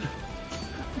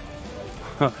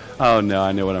 Oh no,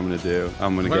 I know what I'm gonna do.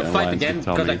 I'm gonna get an fight alliance again, with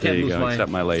 'cause Tommy. I There can't you lose go, my-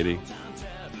 accept my lady.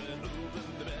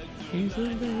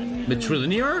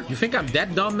 Matrilinear? You think I'm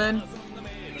that dumb, man?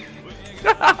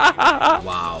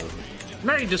 Wow.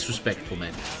 Very disrespectful,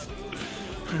 man.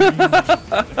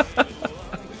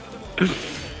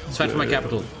 Let's fight for my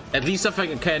capital. At least if I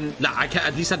can... Nah, I can.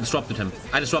 At least I disrupted him.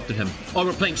 I disrupted him. Oh,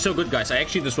 we're playing so good, guys. I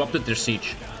actually disrupted their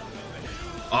siege.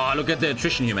 Oh, look at the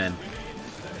attrition here, man.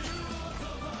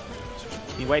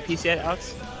 You white piece yet,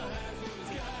 Alex?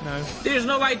 No. There's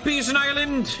no white peace in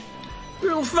Ireland.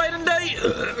 We'll fight and die.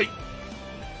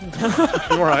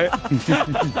 Alright.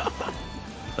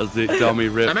 That's it, Tommy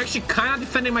rip. I'm actually kind of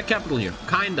defending my capital here.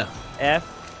 Kinda.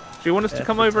 F. Do you want us to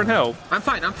come over and help? I'm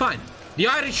fine. I'm fine. The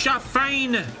Irish are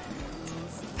fine.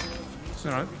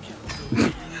 Alright.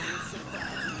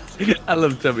 I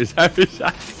love Tommy's Irish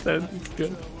accent. It's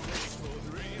good.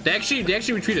 They actually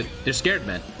retreated. They're scared,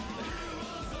 man.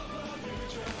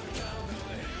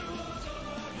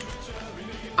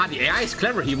 Ah, the AI is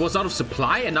clever. He was out of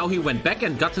supply, and now he went back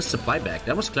and got his supply back.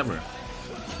 That was clever.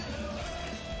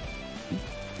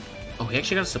 Oh, he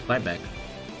actually got his supply back.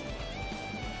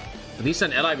 At least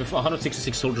an ally with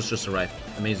 166 soldiers just arrived.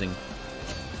 Amazing.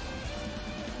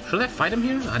 Should I fight him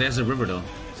here? Ah, there's a river, though.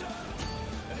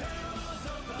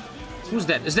 Who's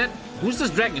that? Who's this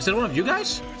dragon? Is that one of you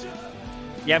guys?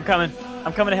 Yeah, I'm coming.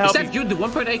 I'm coming to help Is that you, the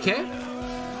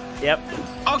 1.8k? Yep.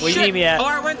 Oh, Where shit! you need me at? Oh,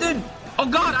 I went in! Oh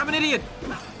god, I'm an idiot!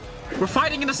 We're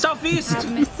fighting in the southeast!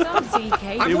 Have missed some CK.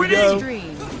 I'm we go.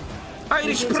 Stream. I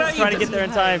explained! Trying to get there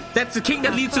in time. That's the king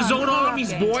that leads his own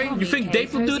armies, boy! You think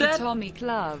Dave will do that?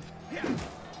 TommyKay.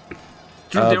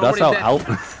 Dude, they're That's already how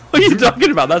dead. What are you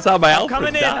talking about? That's how my Alfred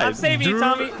Coming in. died. I'm saving you,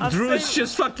 Tommy. Drew is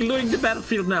just fucking looting the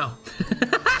battlefield now.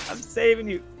 I'm saving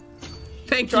you.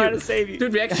 Thank you. Trying to save you.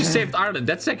 Dude, we actually saved Ireland.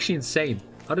 That's actually insane.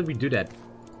 How did we do that?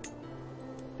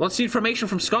 What's the information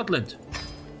from Scotland?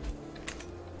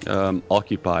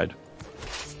 Occupied.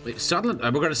 Wait, Scotland?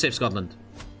 We're gonna save Scotland.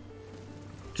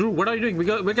 Drew, what are you doing? We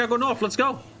gotta go north. Let's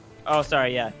go. Oh,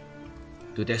 sorry. Yeah.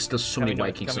 Dude, there's still so many Coming north,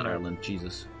 Vikings in coming north. Ireland.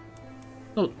 Jesus.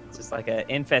 No, It's just like an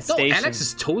no, infestation. Alex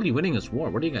is totally winning this war.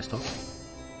 What are you guys talking?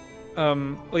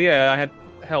 Well, yeah, I had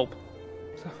help.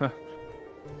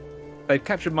 They've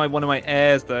captured one of my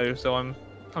heirs though, so I'm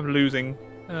losing.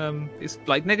 It's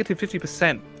like negative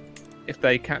 50% if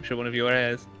they capture one of your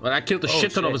heirs. Well, I killed a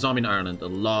shit ton of his army in Ireland. A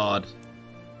lot.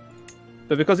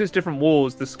 But because it's different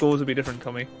wars, the scores will be different,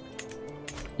 Tommy.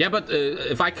 Yeah, but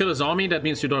if I kill his army, that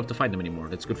means you don't have to fight them anymore.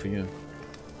 That's good for you.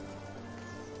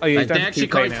 Oh yeah, Like, they're actually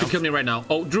coming to kill me right now.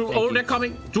 Oh, Drew! Thank you. They're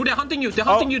coming! Drew, they're hunting you! They're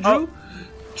hunting you, Drew!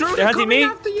 Drew, they're hunting coming me?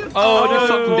 after you! Oh, you're no.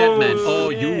 fucking dead, man! Oh,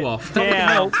 shit. you off! Tommy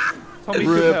Damn. could help. Tommy could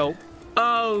Rip. help.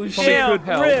 Oh Tommy shit! Damn, could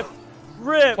help.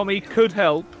 Rip. Tommy could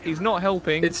help. He's not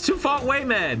helping. It's too far away,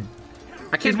 man.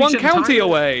 I can't He's one reach him in county time.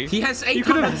 away. He has You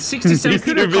could've- 867 You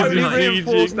could have people only behind.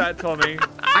 reinforced that, Tommy.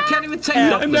 I can't even take you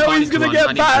up And with now body he's to gonna run. I get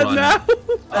need to bad run. now.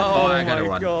 Oh, I gotta my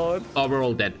run. god. Oh, we're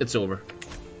all dead. It's over.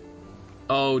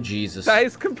 Oh, Jesus. That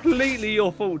is completely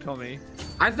your fault, Tommy.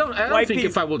 I don't White think piece.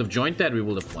 if I would have joined that, we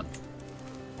would have won.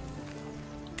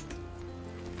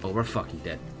 Oh, we're fucking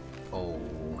dead. Oh,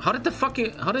 how did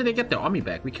they get their army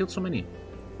back? We killed so many.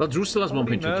 Well, Drew still has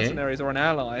Probably 1.2k. mercenaries or an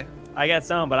ally. I got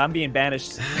some, but I'm being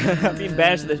banished. I'm being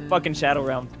banished to the fucking Shadow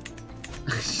Realm.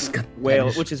 She's got Wales,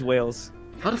 banished. which is Wales.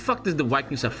 How the fuck does the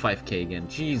Vikings have 5k again?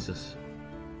 Jesus.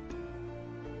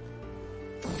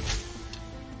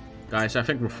 Guys, I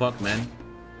think we're fucked, man.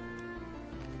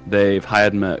 They've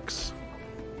hired mercs.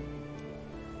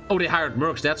 Oh, they hired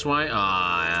mercs, that's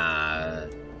why.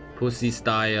 Pussy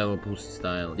style, pussy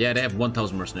style. Yeah, they have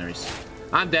 1,000 mercenaries.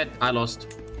 I'm dead. I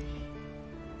lost.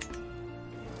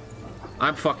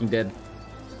 I'm fucking dead.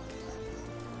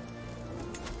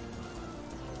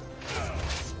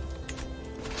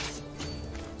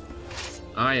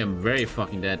 I am very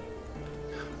fucking dead.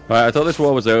 Right, I thought this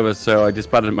war was over, so I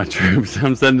disbanded my troops.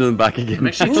 I'm sending them back again. I'm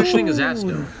actually tushing his ass,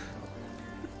 though.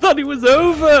 Thought it was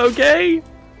over, okay?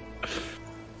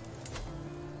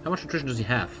 How much attrition does he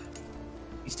have?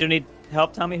 You still need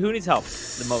help, Tommy? Who needs help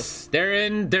the most? They're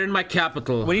in my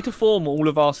capital. We need to form all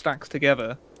of our stacks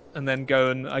together and then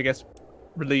go and, I guess,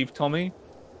 relieve Tommy.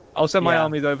 I'll send my Yeah.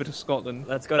 armies over to Scotland.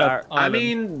 Let's go to our... I Ireland.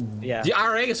 mean, Yeah. the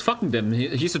RA is fucking them.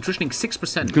 He's attritioning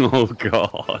 6%. Oh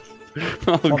god.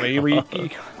 Oh, Tommy, we...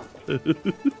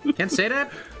 Can't say that?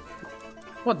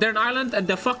 What, they're in Ireland and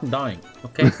they're fucking dying.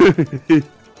 Okay.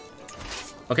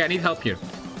 Okay, I need help here.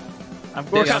 I'm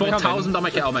There's coming. 4,000 on my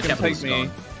capital. Oh, my It's gonna capital is take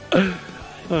gone. me-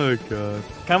 Oh god.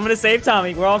 coming to save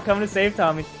Tommy. We're all coming to save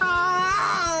Tommy.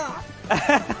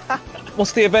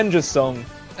 What's the Avengers song?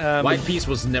 White Peace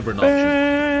was never an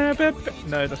option.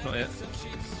 No, that's not it.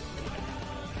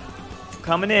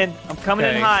 Coming in. I'm coming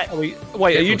in Okay. hot. Are we... Wait,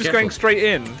 are Careful, you just careful. going straight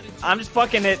in? I'm just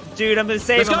fucking it. Dude, I'm gonna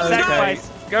save Let's him. go, let's go. Sacrifice.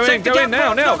 Go Save in, the go in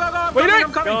now, capital. now! Go, go, go. What are you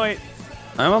I'm coming, Going.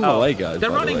 I'm on my Oh. way, guys. They're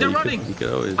by the running, way. they're You could- running. you could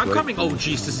always I'm wait coming. for Oh, me.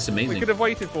 jeez, this is We amazing. could have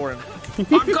waited for him. I'm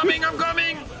coming, I'm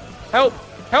coming. Help!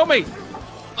 Help me!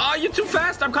 Oh, you're too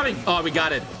fast. I'm coming. Oh, we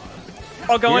got it.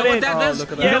 Oh, You going know what in. that is?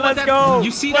 look at You that. know Yeah, what let's that- go.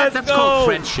 You see that? Let's That's called go.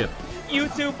 friendship. You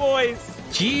two boys.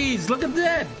 Jeez, look at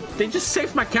that. They just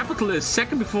saved my capital a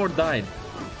second before it died.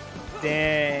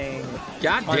 Dang.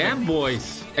 God damn,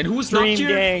 boys. And who's Dream not here?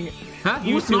 gang. Huh?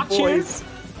 You Who's two not boys. here?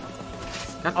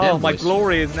 God Oh, damn, my boys.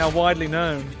 glory is now widely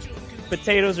known.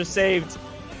 Potatoes are saved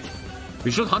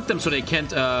We should hunt them so they can't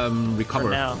for recover.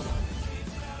 now.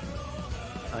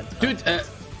 Dude,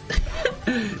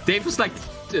 Dave was like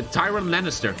Tyrion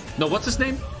Lannister. No, what's his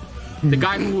name? The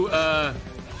guy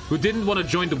who didn't want to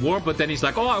join the war, but then he's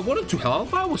like, oh, I wanted to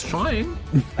help. I was trying.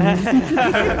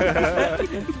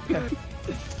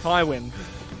 Tywin.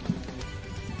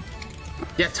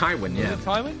 Yeah, Tywin, yeah. Is it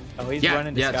Tywin? Oh, he's Yeah,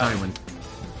 running to yeah, Scott. Tywin.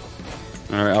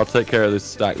 All right, I'll take care of this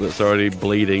stack that's already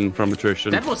bleeding from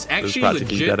attrition. That was It's actually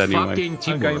practically legit dead anyway. fucking I'm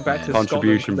teamwork, going back to man.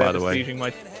 Contribution, Scotland 'cause by the way. they're besieging my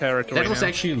territory That was now.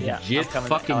 actually Yeah, legit I'm coming.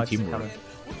 fucking Alex is teamwork. coming.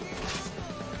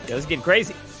 Yeah, it's getting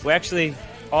crazy. We're actually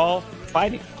all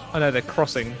fighting. I know they're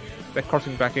crossing. They're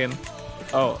crossing back in.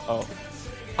 Oh.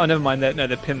 Oh, never mind. They're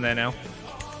pinned there now.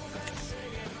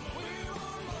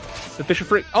 The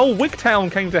bishopric. Oh,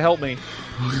 Wigtown came to help me.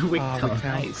 Wigtown.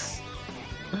 Nice.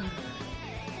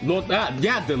 Lord,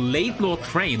 yeah, the late Lord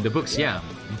Frey in the books, yeah.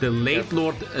 The late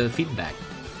Lord feedback.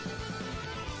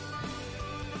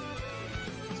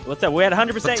 What's up? We're at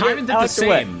 100%. But Tyrant did the Alex, or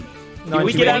what? same. Did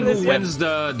we get out of this who yet? wins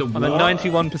the I'm war, at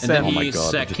 91%. and then Oh my he's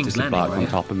god, it just King's disembarked Landing, on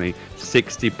right? top of me.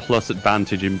 60+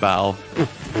 advantage in battle.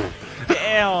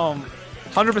 Damn.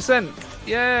 100%.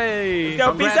 Yay! Yo,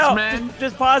 Congrats, peace out. man.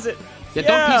 Just pause it. Yeah,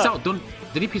 don't peace out. Don't.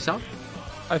 Did he peace out?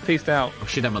 I peaced out. Oh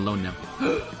shit, I'm alone now.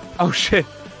 Oh shit.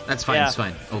 That's fine, Yeah. it's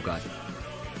fine. Oh god.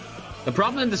 The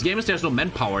problem in this game is there's no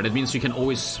manpower. That means you can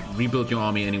always rebuild your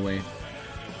army anyway.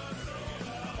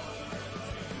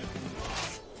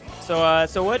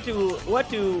 So what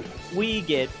do we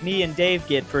get? Me and Dave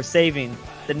get for saving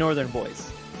the Northern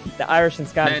boys, the Irish and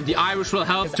Scottish. And the Irish will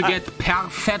help to get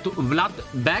Perfect Vlad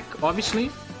back, obviously.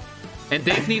 And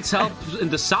Dave needs help in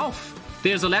the south.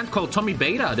 There's a land called Tommy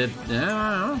Beta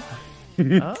that.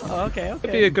 Oh, okay.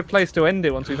 It'd be a good place to end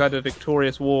it once we've had a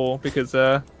victorious war, because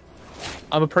I'm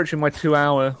approaching my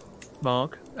 2-hour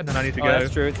mark, and then I need to Oh, go.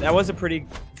 that's true. That was a pretty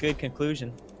good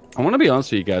conclusion. I want to be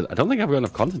honest with you guys. I don't think I've got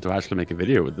enough content to actually make a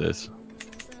video with this.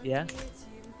 Yeah.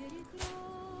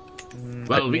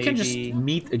 Well, we can just maybe-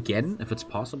 meet again if it's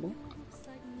possible.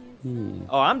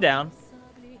 Oh, I'm down.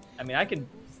 I mean,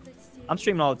 I'm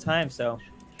streaming all the time, so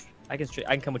I can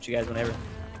come with you guys whenever.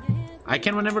 I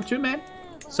can whenever too, man.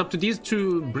 It's up to these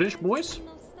two British boys.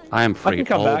 I am I free can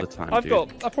come all back. the time, I've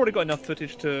dude. probably got enough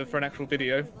footage for an actual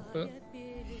video. But...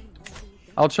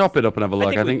 I'll chop it up and have a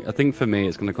look. I think think for me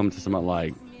it's going to come to something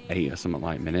like 8 or something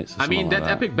like minutes. Or I mean, something that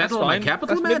like epic battle That's on my fine. capital,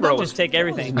 That's man. That mid-roll. was Just take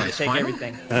everything. nice. Just take Fine.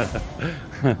 everything.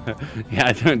 Yeah,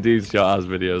 I don't do short-ass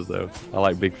videos though. I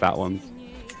like big fat ones.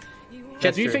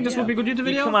 Chat, do you think this will be a good YouTube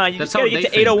video? Come on, you That's just gotta how get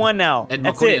to they think. 801 now. And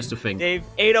That's Makoni it. has to think. Dave,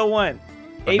 801.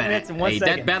 8 minutes and 1 Hey,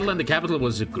 second. that battle in the capital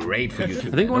was great for YouTube.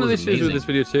 I think one of the That was issues with this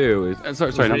amazing. video too is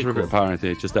sorry, not really to rip cool. it apart.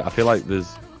 It's just that I feel like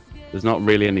there's not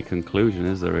really any conclusion,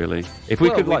 is there? Really? If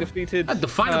we could like, defeated The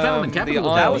final battle in the capital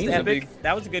was That Isles, was a epic. big-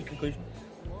 That was a good conclusion.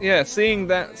 Yeah, seeing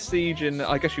that siege in,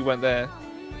 I guess you weren't there.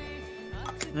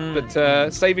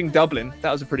 But saving Dublin,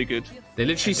 that was a pretty good. They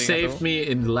literally I think I saved thought. me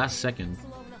in the last second.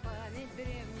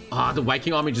 Ah, the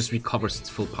Viking army just recovers its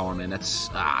full power, man. That's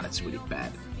really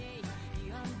bad.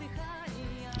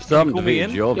 still haven't Pull me defeated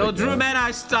in? your Yo, big Drew, guy. man,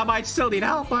 I might still need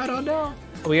help. I don't know.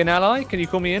 Are we an ally? Can you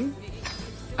call me in?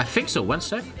 I think so. 1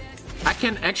 sec. I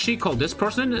can actually call this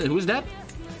person. Who's that?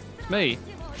 It's me.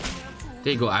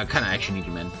 There you go. I kind of actually need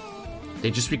you, man.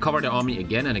 They just recovered the army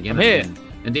again and again I'm and here. again.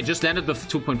 And they just landed with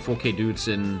 2.4k dudes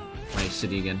in my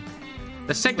city again.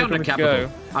 Let's take down Where the can we capital.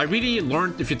 go? I really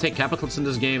learned if you take capitals in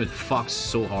this game, it fucks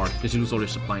so hard because you lose all your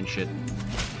supply and shit.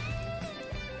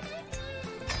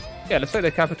 Yeah, let's take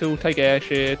the capital, take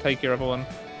Ayrshire, take your other one.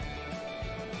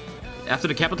 After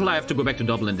the capital, I have to go back to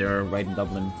Dublin. They're right in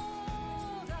Dublin.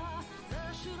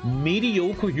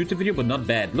 Mediocre YouTube video, but not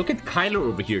bad. Look at Kyler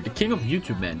over here, the king of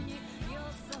YouTube, man.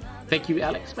 Thank you,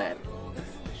 Alex, man.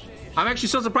 I'm actually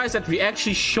so surprised that we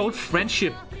actually showed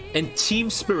friendship and team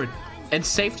spirit and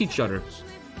saved each other.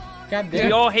 God damn.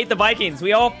 We all hate the Vikings.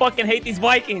 We all fucking hate these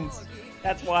Vikings.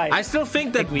 That's why. I still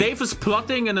think that Dave is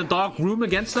plotting in a dark room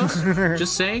against us.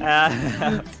 Just saying.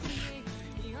 Yep.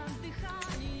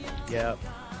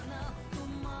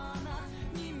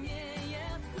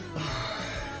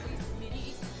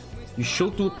 You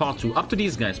should do part 2. Up to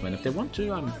these guys, man. If they want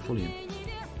to, I'm fully in.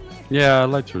 Yeah, I'd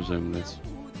like to resume this.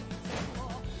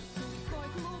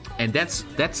 And that's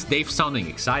Dave sounding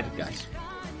excited, guys.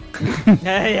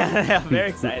 yeah, I'm very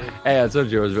excited. Hey, I told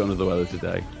you I was a bit under the weather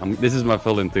today. This is my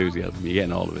full enthusiasm. You're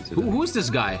getting all of it today. Who is this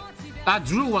guy?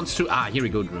 Drew wants to. Here we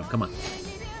go, Drew. Come on.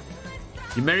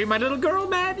 You marry my little girl,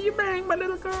 man. You marrying my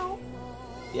little girl.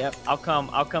 Yep, I'll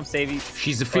come save you.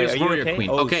 She's a fierce are you warrior okay? queen.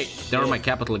 Oh, Okay, they're on shit. my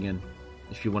capital again.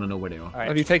 If you want to know where they are. All right,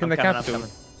 Have you taken I'm the coming, capital? I'm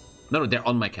coming. No, they're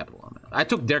on my capital. I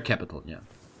took their capital. Yeah.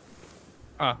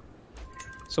 Ah.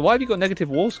 So why have you got negative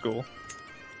war score?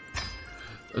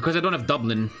 Because I don't have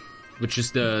Dublin, which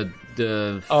is the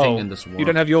thing in this war. you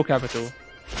don't have your capital.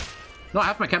 No, I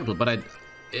have my capital, but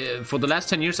for the last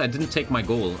 10 years, I didn't take my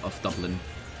goal of Dublin.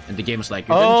 And the game was like,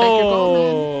 you didn't take your goal,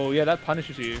 man. Oh, yeah, that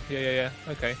punishes you. Yeah.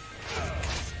 Okay.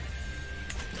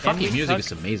 Fucking music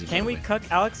is amazing. Can we cuck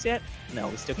Alex yet? No,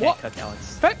 we still can't cuck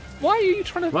Alex. Why are you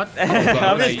trying to... What? Oh,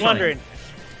 I'm just wondering.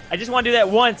 I just want to do that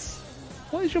once.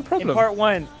 What is your problem? In part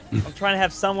 1. I'm trying to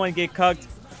have someone get cucked.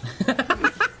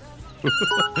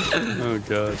 Oh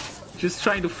god. Just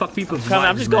trying to fuck people's Come on,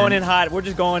 I'm vibes, just man. going in hot. We're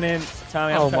just going in,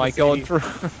 Tommy. Oh my god, Drew.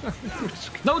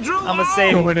 No, Drew! I'm gonna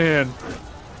save. Going in.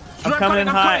 I'm coming in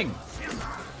hot.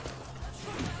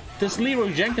 This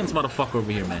Leroy Jenkins motherfucker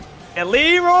over here, man. And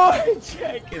Leroy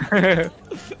Jenkins. Hey,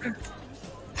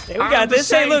 we got this.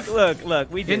 Hey,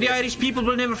 look. We did And the it. Irish people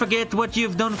will never forget what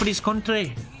you've done for this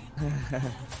country.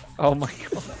 Oh my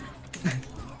god.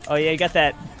 Oh yeah, you got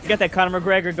that. You got that Conor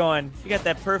McGregor going. You got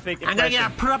that perfect I'm gonna impression.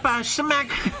 get a proper smack.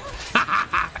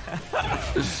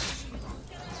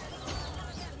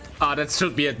 Ah, that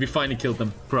should be it. We finally killed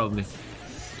them, probably.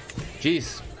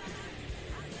 Jeez.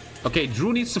 Okay,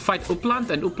 Drew needs to fight Upland,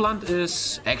 and Upland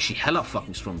is actually hella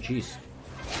fucking strong. Jeez.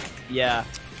 Yeah.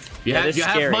 You Yeah, this is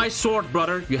have scary. my sword,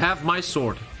 brother. You have my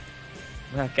sword.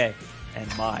 Okay.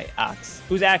 And my axe.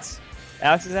 Who's axe?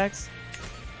 Alex's axe?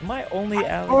 Am I only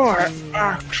Alex?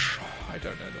 I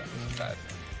don't know that. Bad.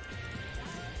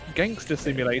 Gangster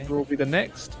Simulator will be the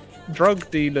next drug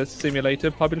dealer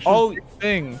simulator published. Oh.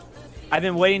 Thing. I've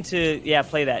been waiting to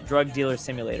play that Drug Dealer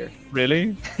Simulator.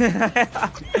 Really?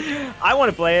 I want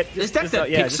to play it. Is that just, the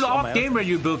just pixel on my art own. game where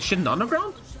you build shit in the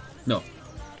underground? No.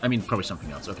 I mean, probably something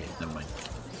else. Okay, never mind.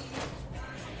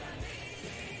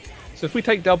 So if we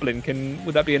take Dublin,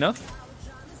 would that be enough?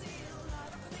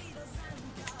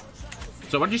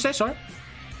 So what did you say, sorry?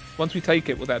 Once we take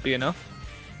it, will that be enough?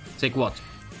 Take what?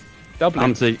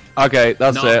 Dublin. Okay,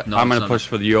 that's No, it. no, I'm it's gonna not. push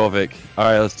for the Jorvik.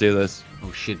 Alright, let's do this.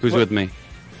 Oh shit. Who's with me?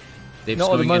 Dave's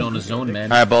Not at the going in moment. on his own,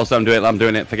 man. Alright, boss, I'm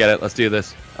doing it. Forget it. Let's do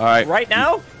this. Alright. Right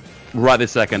now? Right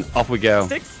this second. Off we go.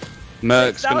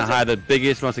 Merc's gonna 6,000? hire the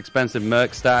biggest, most expensive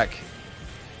Merc stack.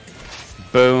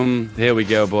 Boom. Here we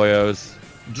go, boyos.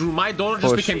 Drew, my daughter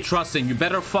just Push. became trusting. You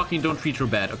better fucking don't treat her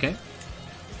bad, okay?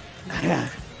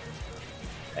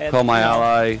 Call my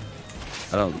ally.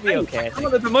 I don't. Be okay. I think.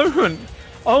 Not at the moment.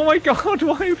 Oh my god,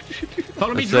 why would you do that?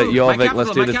 Follow me, Let's Drew. My Jorvik. capital,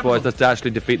 Let's do my this, capital. boys. Let's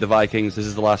actually defeat the Vikings. This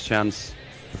is the last chance.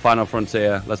 The final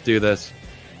frontier. Let's do this.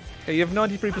 Okay, you have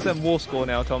 93% war score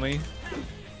now, Tommy.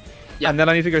 Yeah. And then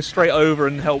I need to go straight over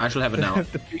and help I should have it now.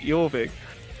 defeat Jorvik.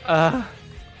 I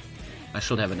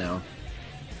should have it now.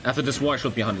 After this war, I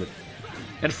should be 100.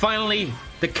 And finally,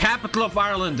 the capital of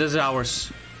Ireland is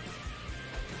ours.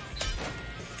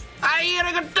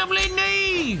 I got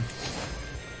Dublin.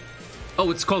 Oh,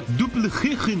 it's called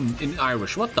Dublin in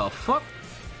Irish. What the fuck?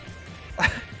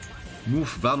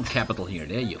 Move one capital here.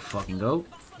 There you fucking go.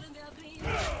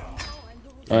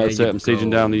 Alright, that's There it. you I'm sieging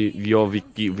go. down the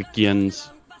Jorvikians.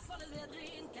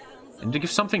 And to give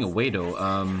something away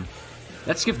though,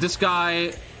 let's give this guy.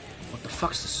 What the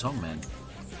fuck's the song, man?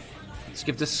 Let's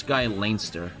give this guy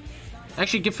Leinster.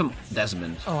 Actually, give him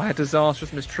Desmond. Oh, I had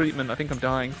disastrous mistreatment. I think I'm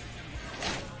dying.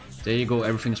 There you go.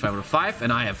 Everything's 5 out of 5,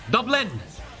 and I have Dublin.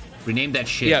 Rename that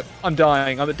shit. Yep, I'm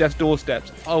dying. I'm at death's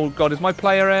doorsteps. Oh god, is my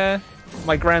player heir?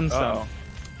 My grandson.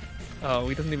 Oh,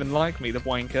 he doesn't even like me, the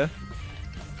wanker.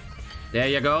 There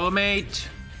you go, mate.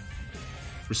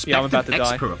 Respect Yeah, I'm about to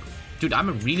die. X-Perk. Dude, I'm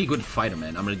a really good fighter,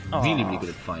 man. I'm really, really good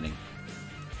at fighting.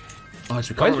 Oh, it's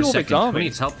recovered Where's a Jorvik's second. army? Who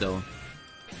needs help, though?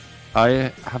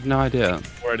 I have no idea.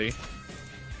 Already.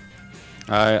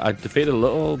 I defeated a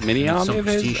little mini Need army some of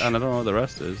his, prestige. and I don't know what the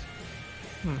rest is.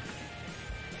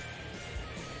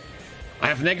 I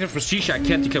have negative prestige. I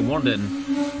can't declare war then.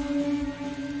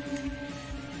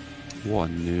 What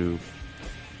a noob.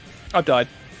 I've died.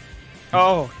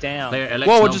 Oh, damn. Player Alex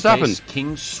Whoa, what now just plays happened? King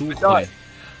died. Sukhoi.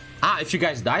 Ah, if you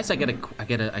guys dies, I get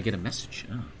a message.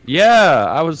 Ah. Yeah,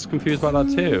 I was confused by that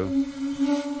too.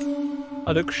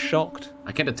 I look shocked.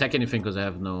 I can't attack anything because I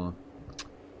have no.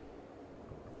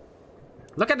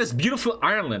 Look at this beautiful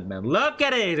Ireland, man. Look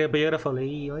at it,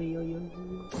 beautifully.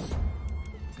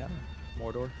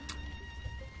 Mordor.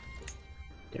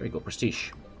 There we go,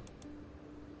 prestige.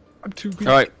 I'm too weak.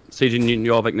 Alright, sieging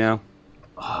Jorvik now.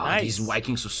 Oh, Nice. these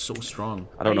Vikings are so strong.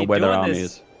 I don't How know you where their doing army this?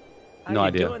 is. How No you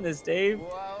idea. doing this, Dave?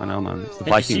 I know, man. It's the Thank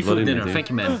you, Viking blood seafood in dinner. me, Thank dude.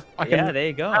 you, man. I can Yeah, there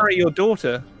you go. marry your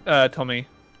daughter, Tommy.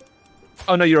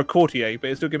 Oh no, you're a courtier, but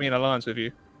it still give me an alliance with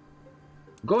you.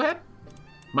 Go ahead.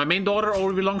 My main daughter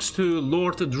already belongs to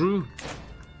Lord Drew.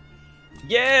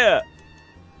 Yeah.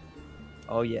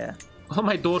 Oh yeah. All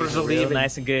my daughters are Real leaving.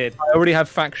 nice and good. I already have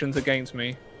factions against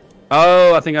me.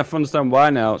 Oh, I think I understand why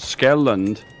now.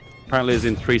 Skelland apparently is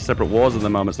in 3 separate wars at the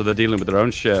moment, so they're dealing with their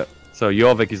own shit. So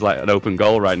Jorvik is like an open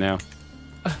goal right now.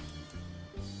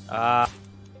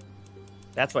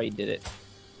 That's why you did it.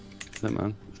 Is it,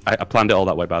 man? I planned it all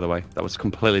that way, by the way. That was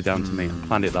completely down to me. I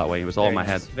planned it that way. It was all in my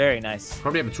head. Very nice.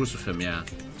 Probably have a truce with him, yeah.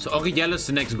 So Auriel is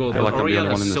the next goal. I feel like I'm the Auriel only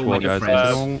one has in this so war, many guys.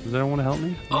 friends. Does anyone want to help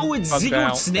me? Oh, it's Bugged Sigurd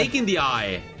out. Snake in the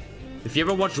Eye. If you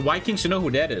ever watched Vikings, you know who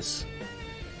that is.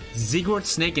 Sigurd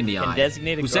Snake in the Eye.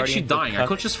 Designated Who's actually guardian for dying. I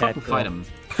could just fucking fight him.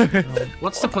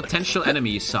 What's the potential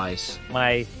enemy size?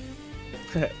 My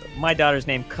daughter's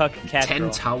name Cuck Cat.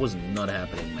 10,000. Not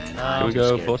happening, man. Can I'm we too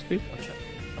go scared. 4-speed?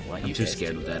 I'm too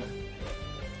scared of that.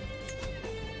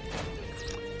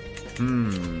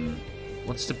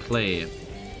 What's the play?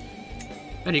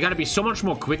 Man, you gotta be so much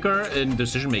more quicker in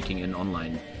decision making in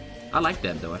online. I like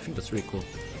that though. I think that's really cool.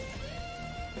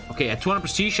 Okay, at 200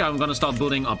 prestige, I'm gonna start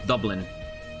building up Dublin.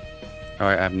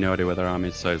 Alright, I have no idea where their army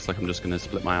is, so it's like I'm just gonna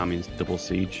split my army into double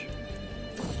siege.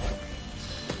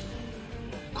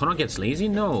 Connor gets lazy?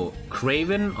 No.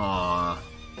 Craven? Aw.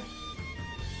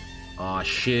 Aw,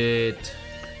 shit.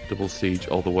 Double siege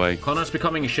all the way. Connor's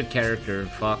becoming a shit character.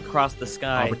 Fuck. Across the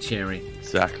sky. Arbitrary.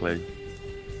 Exactly.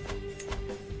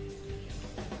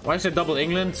 Why is it double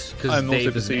England? Because I'm also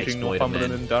Dave is an besieging exploiter,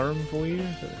 Northumberland man. and Durham for you.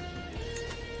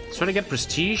 Let's try to get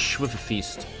prestige with a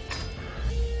feast.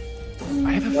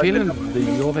 I have a feeling the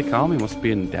Jorvik army must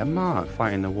be in Denmark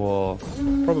fighting the war.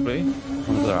 Probably.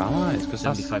 One of their allies, because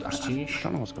that's 75 I prestige.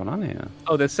 don't know what's going on here.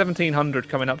 Oh, there's 1,700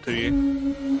 coming up to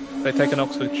you. They've taken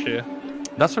Oxfordshire.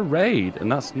 That's a raid,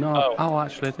 and that's not. Oh,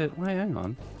 actually, it did. Wait, hang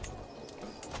on.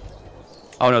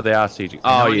 Oh no, they are sieging. Now Oh,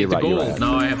 I you're need the right. gold. You're right.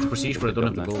 Now I have the prestige, but I don't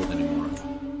have the Done gold anymore.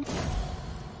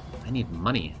 I need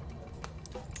money.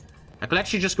 I could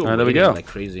actually just go There we raiding go. like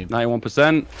crazy.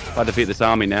 91%. If I defeat this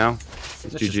army now, it's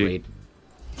Let's just GG. raid.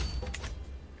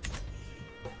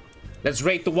 Let's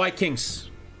raid the Vikings.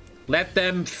 Let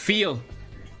them feel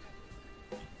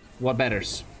what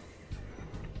matters.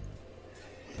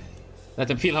 Let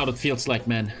them feel how it feels like,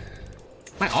 man.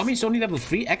 My army's only level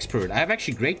 3 expert. I have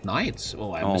actually great knights.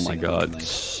 Oh, I'm Oh missing my a couple god. knights.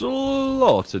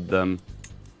 Slaughtered them.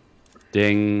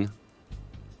 Ding.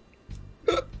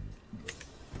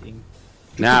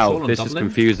 Now, control on this is Dublin?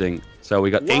 confusing. So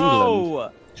we got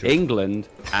Whoa! England,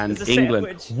 and It's a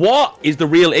England. sandwich. What is the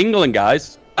real England,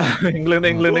 guys? England,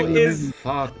 England, Who England. is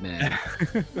Fuck, man.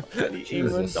 the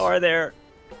Englands are there?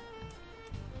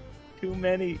 Too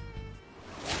many.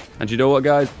 And you know what,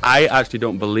 guys? I actually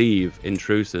don't believe in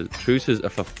truces. Truces are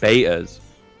for betas.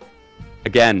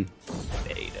 Again,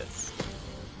 Betas.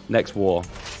 next war.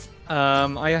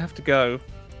 I have to go.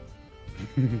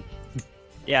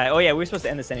 Yeah. Oh yeah. We were supposed to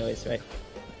end this anyways, right?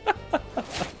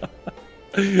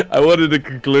 I wanted a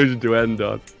conclusion to end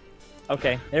on.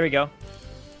 Okay. There we go.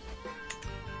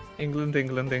 England,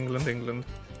 England, England, England.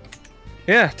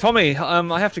 Yeah, Tommy,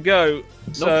 I have to go.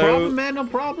 So No problem, man. No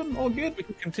problem. All good. we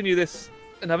can continue this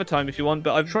another time if you want,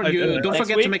 but I've Sure, I've, you, don't next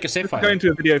forget week? to make a save file. go You into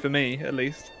a video for me at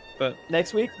least. But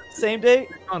Next week, same date.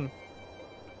 fun.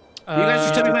 guys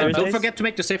just tell me when. Don't Thursdays? forget to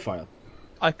make the save file.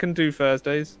 I can do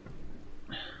Thursdays.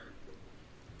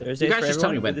 Thursdays You guys for just tell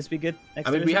everyone? me when. Would this be good? Next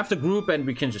I mean, we Thursday? have the group and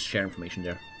we can just share information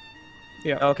there.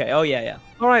 Yeah. Okay. Oh yeah, yeah.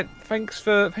 All right. Thanks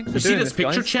for doing see this, this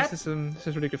picture, guys. chat? This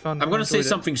is really good fun. I'm gonna I say enjoyed it.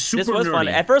 something super This was nerdy. fun.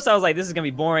 At first, I was like, "This is gonna be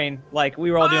boring." Like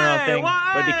we were all doing our own thing,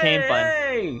 but it became fun.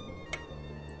 Hey!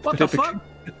 What the fuck?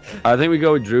 I think we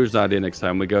go with Drew's idea next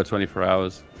time. We go 24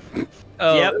 hours.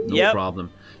 Oh, Yep. No Yep.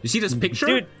 problem. You see this picture?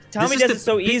 Dude, Tommy This is does the it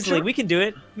so picture? easily. We can do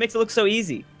it. Makes it look so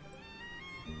easy.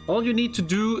 All you need to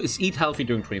do is eat healthy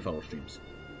during 24-hour streams.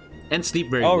 And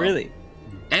sleep very Oh well. really?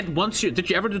 And once you... Did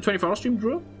you ever do 24-hour stream,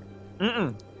 Drew?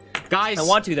 Mm-mm. Guys, I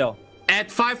want to though.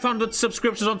 at 500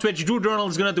 subscriptions on Twitch, Drew Journal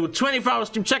is gonna do a 24-hour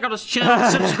stream. Check out his channel,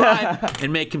 subscribe,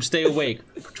 and make him stay awake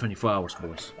for 24 hours,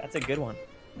 boys. That's a good one.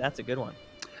 That's a good one.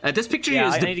 This picture Yeah,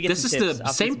 is I need to get this some is tips. the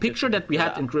I'll same get some picture tips. that we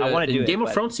had Yeah, I wanna do in it, Game of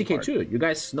but Thrones it's hard. CK2. You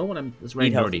guys know what I'm... It's very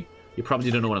Eat healthy. nerdy. You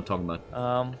probably don't know what I'm talking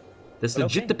about. That's but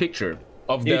legit okay. the picture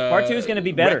of Dude, the part 2 is gonna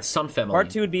be better. Red Sun family. Part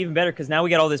 2 would be even better because now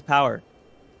we got all this power.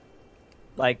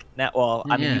 Like now, well,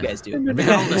 I mean, Yeah. you guys do. We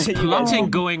got all this You guys plotting do.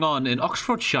 going on in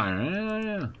Oxfordshire.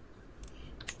 Yeah.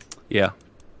 Yeah.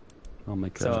 I'll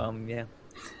make So yeah.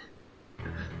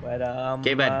 But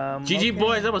Okay, man. GG, okay.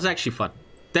 boys. That was actually fun.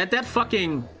 That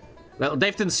fucking... Well,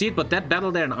 Dave didn't see it, but that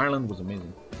battle there in Ireland was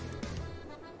amazing.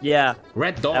 Yeah.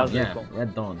 Red Dawn, That was really yeah. cool.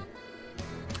 Red Dawn.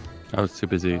 I was too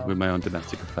busy with my own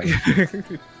domestic affairs.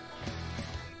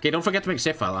 Okay, don't forget to make a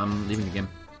save file. I'm leaving the game.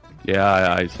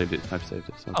 Yeah, I saved it. I've saved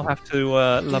it. So I'll have to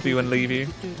love you and leave you.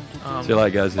 see you later,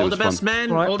 guys. It All was the best, fun.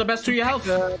 man. Right. All the best to your health.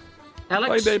 Bye,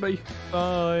 Alex. baby.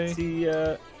 Bye. See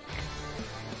ya.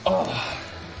 Oh,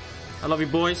 I love you,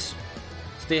 boys.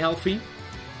 Stay healthy.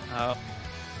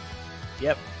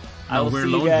 Yep. I No, will we're see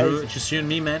you alone, guys. Drew. It's just you and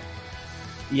me, man.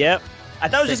 Yep. I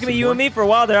thought it was just gonna be you and me for a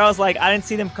while there. I was like, I didn't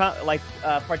see them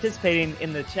participating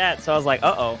in the chat, so I was like,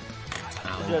 uh-oh.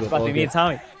 It's about to be me and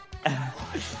Tommy.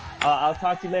 I'll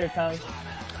talk to you later, Tommy.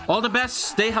 All the best.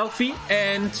 Stay healthy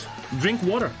and drink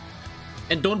water.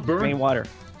 And don't burn. Drink water.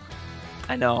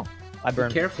 I know. I burn.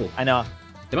 Be careful. I know.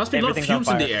 There must be a lot of fumes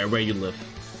in the air where you live.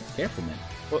 Careful, man.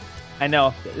 Well, I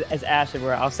know. As ash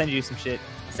everywhere. I'll send you some shit.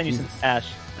 I'll send you some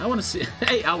ash. I want to see.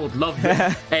 Hey, I would love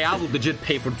that. Hey, I will legit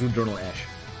pay for Drew Journal Ash.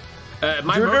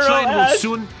 My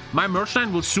merch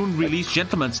line will soon release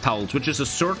gentlemen's towels, which is a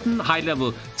certain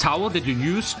high-level towel that you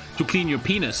use to clean your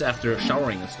penis after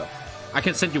showering and stuff. I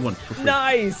can send you one for free.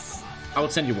 Nice. I will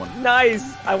send you one.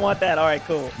 Nice. I want that. All right,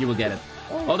 cool. You will get it.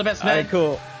 All the best, man. All right,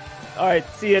 cool. All right,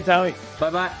 see ya, Tommy.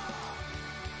 Bye-bye.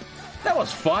 That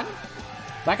was fun.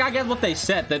 Like, I get what they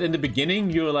said, that in the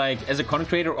beginning, you're like, as a content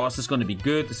creator, oh, this is going to be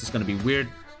good, this is going to be weird.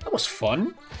 That was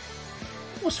fun.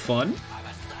 That was fun.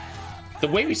 The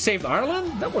way we saved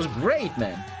Ireland, that was great,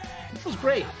 man. That was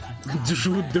great.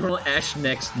 Drew Durl Ash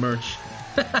next merch.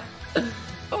 That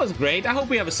was great. I hope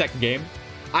we have a second game.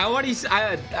 I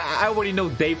already know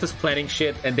Dave is planning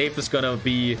shit, and Dave is gonna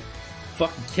be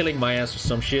fucking killing my ass or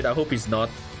some shit. I hope he's not.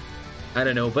 I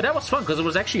don't know, but that was fun because it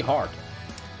was actually hard.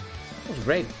 It was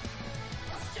great.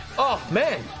 Oh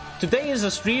man, today is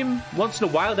a stream once in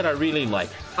a while that I really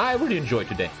like. I really enjoyed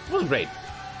today. It was great.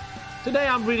 Today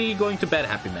I'm really going to bed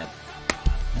happy, man.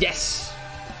 Yes!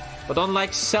 But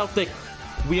unlike Celtic,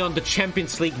 we on the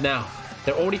Champions League now.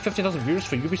 There are already 15,000 viewers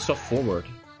for Ubisoft Forward.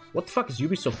 What the fuck is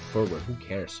Ubisoft Forward? Who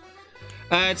cares?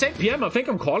 It's 8 PM. I think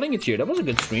I'm calling it here. That was a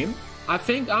good stream. I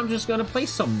think I'm just gonna play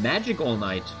some Magic all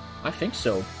night. I think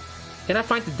so. Can I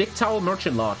find the Dick Towel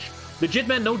Merchant Lodge? Legit,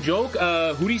 man, no joke.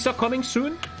 Hoodies are coming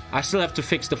soon. I still have to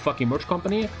fix the fucking merch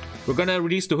company. We're gonna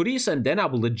release the hoodies, and then I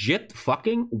will legit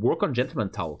fucking work on gentleman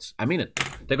towels. I mean it.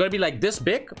 They're gonna be like this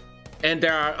big. And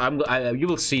there are, you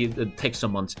will see, it takes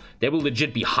some months. They will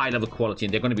legit be high-level quality,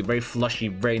 and they're going to be very flushy,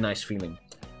 very nice feeling.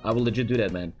 I will legit do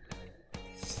that, man.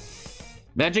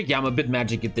 Magic? Yeah, I'm a bit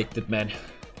magic addicted, man.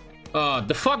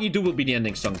 The Foggy Do will be the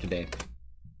ending song today.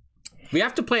 We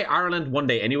have to play Ireland one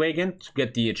day anyway again to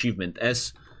get the achievement.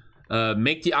 As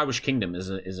make the Irish Kingdom is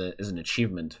an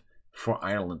achievement for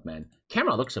Ireland, man.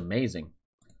 Camera looks amazing.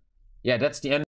 Yeah, that's the end.